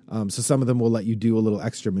 So some of them will let you do a little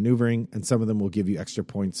extra maneuvering, and some of them will give you extra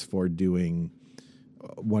points for doing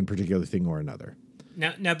one particular thing or another.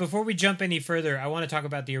 Now, before we jump any further, I want to talk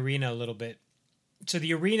about the arena a little bit. So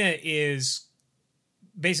the arena is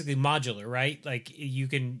basically modular, right? Like you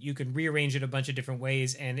can rearrange it a bunch of different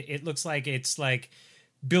ways, and it looks like it's like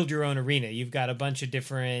build your own arena. You've got a bunch of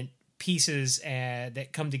different pieces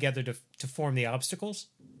that come together to form the obstacles.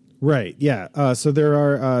 Right. Yeah. So there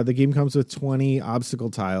are the game comes with 20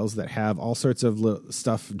 obstacle tiles that have all sorts of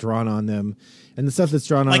stuff drawn on them, and the stuff that's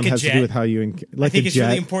drawn on them has to do with how you I think it's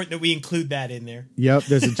really important that we include that in there. Yep.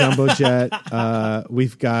 There's a jumbo jet.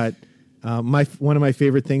 We've got. One of my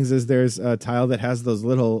favorite things is there's a tile that has those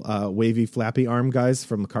little wavy flappy arm guys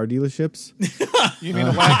from the car dealerships. You mean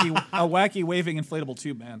a wacky waving inflatable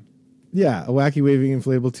tube man? Yeah, a wacky waving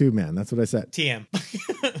inflatable tube man. That's what I said. TM.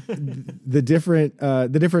 The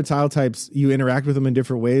different tile types, you interact with them in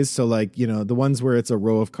different ways. So like, the ones where it's a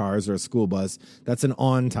row of cars or a school bus, that's an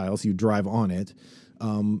on tile, so you drive on it.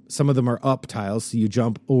 Some of them are up tiles, so you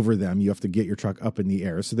jump over them. You have to get your truck up in the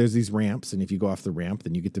air. So there's these ramps, and if you go off the ramp,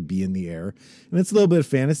 then you get to be in the air. And it's a little bit of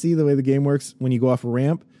fantasy, the way the game works. When you go off a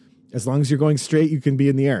ramp, as long as you're going straight, you can be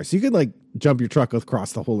in the air. So you could like jump your truck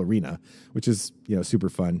across the whole arena, which is, super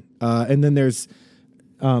fun. And then there's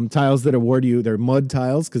tiles that award you, they're mud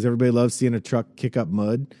tiles, because everybody loves seeing a truck kick up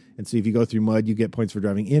mud. And so if you go through mud, you get points for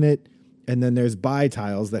driving in it. And then there's by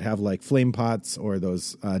tiles that have like flame pots or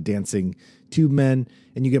those dancing tube men,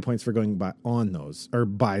 and you get points for going by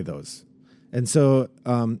those. And so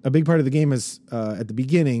a big part of the game is at the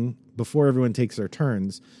beginning, before everyone takes their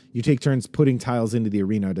turns, you take turns putting tiles into the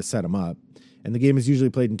arena to set them up. And the game is usually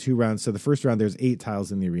played in 2 rounds. So the first round, there's 8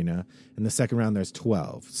 tiles in the arena, and the second round, there's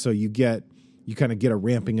 12. So you kind of get a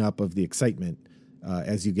ramping up of the excitement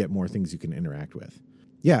as you get more things you can interact with.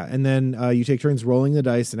 Yeah, and then you take turns rolling the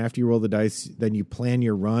dice, and after you roll the dice, then you plan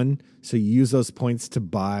your run. So you use those points to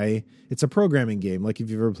buy. It's a programming game, like if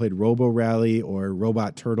you've ever played Robo Rally or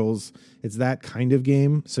Robot Turtles. It's that kind of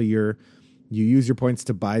game. So you use your points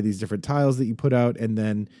to buy these different tiles that you put out, and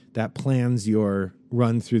then that plans your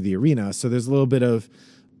run through the arena. So there's a little bit of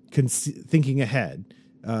thinking ahead.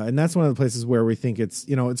 And that's one of the places where we think it's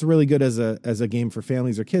really good as a game for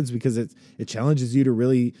families or kids, because it challenges you to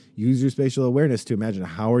really use your spatial awareness to imagine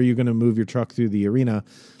how are you going to move your truck through the arena.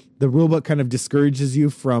 The rulebook kind of discourages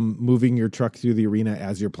you from moving your truck through the arena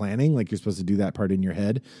as you're planning, like you're supposed to do that part in your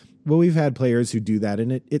head. Well, we've had players who do that,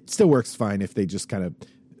 and it still works fine if they just kind of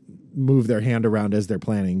move their hand around as they're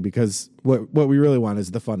planning, because what we really want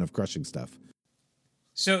is the fun of crushing stuff.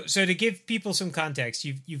 So to give people some context,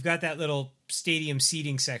 you've got that little stadium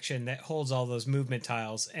seating section that holds all those movement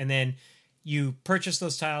tiles, and then you purchase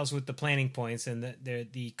those tiles with the planning points, and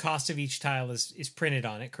the cost of each tile is printed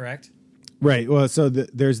on it, correct? Right. Well, so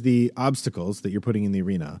there's the obstacles that you're putting in the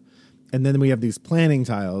arena, and then we have these planning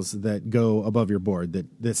tiles that go above your board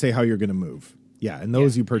that say how you're going to move. Yeah, and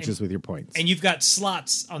those you purchase with your points. And you've got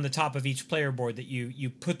slots on the top of each player board that you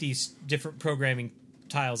put these different programming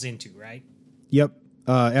tiles into, right? Yep.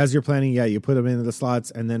 As you're planning, you put them into the slots,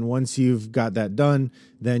 and then once you've got that done,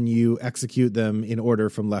 then you execute them in order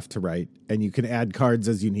from left to right, and you can add cards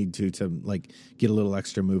as you need to like get a little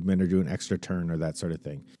extra movement or do an extra turn or that sort of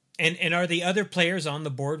thing. And are the other players on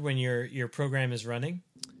the board when your program is running?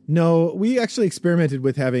 No, we actually experimented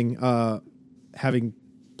with having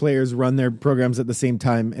players run their programs at the same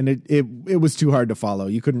time, and it was too hard to follow.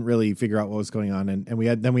 You couldn't really figure out what was going on, and we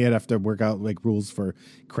had to work out like rules for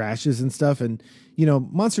crashes and stuff. And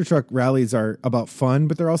monster truck rallies are about fun,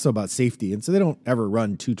 but they're also about safety, and so they don't ever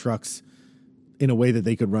run 2 trucks in a way that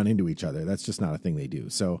they could run into each other. That's just not a thing they do.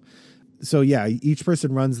 So yeah, each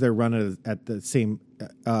person runs their run at the same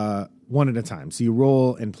one at a time. So you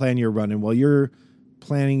roll and plan your run, and while you're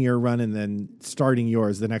planning your run and then starting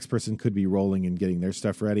yours, the next person could be rolling and getting their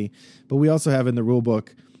stuff ready. But we also have in the rule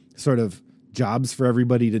book sort of jobs for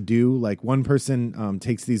everybody to do. Like one person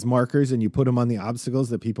takes these markers and you put them on the obstacles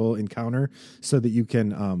that people encounter so that you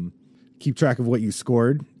can keep track of what you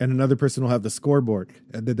scored, and another person will have the scoreboard,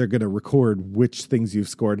 and then they're going to record which things you've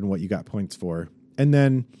scored and what you got points for. And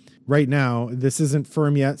then right now, this isn't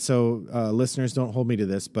firm yet, so listeners, don't hold me to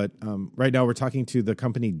this, but right now we're talking to the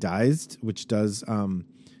company Dized, which does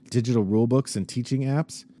digital rule books and teaching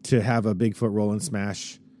apps, to have a Bigfoot Roll and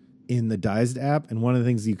Smash in the Dized app. And one of the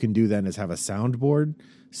things you can do then is have a soundboard.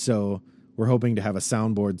 So we're hoping to have a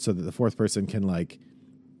soundboard so that the fourth person can like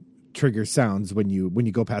trigger sounds when you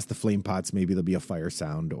go past the flame pots. Maybe there'll be a fire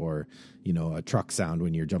sound, or, you know, a truck sound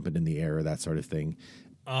when you're jumping in the air, or that sort of thing.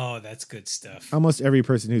 Oh, that's good stuff. Almost every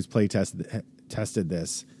person who's tested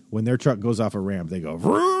this, when their truck goes off a ramp, they go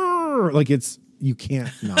 "Vroom!" Like you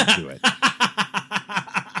can't not do it.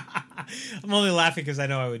 I'm only laughing because I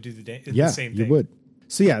know I would do the same thing. You would.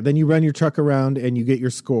 So yeah, then you run your truck around and you get your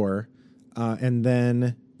score, and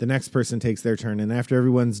then the next person takes their turn. And after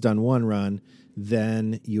everyone's done one run,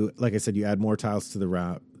 then you, like I said, you add more tiles to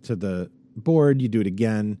the board. You do it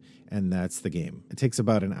again, and that's the game. It takes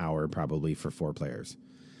about an hour probably for 4 players.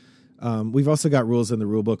 We've also got rules in the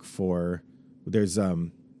rule book there's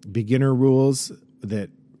beginner rules that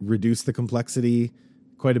reduce the complexity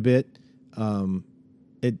quite a bit.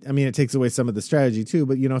 It takes away some of the strategy too,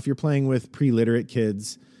 but, you know, if you're playing with pre-literate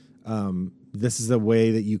kids, this is a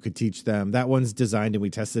way that you could teach them. That one's designed, and we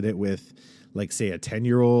tested it with, like, say, a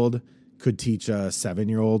 10-year-old could teach a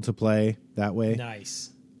 7-year-old to play that way.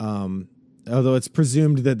 Nice. Although it's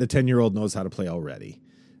presumed that the 10-year-old knows how to play already.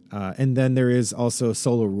 And then there is also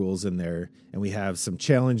solo rules in there, and we have some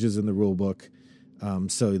challenges in the rule book,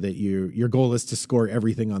 so that your goal is to score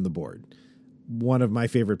everything on the board. One of my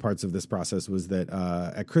favorite parts of this process was that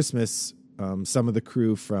at Christmas, some of the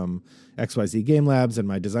crew from XYZ Game Labs and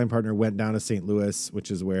my design partner went down to St. Louis,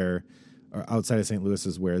 which is outside of St. Louis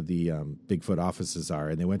is where the Bigfoot offices are,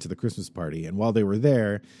 and they went to the Christmas party. And while they were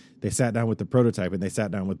there, they sat down with the prototype, and they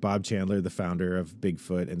sat down with Bob Chandler, the founder of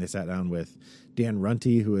Bigfoot, and they sat down with Dan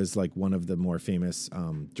Runte, who is like one of the more famous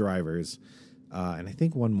drivers, and I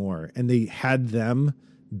think one more. And they had them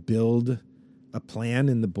build a plan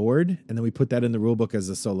in the board, and then we put that in the rule book as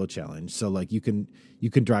a solo challenge. So like you can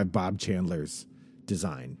drive Bob Chandler's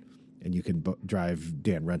design, and you can drive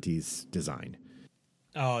Dan Runte's design.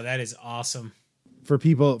 Oh, that is awesome. For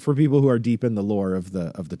people who are deep in the lore of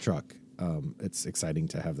the truck, it's exciting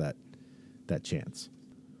to have that chance.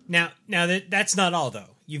 Now that's not all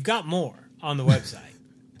though. You've got more on the website.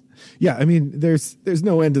 Yeah, I mean, there's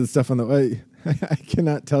no end to the stuff on the. I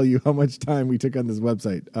cannot tell you how much time we took on this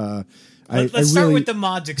website. Let's start with the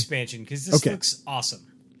mods expansion, because this looks awesome.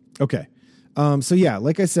 Okay, so yeah,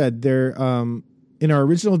 like I said, there in our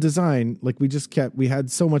original design, like we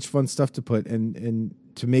had so much fun stuff to put, and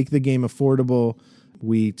to make the game affordable,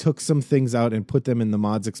 we took some things out and put them in the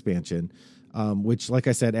mods expansion, which, like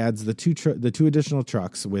I said, adds the two additional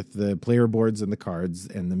trucks with the player boards and the cards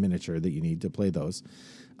and the miniature that you need to play those.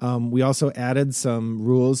 We also added some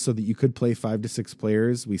rules so that you could play 5 to 6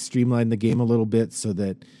 players. We streamlined the game a little bit so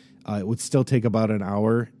that it would still take about an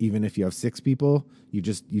hour, even if you have 6 people. You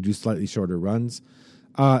do slightly shorter runs.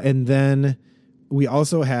 And then we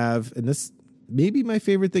also have, and this may be my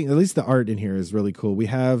favorite thing, at least the art in here is really cool. We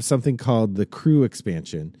have something called the crew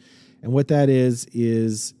expansion. And what that is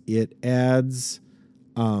it adds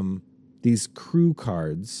these crew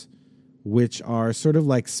cards, which are sort of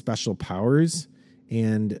like special powers.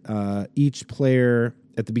 And each player,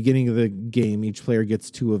 at the beginning of the game, each player gets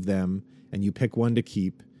 2 of them, and you pick one to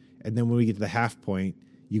keep. And then when we get to the half point,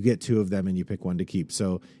 you get 2 of them, and you pick one to keep.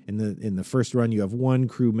 So in the first run, you have 1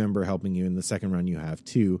 crew member helping you. In the second run, you have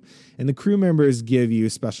 2. And the crew members give you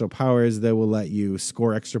special powers that will let you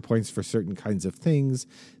score extra points for certain kinds of things.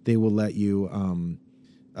 They will let you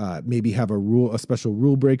maybe have a special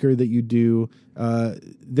rule breaker that you do.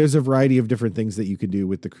 There's a variety of different things that you can do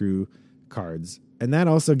with the crew cards. And that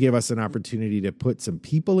also gave us an opportunity to put some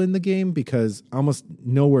people in the game, because almost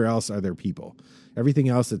nowhere else are there people. Everything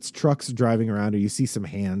else, it's trucks driving around, or you see some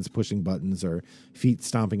hands pushing buttons or feet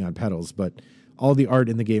stomping on pedals. But all the art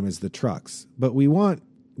in the game is the trucks. But we want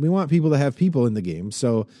people to have people in the game.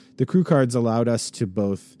 So the crew cards allowed us to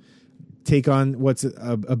both take on what's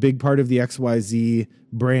a big part of the XYZ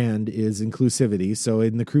brand is inclusivity. So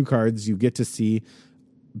in the crew cards, you get to see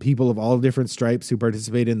people of all different stripes who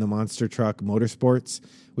participate in the monster truck motorsports,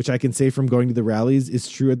 which I can say from going to the rallies is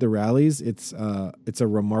true at the rallies. It's a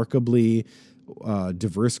remarkably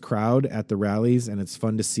diverse crowd at the rallies, and it's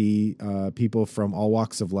fun to see people from all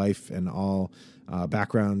walks of life and all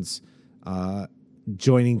backgrounds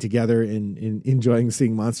joining together in enjoying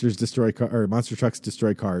seeing monster trucks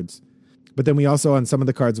destroy cards. But then we also, on some of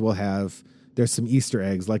the cards, will have, there's some Easter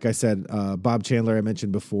eggs. Like I said, Bob Chandler, I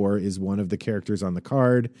mentioned before, is one of the characters on the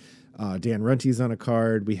card. Dan Runty's on a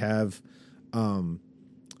card. We have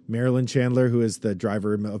Marilyn Chandler, who is the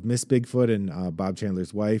driver of Miss Bigfoot and Bob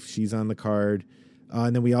Chandler's wife. She's on the card.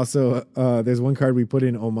 And then we also, there's one card we put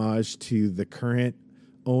in homage to the current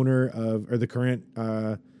owner of, or the current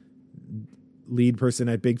lead person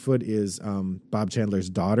at Bigfoot is Bob Chandler's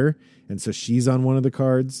daughter. And so she's on one of the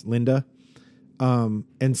cards, Linda.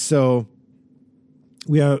 And so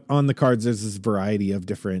we have on the cards, there's this variety of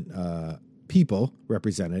different people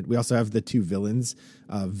represented. We also have the two villains,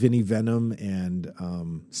 Vinnie Venom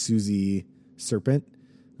and Susie Serpent,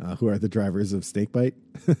 who are the drivers of Snakebite.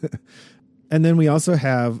 And then we also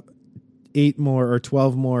have 12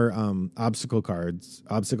 more obstacle cards,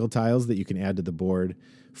 obstacle tiles that you can add to the board.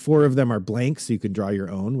 4 of them are blank, so you can draw your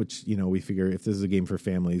own, which, you know, we figure if this is a game for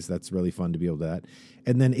families, that's really fun to be able to do that.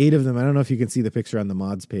 And then 8 of them, I don't know if you can see the picture on the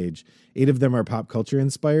mods page, 8 of them are pop culture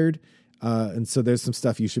inspired. And so there's some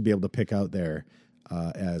stuff you should be able to pick out there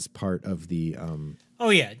as part of the...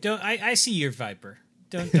 Oh, yeah. I see your Viper.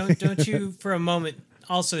 Don't you for a moment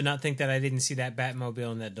also not think that I didn't see that Batmobile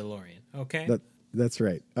and that DeLorean, okay? That's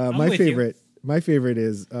right. I'm my with favorite... you. My favorite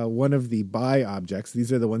is one of the buy objects.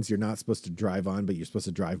 These are the ones you're not supposed to drive on, but you're supposed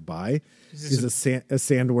to drive by. Is a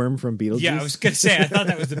sandworm from Beetlejuice. Yeah, I was going to say, I thought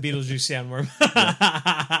that was the Beetlejuice sandworm.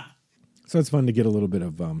 Yeah. So it's fun to get a little bit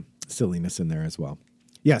of silliness in there as well.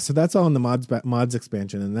 Yeah, so that's all in the mods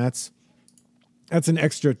expansion, and that's an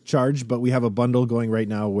extra charge, but we have a bundle going right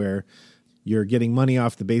now where you're getting money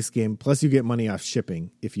off the base game, plus you get money off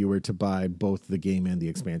shipping if you were to buy both the game and the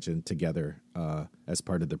expansion together as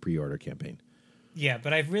part of the pre-order campaign. Yeah,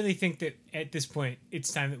 but I really think that at this point,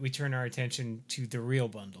 it's time that we turn our attention to the real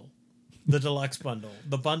bundle, the deluxe bundle,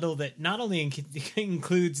 the bundle that not only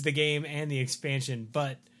includes the game and the expansion,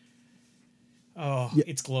 but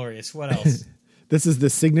it's glorious. What else? This is the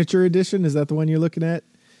signature edition. Is that the one you're looking at?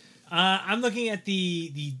 I'm looking at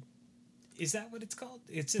the. Is that what it's called?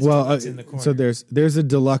 It says deluxe in the corner. So there's a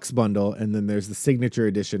deluxe bundle, and then there's the signature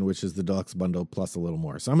edition, which is the deluxe bundle plus a little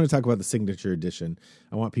more. So I'm going to talk about the signature edition.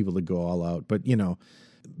 I want people to go all out, but you know,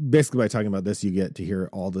 basically by talking about this, you get to hear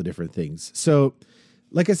all the different things. So,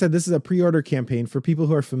 like I said, this is a pre-order campaign for people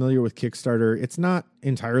who are familiar with Kickstarter. It's not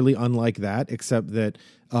entirely unlike that, except that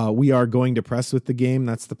we are going to press with the game.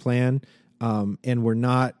 That's the plan, and we're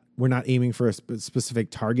not aiming for a specific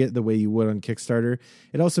target the way you would on Kickstarter.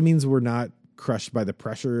 It also means we're not crushed by the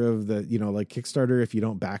pressure of the, you know, like Kickstarter. If you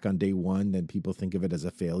don't back on day one, then people think of it as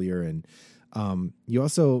a failure. And you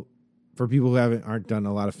also, for people who aren't done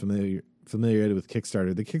a lot of familiarity with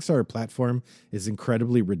Kickstarter, the Kickstarter platform is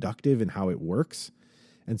incredibly reductive in how it works.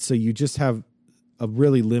 And so you just have a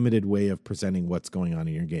really limited way of presenting what's going on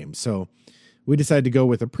in your game. So we decided to go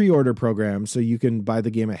with a pre-order program so you can buy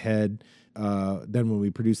the game ahead. Then when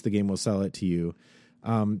we produce the game, we'll sell it to you.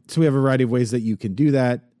 So we have a variety of ways that you can do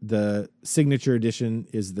that. The signature edition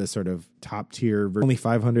is the sort of top tier. Only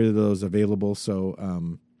 500 of those available,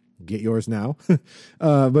 so get yours now.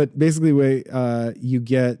 But basically, you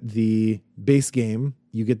get the base game,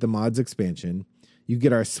 you get the mods expansion, you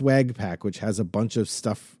get our swag pack, which has a bunch of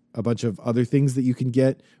stuff, a bunch of other things that you can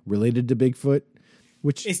get related to Bigfoot.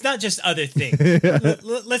 Which it's not just other things.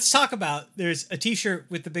 Let's talk about. There's a T-shirt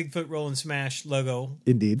with the Bigfoot Roll and Smash logo,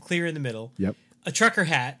 indeed, clear in the middle. Yep. A trucker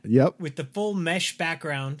hat. Yep. With the full mesh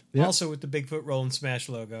background, yep. Also with the Bigfoot Roll and Smash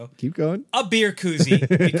logo. Keep going. A beer koozie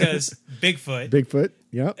because Bigfoot. Bigfoot.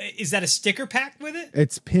 Yep. Is that a sticker pack with it?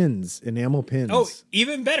 It's pins, enamel pins. Oh,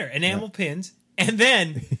 even better, enamel pins, and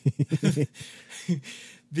then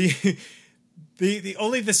The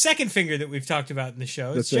only the second finger that we've talked about in the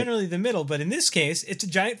show is generally the middle, but in this case, it's a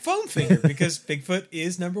giant foam finger because Bigfoot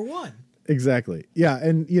is number one. Exactly. Yeah,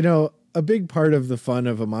 and you know, a big part of the fun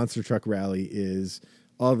of a monster truck rally is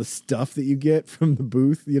all the stuff that you get from the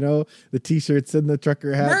booth. You know, the T-shirts and the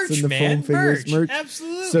trucker hats and the foam fingers, merch.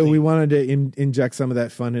 Absolutely. So we wanted to inject some of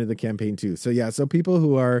that fun into the campaign too. So yeah, so people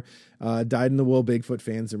who are dyed-in-the-wool Bigfoot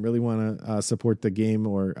fans and really want to support the game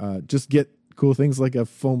or just get cool things like a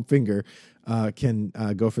foam finger. Can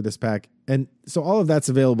go for this pack. And so all of that's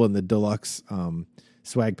available in the deluxe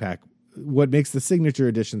swag pack. What makes the signature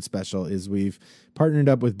edition special is we've partnered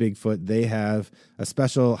up with Bigfoot. They have a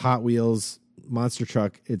special Hot Wheels monster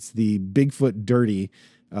truck. It's the Bigfoot Dirty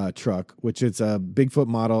truck, which is a Bigfoot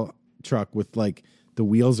model truck with like the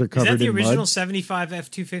wheels are covered in mud. Is that the original 75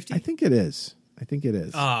 F250? I think it is.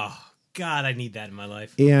 Oh, God, I need that in my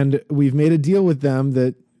life. And we've made a deal with them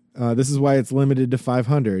that this is why it's limited to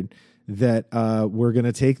 500. That we're going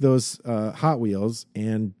to take those Hot Wheels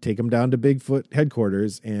and take them down to Bigfoot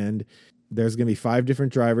headquarters. And there's going to be 5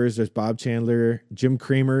 different drivers. There's Bob Chandler, Jim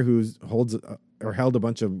Kramer, who holds or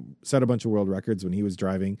set a bunch of world records when he was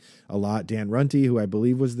driving a lot. Dan Runte, who I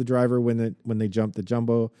believe was the driver when they jumped the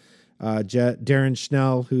jumbo jet. Darren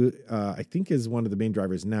Schnell, who I think is one of the main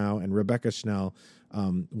drivers now, and Rebecca Schnell,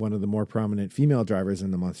 one of the more prominent female drivers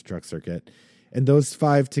in the monster truck circuit. And those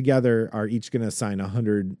 5 together are each going to assign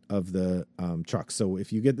 100 of the trucks. So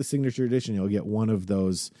if you get the signature edition, you'll get one of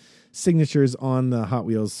those signatures on the Hot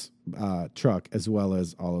Wheels truck, as well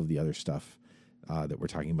as all of the other stuff that we're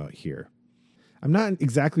talking about here. I'm not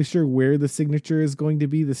exactly sure where the signature is going to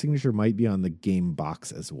be. The signature might be on the game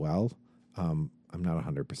box as well. I'm not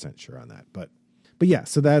 100% sure on that, but yeah,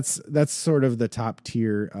 so that's sort of the top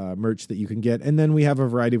tier merch that you can get. And then we have a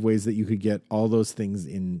variety of ways that you could get all those things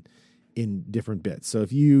in different bits. So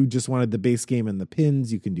if you just wanted the base game and the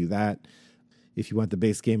pins, you can do that. If you want the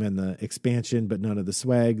base game and the expansion, but none of the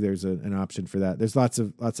swag, there's an option for that. There's lots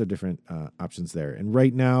of different options there. And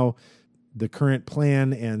right now, the current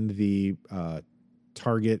plan and the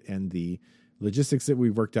target and the logistics that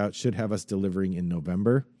we've worked out should have us delivering in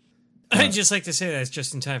November. I'd just like to say that's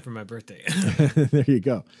just in time for my birthday. There you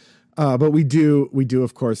go. But we do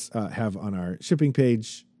of course have on our shipping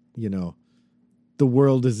page, the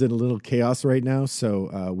world is in a little chaos right now,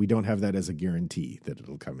 so we don't have that as a guarantee that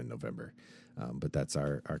it'll come in November. But that's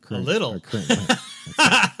our current, our current plan.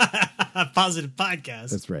 Positive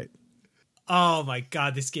podcast. That's right. Oh my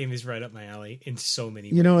God, this game is right up my alley in so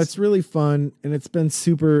many ways. It's really fun, and it's been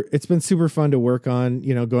super fun to work on,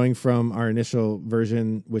 going from our initial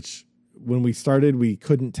version, which when we started, we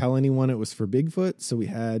couldn't tell anyone it was for Bigfoot. So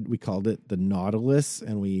we called it the Nautilus,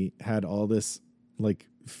 and we had all this like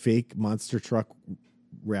fake monster truck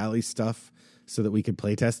rally stuff so that we could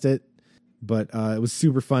play test it. But it was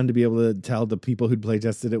super fun to be able to tell the people who'd play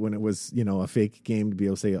tested it when it was, a fake game, to be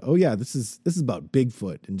able to say, oh yeah, this is about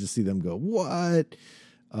Bigfoot, and just see them go, what?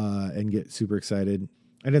 And get super excited.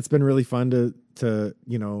 And it's been really fun to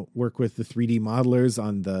work with the 3D modelers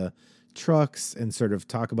on the trucks and sort of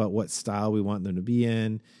talk about what style we want them to be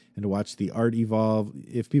in, and to watch the art evolve.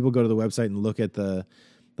 If people go to the website and look at the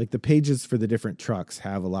pages for the different trucks,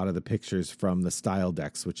 have a lot of the pictures from the style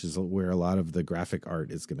decks, which is where a lot of the graphic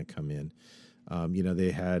art is going to come in.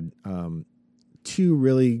 They had 2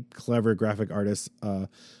 really clever graphic artists.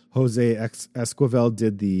 Jose Esquivel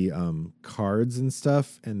did the cards and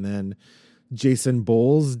stuff, and then Jason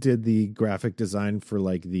Bowles did the graphic design for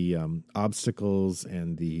like the obstacles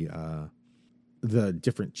and the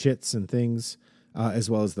different chits and things, as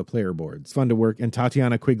well as the player boards. Fun to work. And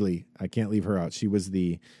Tatiana Quigley, I can't leave her out. She was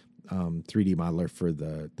the 3D modeler for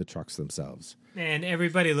the trucks themselves. And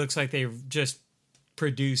everybody looks like they've just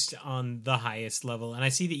produced on the highest level. And I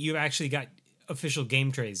see that you've actually got official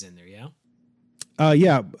game trays in there, yeah?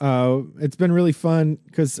 It's been really fun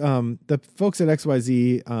because the folks at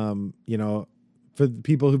XYZ, for the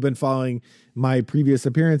people who've been following my previous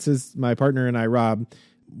appearances, my partner and I, Rob,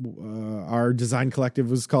 our design collective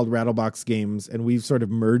was called Rattlebox Games, and we've sort of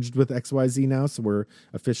merged with XYZ now, so we're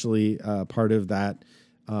officially part of that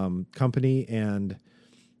company. And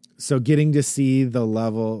so getting to see the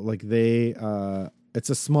level, like it's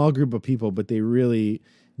a small group of people, but they really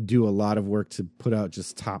do a lot of work to put out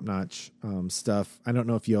just top-notch stuff. I don't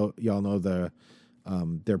know if y'all know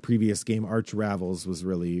their previous game, Arch Ravels, was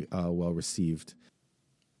really well received.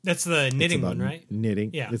 That's the knitting one, right? Knitting.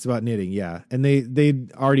 Yeah. It's about knitting, yeah. And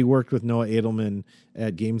they'd already worked with Noah Edelman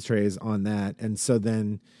at Games Trays on that. And so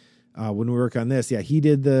then when we work on this, he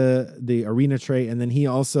did the arena tray, and then he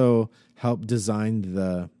also helped design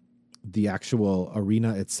the actual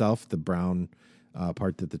arena itself, the brown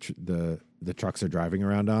part that the trucks are driving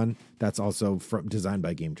around on. That's also designed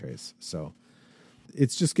by Game Trays. So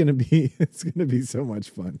it's just going to be so much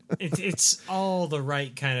fun. It's all the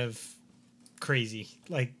right kind of crazy,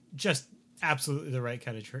 like just absolutely the right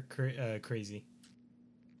kind of crazy.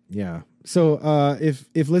 Yeah. So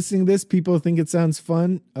if listening to this, people think it sounds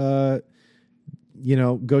fun, go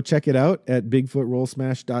check it out at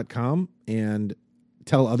bigfootrollsmash.com and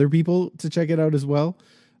tell other people to check it out as well,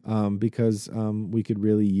 because we could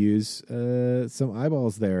really use some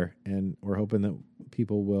eyeballs there, and we're hoping that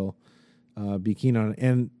people will be keen on it.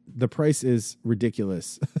 And the price is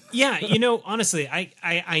ridiculous. Yeah, honestly,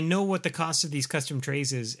 I know what the cost of these custom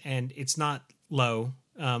trays is, and it's not low,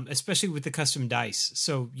 especially with the custom dice.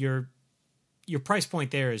 So your price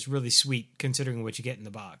point there is really sweet considering what you get in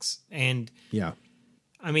the box. And yeah,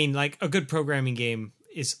 I mean, like, a good programming game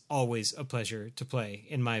is always a pleasure to play,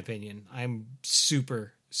 in my opinion. I'm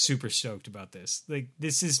super, super stoked about this. Like,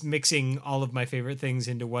 this is mixing all of my favorite things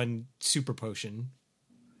into one super potion,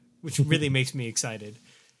 which really makes me excited.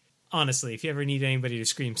 Honestly, if you ever need anybody to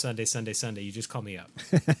scream Sunday, Sunday, Sunday, you just call me up.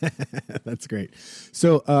 That's great.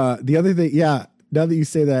 So the other thing, now that you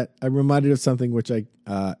say that, I'm reminded of something which I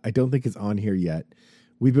don't think is on here yet.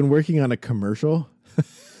 We've been working on a commercial,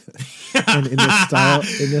 and in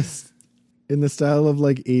the style of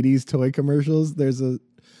like 80s toy commercials. There's a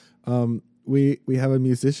we have a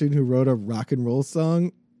musician who wrote a rock and roll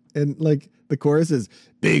song, and like the chorus is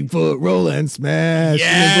Bigfoot roll and smash.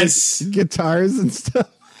 Yes, and like, guitars and stuff.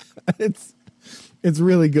 It's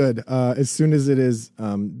really good. As soon as it is,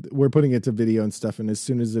 we're putting it to video and stuff, and as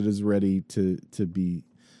soon as it is ready to be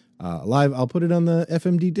live, I'll put it on the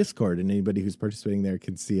FMD Discord, and anybody who's participating there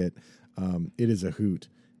can see it. It is a hoot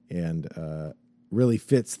and really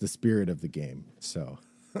fits the spirit of the game. So,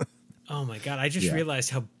 oh my god, I just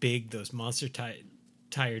realized how big those monster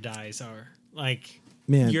tire dies are. Like,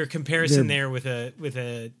 man, your comparison there with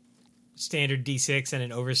a standard D6 and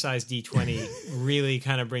an oversized D20 really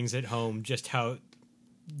kind of brings it home just how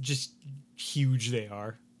huge they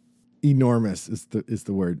are. Enormous is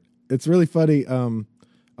the word. It's really funny.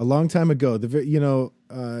 A long time ago,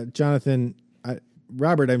 Jonathan,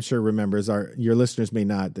 Robert, I'm sure remembers, your listeners may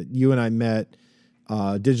not, that you and I met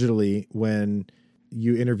digitally when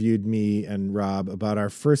you interviewed me and Rob about our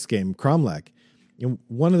first game, Cromlech. And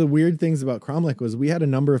one of the weird things about Cromlech was we had a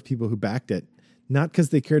number of people who backed it, not because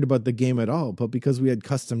they cared about the game at all, but because we had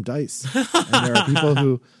custom dice. And there are people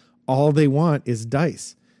who all they want is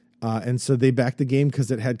dice. And so they backed the game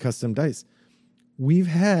because it had custom dice. We've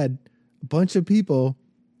had a bunch of people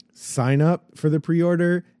sign up for the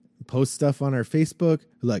pre-order, post stuff on our Facebook,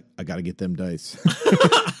 like, I got to get them dice.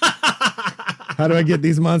 How do I get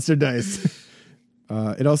these monster dice?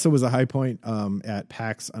 It also was a high point at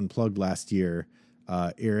PAX Unplugged last year.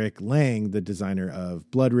 Eric Lang, the designer of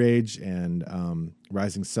Blood Rage and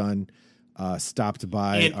Rising Sun, stopped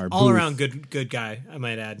by and our all booth. Around good guy, I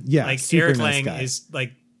might add. Yeah, like Eric Lang is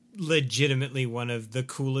like legitimately one of the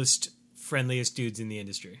coolest, friendliest dudes in the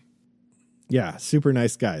industry. Yeah, super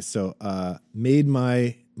nice guy. So made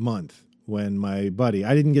my month when my buddy,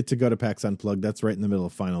 I didn't get to go to PAX Unplugged. That's right in the middle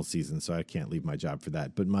of final season, so I can't leave my job for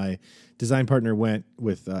that. But my design partner went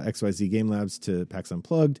with XYZ Game Labs to PAX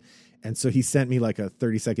Unplugged. And so he sent me like a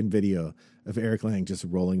 30-second video of Eric Lang just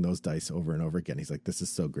rolling those dice over and over again. He's like, this is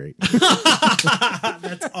so great.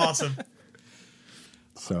 That's awesome.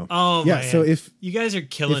 So, man. So if you guys are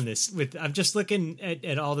killing this I'm just looking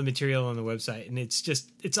at all the material on the website, and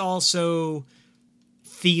it's all so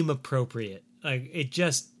theme appropriate. Like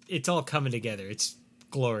it's all coming together. It's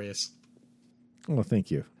glorious. Well, thank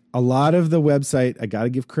you. A lot of the website, I got to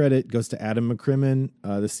give credit, goes to Adam McCrimmon,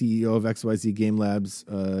 the CEO of XYZ Game Labs,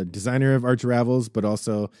 designer of Arch Ravels, but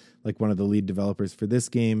also like one of the lead developers for this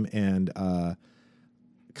game and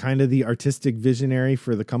kind of the artistic visionary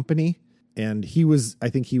for the company. And I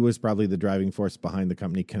think he was probably the driving force behind the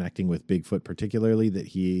company connecting with Bigfoot, particularly that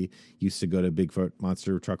he used to go to Bigfoot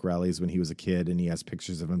monster truck rallies when he was a kid, and he has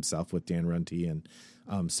pictures of himself with Dan Runte.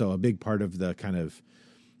 And so a big part of the kind of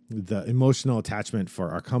the emotional attachment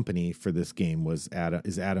for our company for this game is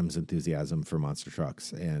Adam's enthusiasm for monster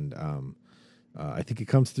trucks. And I think it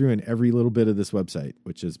comes through in every little bit of this website,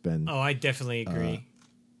 which has been... Oh, I definitely agree.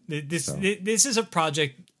 This is a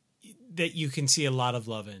project that you can see a lot of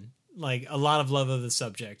love in. Like a lot of love of the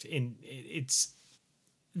subject, and it's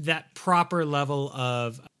that proper level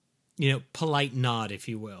of, polite nod, if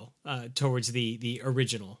you will, towards the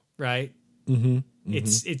original, right? Mm-hmm.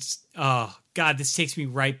 It's oh god, this takes me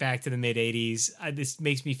right back to the mid '80s. This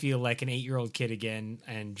makes me feel like an 8-year-old kid again,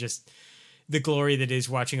 and just the glory that is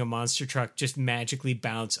watching a monster truck just magically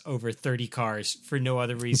bounce over 30 cars for no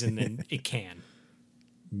other reason than it can.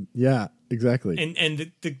 Yeah, exactly. And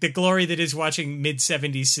the glory that is watching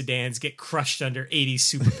mid-70s sedans get crushed under 80s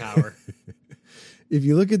superpower. If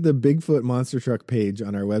you look at the Bigfoot monster truck page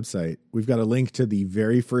on our website, we've got a link to the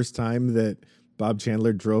very first time that Bob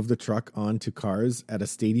Chandler drove the truck onto cars at a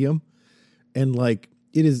stadium. And like,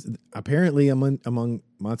 it is apparently among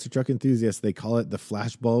monster truck enthusiasts, they call it the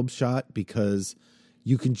flashbulb shot because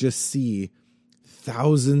you can just see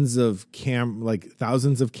thousands of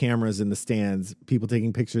cameras in the stands, people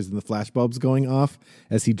taking pictures and the flashbulbs going off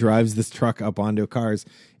as he drives this truck up onto cars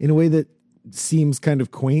in a way that seems kind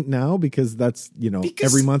of quaint now because that's,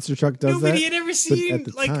 every monster truck does that. Nobody had ever seen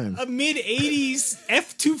like time, a mid-80s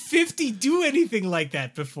F-250 do anything like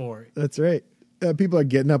that before. That's right. People are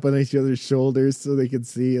getting up on each other's shoulders so they can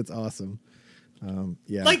see. It's awesome.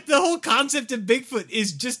 Yeah. Like the whole concept of Bigfoot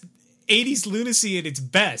is just 80s lunacy at its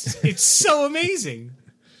best. It's so amazing.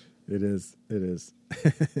 It is.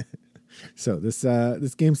 So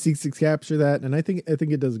this game seeks to capture that, and I think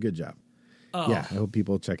it does a good job. Yeah, I hope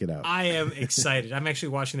people check it out. I am excited. I'm actually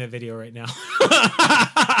watching that video right now.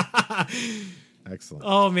 Excellent.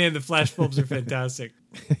 Oh man, the flashbulbs are fantastic.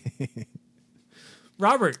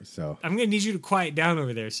 Robert, So I'm going to need you to quiet down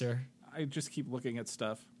over there, sir. I just keep looking at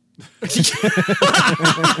stuff.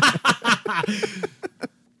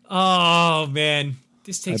 Oh man,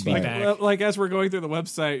 this takes me back. Like as we're going through the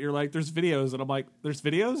website, you're like, "There's videos," and I'm like, "There's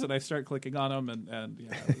videos," and I start clicking on them, and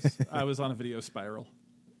yeah, I was on a video spiral.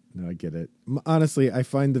 No, I get it. Honestly, I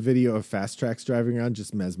find the video of Fast Tracks driving around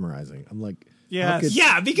just mesmerizing. I'm like, Yes.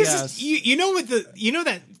 Yeah, because Yes. you know what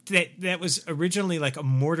that was originally like a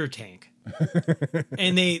mortar tank.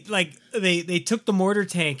 And they took the mortar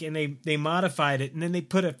tank and they modified it and then they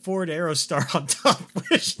put a Ford Aerostar on top.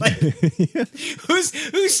 Which like who's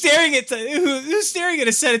staring at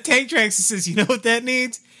a set of tank tracks and says, you know what that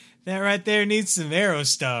needs? That right there needs some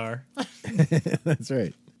Aerostar. That's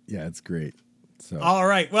right. Yeah, it's great. So All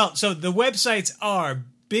right. Well, so the websites are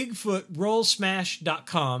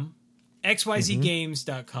BigfootRollSmash.com,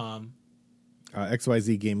 XYZGames.com,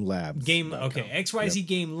 XYZ Game Labs.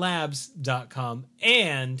 XYZGameLabs.com.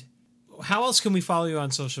 And how else can we follow you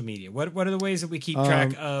on social media? What are the ways that we keep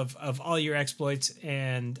track of all your exploits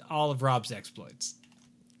and all of Rob's exploits?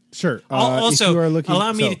 Sure. Also, if you are looking,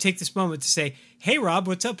 allow me to take this moment to say, hey, Rob,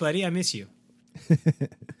 what's up, buddy? I miss you.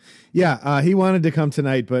 Yeah, he wanted to come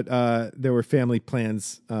tonight, but there were family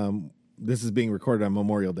plans. This is being recorded on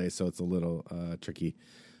Memorial Day, so it's a little tricky.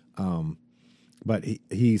 But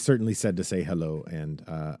he certainly said to say hello, and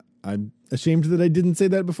I'm ashamed that I didn't say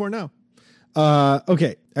that before now.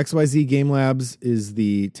 Okay, XYZ Game Labs is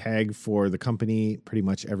the tag for the company pretty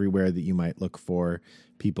much everywhere that you might look for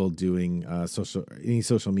people doing any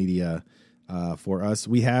social media for us.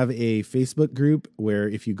 We have a Facebook group where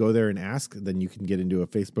if you go there and ask, then you can get into a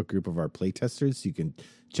Facebook group of our playtesters. So you can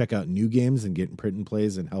check out new games and get print and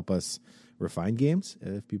plays and help us refine games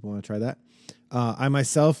if people want to try that. I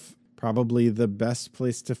myself, probably the best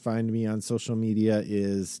place to find me on social media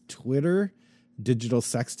is Twitter. Digital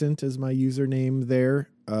Sextant is my username there.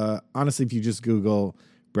 Honestly, if you just Google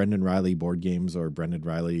Brendan Riley board games or Brendan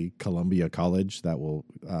Riley Columbia College, that will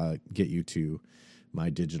get you to my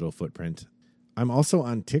digital footprint. I'm also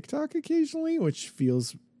on TikTok occasionally, which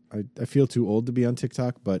feels I feel too old to be on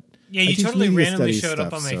TikTok, but yeah, you totally randomly showed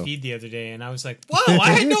up on my feed the other day, and I was like, "Whoa,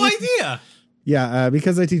 I had no idea." Yeah,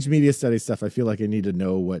 because I teach media studies stuff, I feel like I need to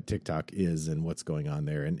know what TikTok is and what's going on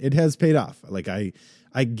there, and it has paid off. Like I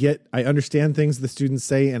understand things the students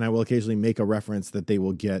say, and I will occasionally make a reference that they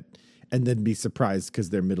will get, and then be surprised because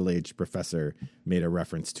their middle-aged professor made a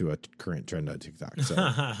reference to a current trend on TikTok. So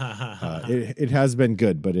it has been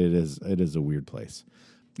good, but it is a weird place.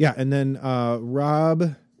 Yeah, and then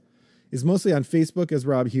Rob is mostly on Facebook as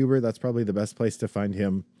Rob Huber. That's probably the best place to find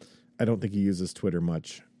him. I don't think he uses Twitter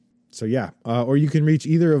much. So yeah, or you can reach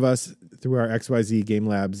either of us through our XYZ Game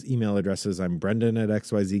Labs email addresses. I'm Brendan at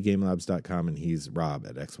xyzgamelabs.com and he's Rob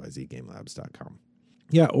at xyzgamelabs.com.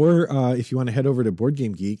 Yeah, or if you want to head over to Board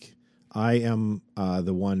Game Geek, I am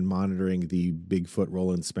the one monitoring the Bigfoot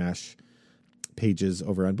Roll and Smash pages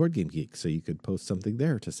over on Board Game Geek, so you could post something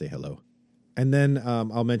there to say hello. And then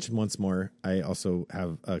I'll mention once more, I also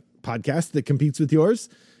have a podcast that competes with yours.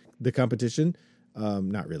 The competition,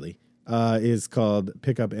 not really, is called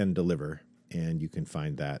Pick Up and Deliver, and you can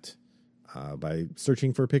find that by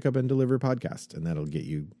searching for Pick Up and Deliver podcast, and that'll get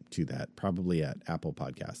you to that, probably at Apple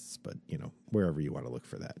Podcasts, but wherever you want to look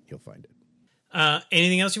for that, you'll find it.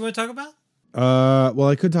 Anything else you want to talk about? Well,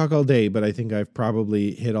 I could talk all day, but I think I've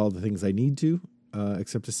probably hit all the things I need to,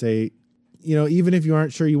 except to say, even if you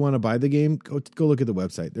aren't sure you want to buy the game, go look at the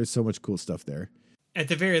website. There's so much cool stuff there. At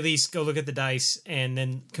the very least, go look at the dice and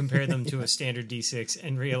then compare them to a standard D6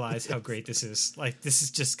 and realize how great this is. Like, this is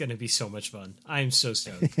just going to be so much fun. I'm so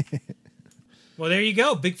stoked. Well, there you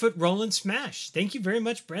go. Bigfoot Roll and Smash. Thank you very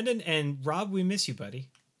much, Brendan. And Rob, we miss you, buddy.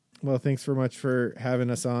 Well, thanks very much for having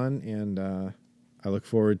us on. And I look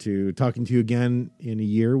forward to talking to you again in a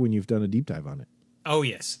year when you've done a deep dive on it. Oh,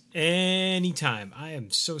 yes. Anytime. I am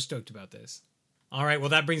so stoked about this. All right, well,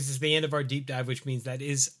 that brings us to the end of our deep dive, which means that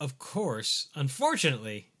is, of course,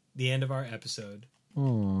 unfortunately, the end of our episode.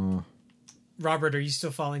 Aww. Robert, are you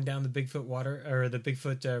still falling down the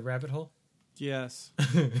Bigfoot rabbit hole? Yes.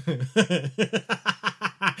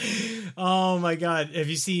 Oh my God! Have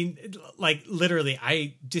you seen? Like, literally,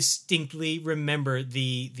 I distinctly remember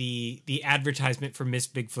the advertisement for Miss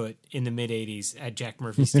Bigfoot in the mid '80s at Jack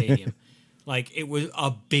Murphy Stadium. Like, it was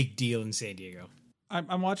a big deal in San Diego.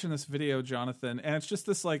 I'm watching this video, Jonathan, and it's just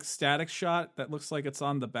this like static shot that looks like it's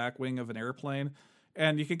on the back wing of an airplane,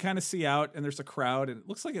 and you can kind of see out, and there's a crowd, and it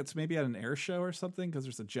looks like it's maybe at an air show or something because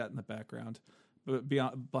there's a jet in the background.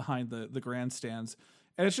 behind the grandstands,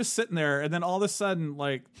 and it's just sitting there. And then all of a sudden,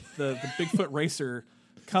 like the Bigfoot racer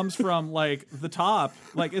comes from like the top,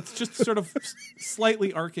 like it's just sort of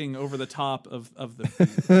slightly arcing over the top of the.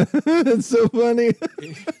 It's so funny.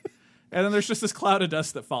 And then there's just this cloud of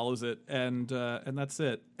dust that follows it, and that's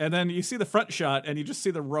it. And then you see the front shot, and you just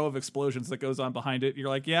see the row of explosions that goes on behind it. You're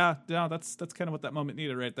like, yeah, no, that's kind of what that moment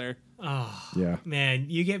needed right there. Oh, yeah, man,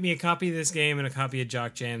 you get me a copy of this game and a copy of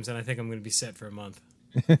Jock Jams, and I think I'm going to be set for a month.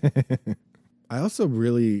 I also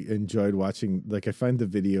really enjoyed watching. Like, I find the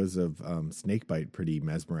videos of Snakebite pretty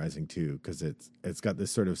mesmerizing too, because it's got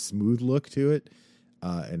this sort of smooth look to it,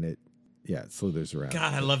 and it slithers around.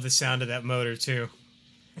 God, I love the sound of that motor too.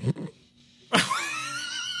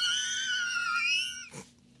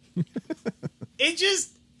 It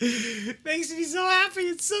just makes me so happy.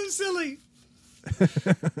 It's so silly.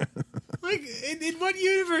 Like, in what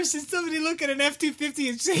universe did somebody look at an F-250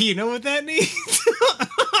 and say, you know what that means?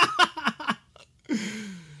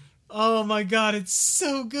 Oh my God, it's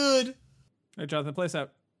so good. Hey, Jonathan, play us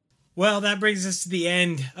out. Well, that brings us to the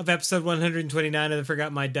end of episode 129 of the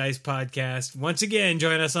Forgot My Dice podcast. Once again,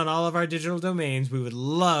 join us on all of our digital domains. We would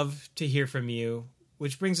love to hear from you.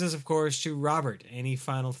 Which brings us, of course, to Robert. Any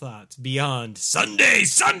final thoughts beyond Sunday,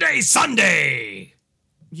 Sunday, Sunday?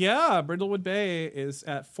 Yeah, Brindlewood Bay is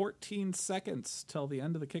at 14 seconds till the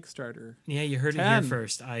end of the Kickstarter. Yeah, you heard 10. it here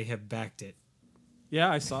first. I have backed it. Yeah,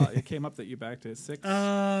 I saw it. It came up that you backed it. 6,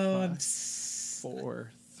 5,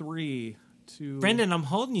 4, 3, 2. Brendan, I'm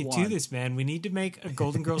holding you 1. to this, man. We need to make a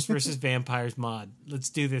Golden Girls versus Vampires mod. Let's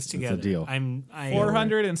do this together. It's a deal.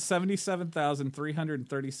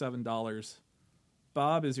 $477,337.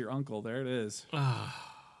 Bob is your uncle. There it is.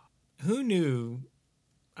 Who knew?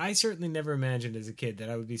 I certainly never imagined as a kid that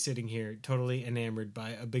I would be sitting here totally enamored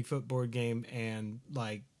by a Bigfoot board game and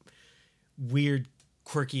like weird,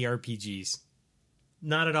 quirky RPGs.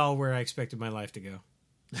 Not at all where I expected my life to go.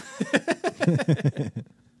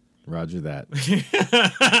 Roger that.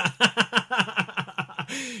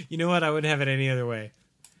 You know what? I wouldn't have it any other way.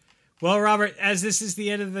 Well, Robert, as this is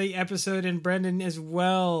the end of the episode, and Brendan as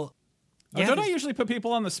well. Don't I usually put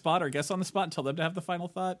people on the spot or guests on the spot and tell them to have the final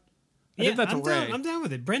thought? I did that to Ray. I'm down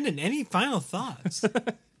with it. Brendan, any final thoughts?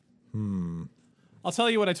 I'll tell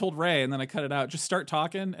you what I told Ray, and then I cut it out. Just start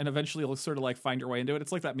talking, and eventually you'll sort of like find your way into it.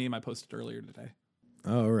 It's like that meme I posted earlier today.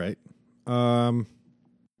 Oh, all right.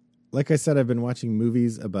 Like I said, I've been watching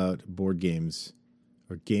movies about board games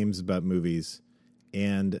or games about movies.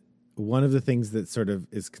 And one of the things that sort of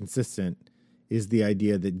is consistent is the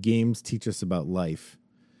idea that games teach us about life.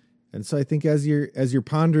 And so I think as you're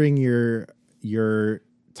pondering your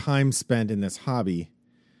time spent in this hobby,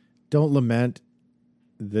 don't lament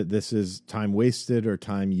that this is time wasted or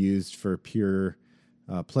time used for pure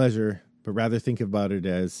pleasure, but rather think about it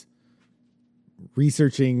as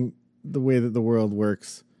researching the way that the world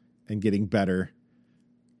works and getting better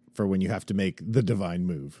for when you have to make the divine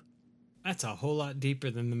move. That's a whole lot deeper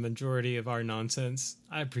than the majority of our nonsense.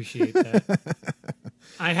 I appreciate that.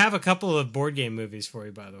 I have a couple of board game movies for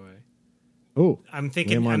you, by the way. Oh, I'm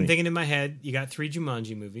thinking in my head, you got 3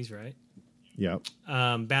 Jumanji movies, right? Yep.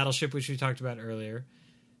 Battleship, which we talked about earlier.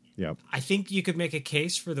 Yep. I think you could make a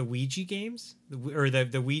case for the Ouija games, or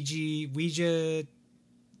the Ouija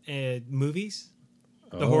movies,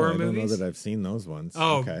 the horror movies. I don't know that I've seen those ones.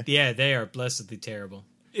 Oh, okay. Yeah, they are blessedly terrible.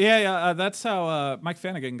 Yeah, that's how Mike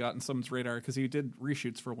Flanagan got in someone's radar, because he did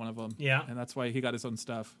reshoots for one of them. Yeah. And that's why he got his own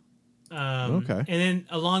stuff. Okay. And then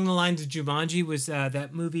along the lines of Jumanji was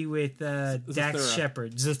that movie with Dax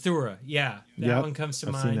Shepard, Zathura. Yeah, that one comes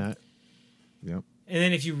to mind. I've seen that. Yep. And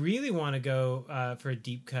then if you really want to go for a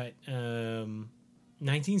deep cut,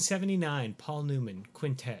 1979, Paul Newman,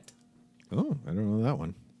 Quintet. Oh, I don't know that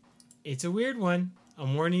one. It's a weird one.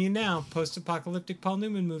 I'm warning you now. Post-apocalyptic Paul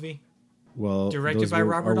Newman movie. Well, directed those by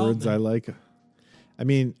Robert are words Altman. I like. I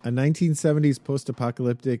mean, a 1970s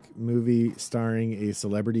post-apocalyptic movie starring a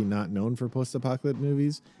celebrity not known for post-apocalyptic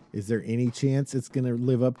movies. Is there any chance it's going to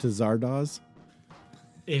live up to Zardoz?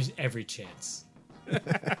 There's every chance.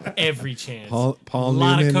 Every chance. Paul a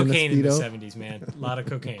lot Newman of cocaine in the Speedo? 70s, man. A lot of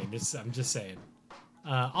cocaine. I'm just saying.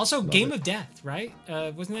 Also, Game of Death, right?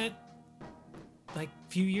 Wasn't that like a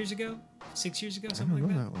few years ago? 6 years ago? I Something don't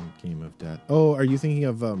like know that? that one. Game of Death. Oh, are you thinking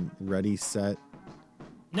of Ready, Set?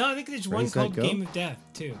 No, I think there's Ready, one Set, called Go? Game of Death,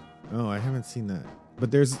 too. Oh, I haven't seen that. But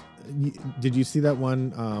did you see that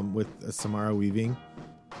one with Samara Weaving?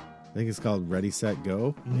 I think it's called Ready, Set,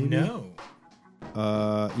 Go. Maybe? No.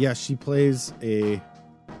 Yeah, she plays this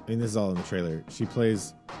is all in the trailer. She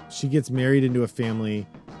gets married into a family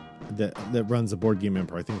that runs a board game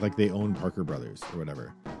empire. I think like they own Parker Brothers or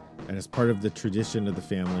whatever. And as part of the tradition of the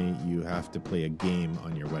family, you have to play a game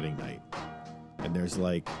on your wedding night. And there's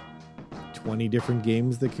like 20 different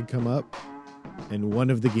games that could come up. And one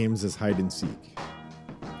of the games is hide and seek.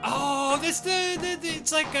 Oh, that's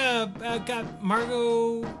it's like got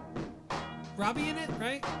Margot Robbie in it,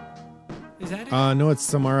 right? Is that it? No, it's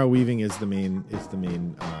Samara Weaving is the main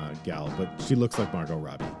gal, but she looks like Margot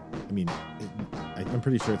Robbie. I mean, I'm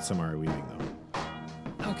pretty sure it's Samara Weaving though.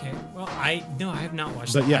 Okay, well, I have not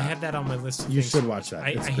watched But that. yeah, I have that on my list. You should watch that.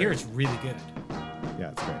 I hear it's really good.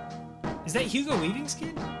 Yeah, it's great. Is that Hugo Weaving's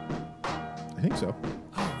kid? I think so.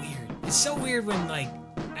 Oh, weird. It's so weird when like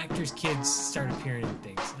actors' kids start appearing in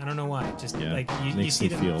things. I don't know why. Just like you see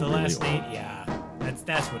the really last old. name. Yeah,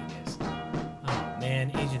 that's what it is. Oh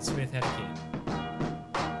man, Agent Smith had a kid.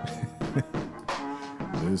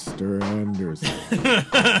 Mr. Anderson.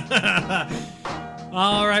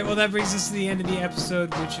 All right, well, that brings us to the end of the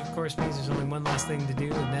episode, which, of course, means there's only one last thing to do,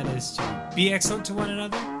 and that is to be excellent to one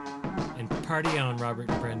another and party on, Robert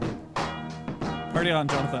and Brendan. Party on,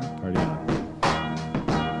 Jonathan. Party on.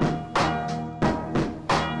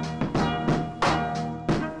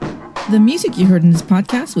 The music you heard in this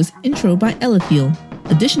podcast was Intro by Elithiel.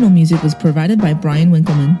 Additional music was provided by Brian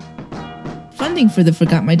Winkleman. Funding for the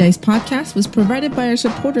Forgot My Dice podcast was provided by our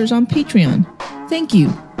supporters on Patreon. Thank you.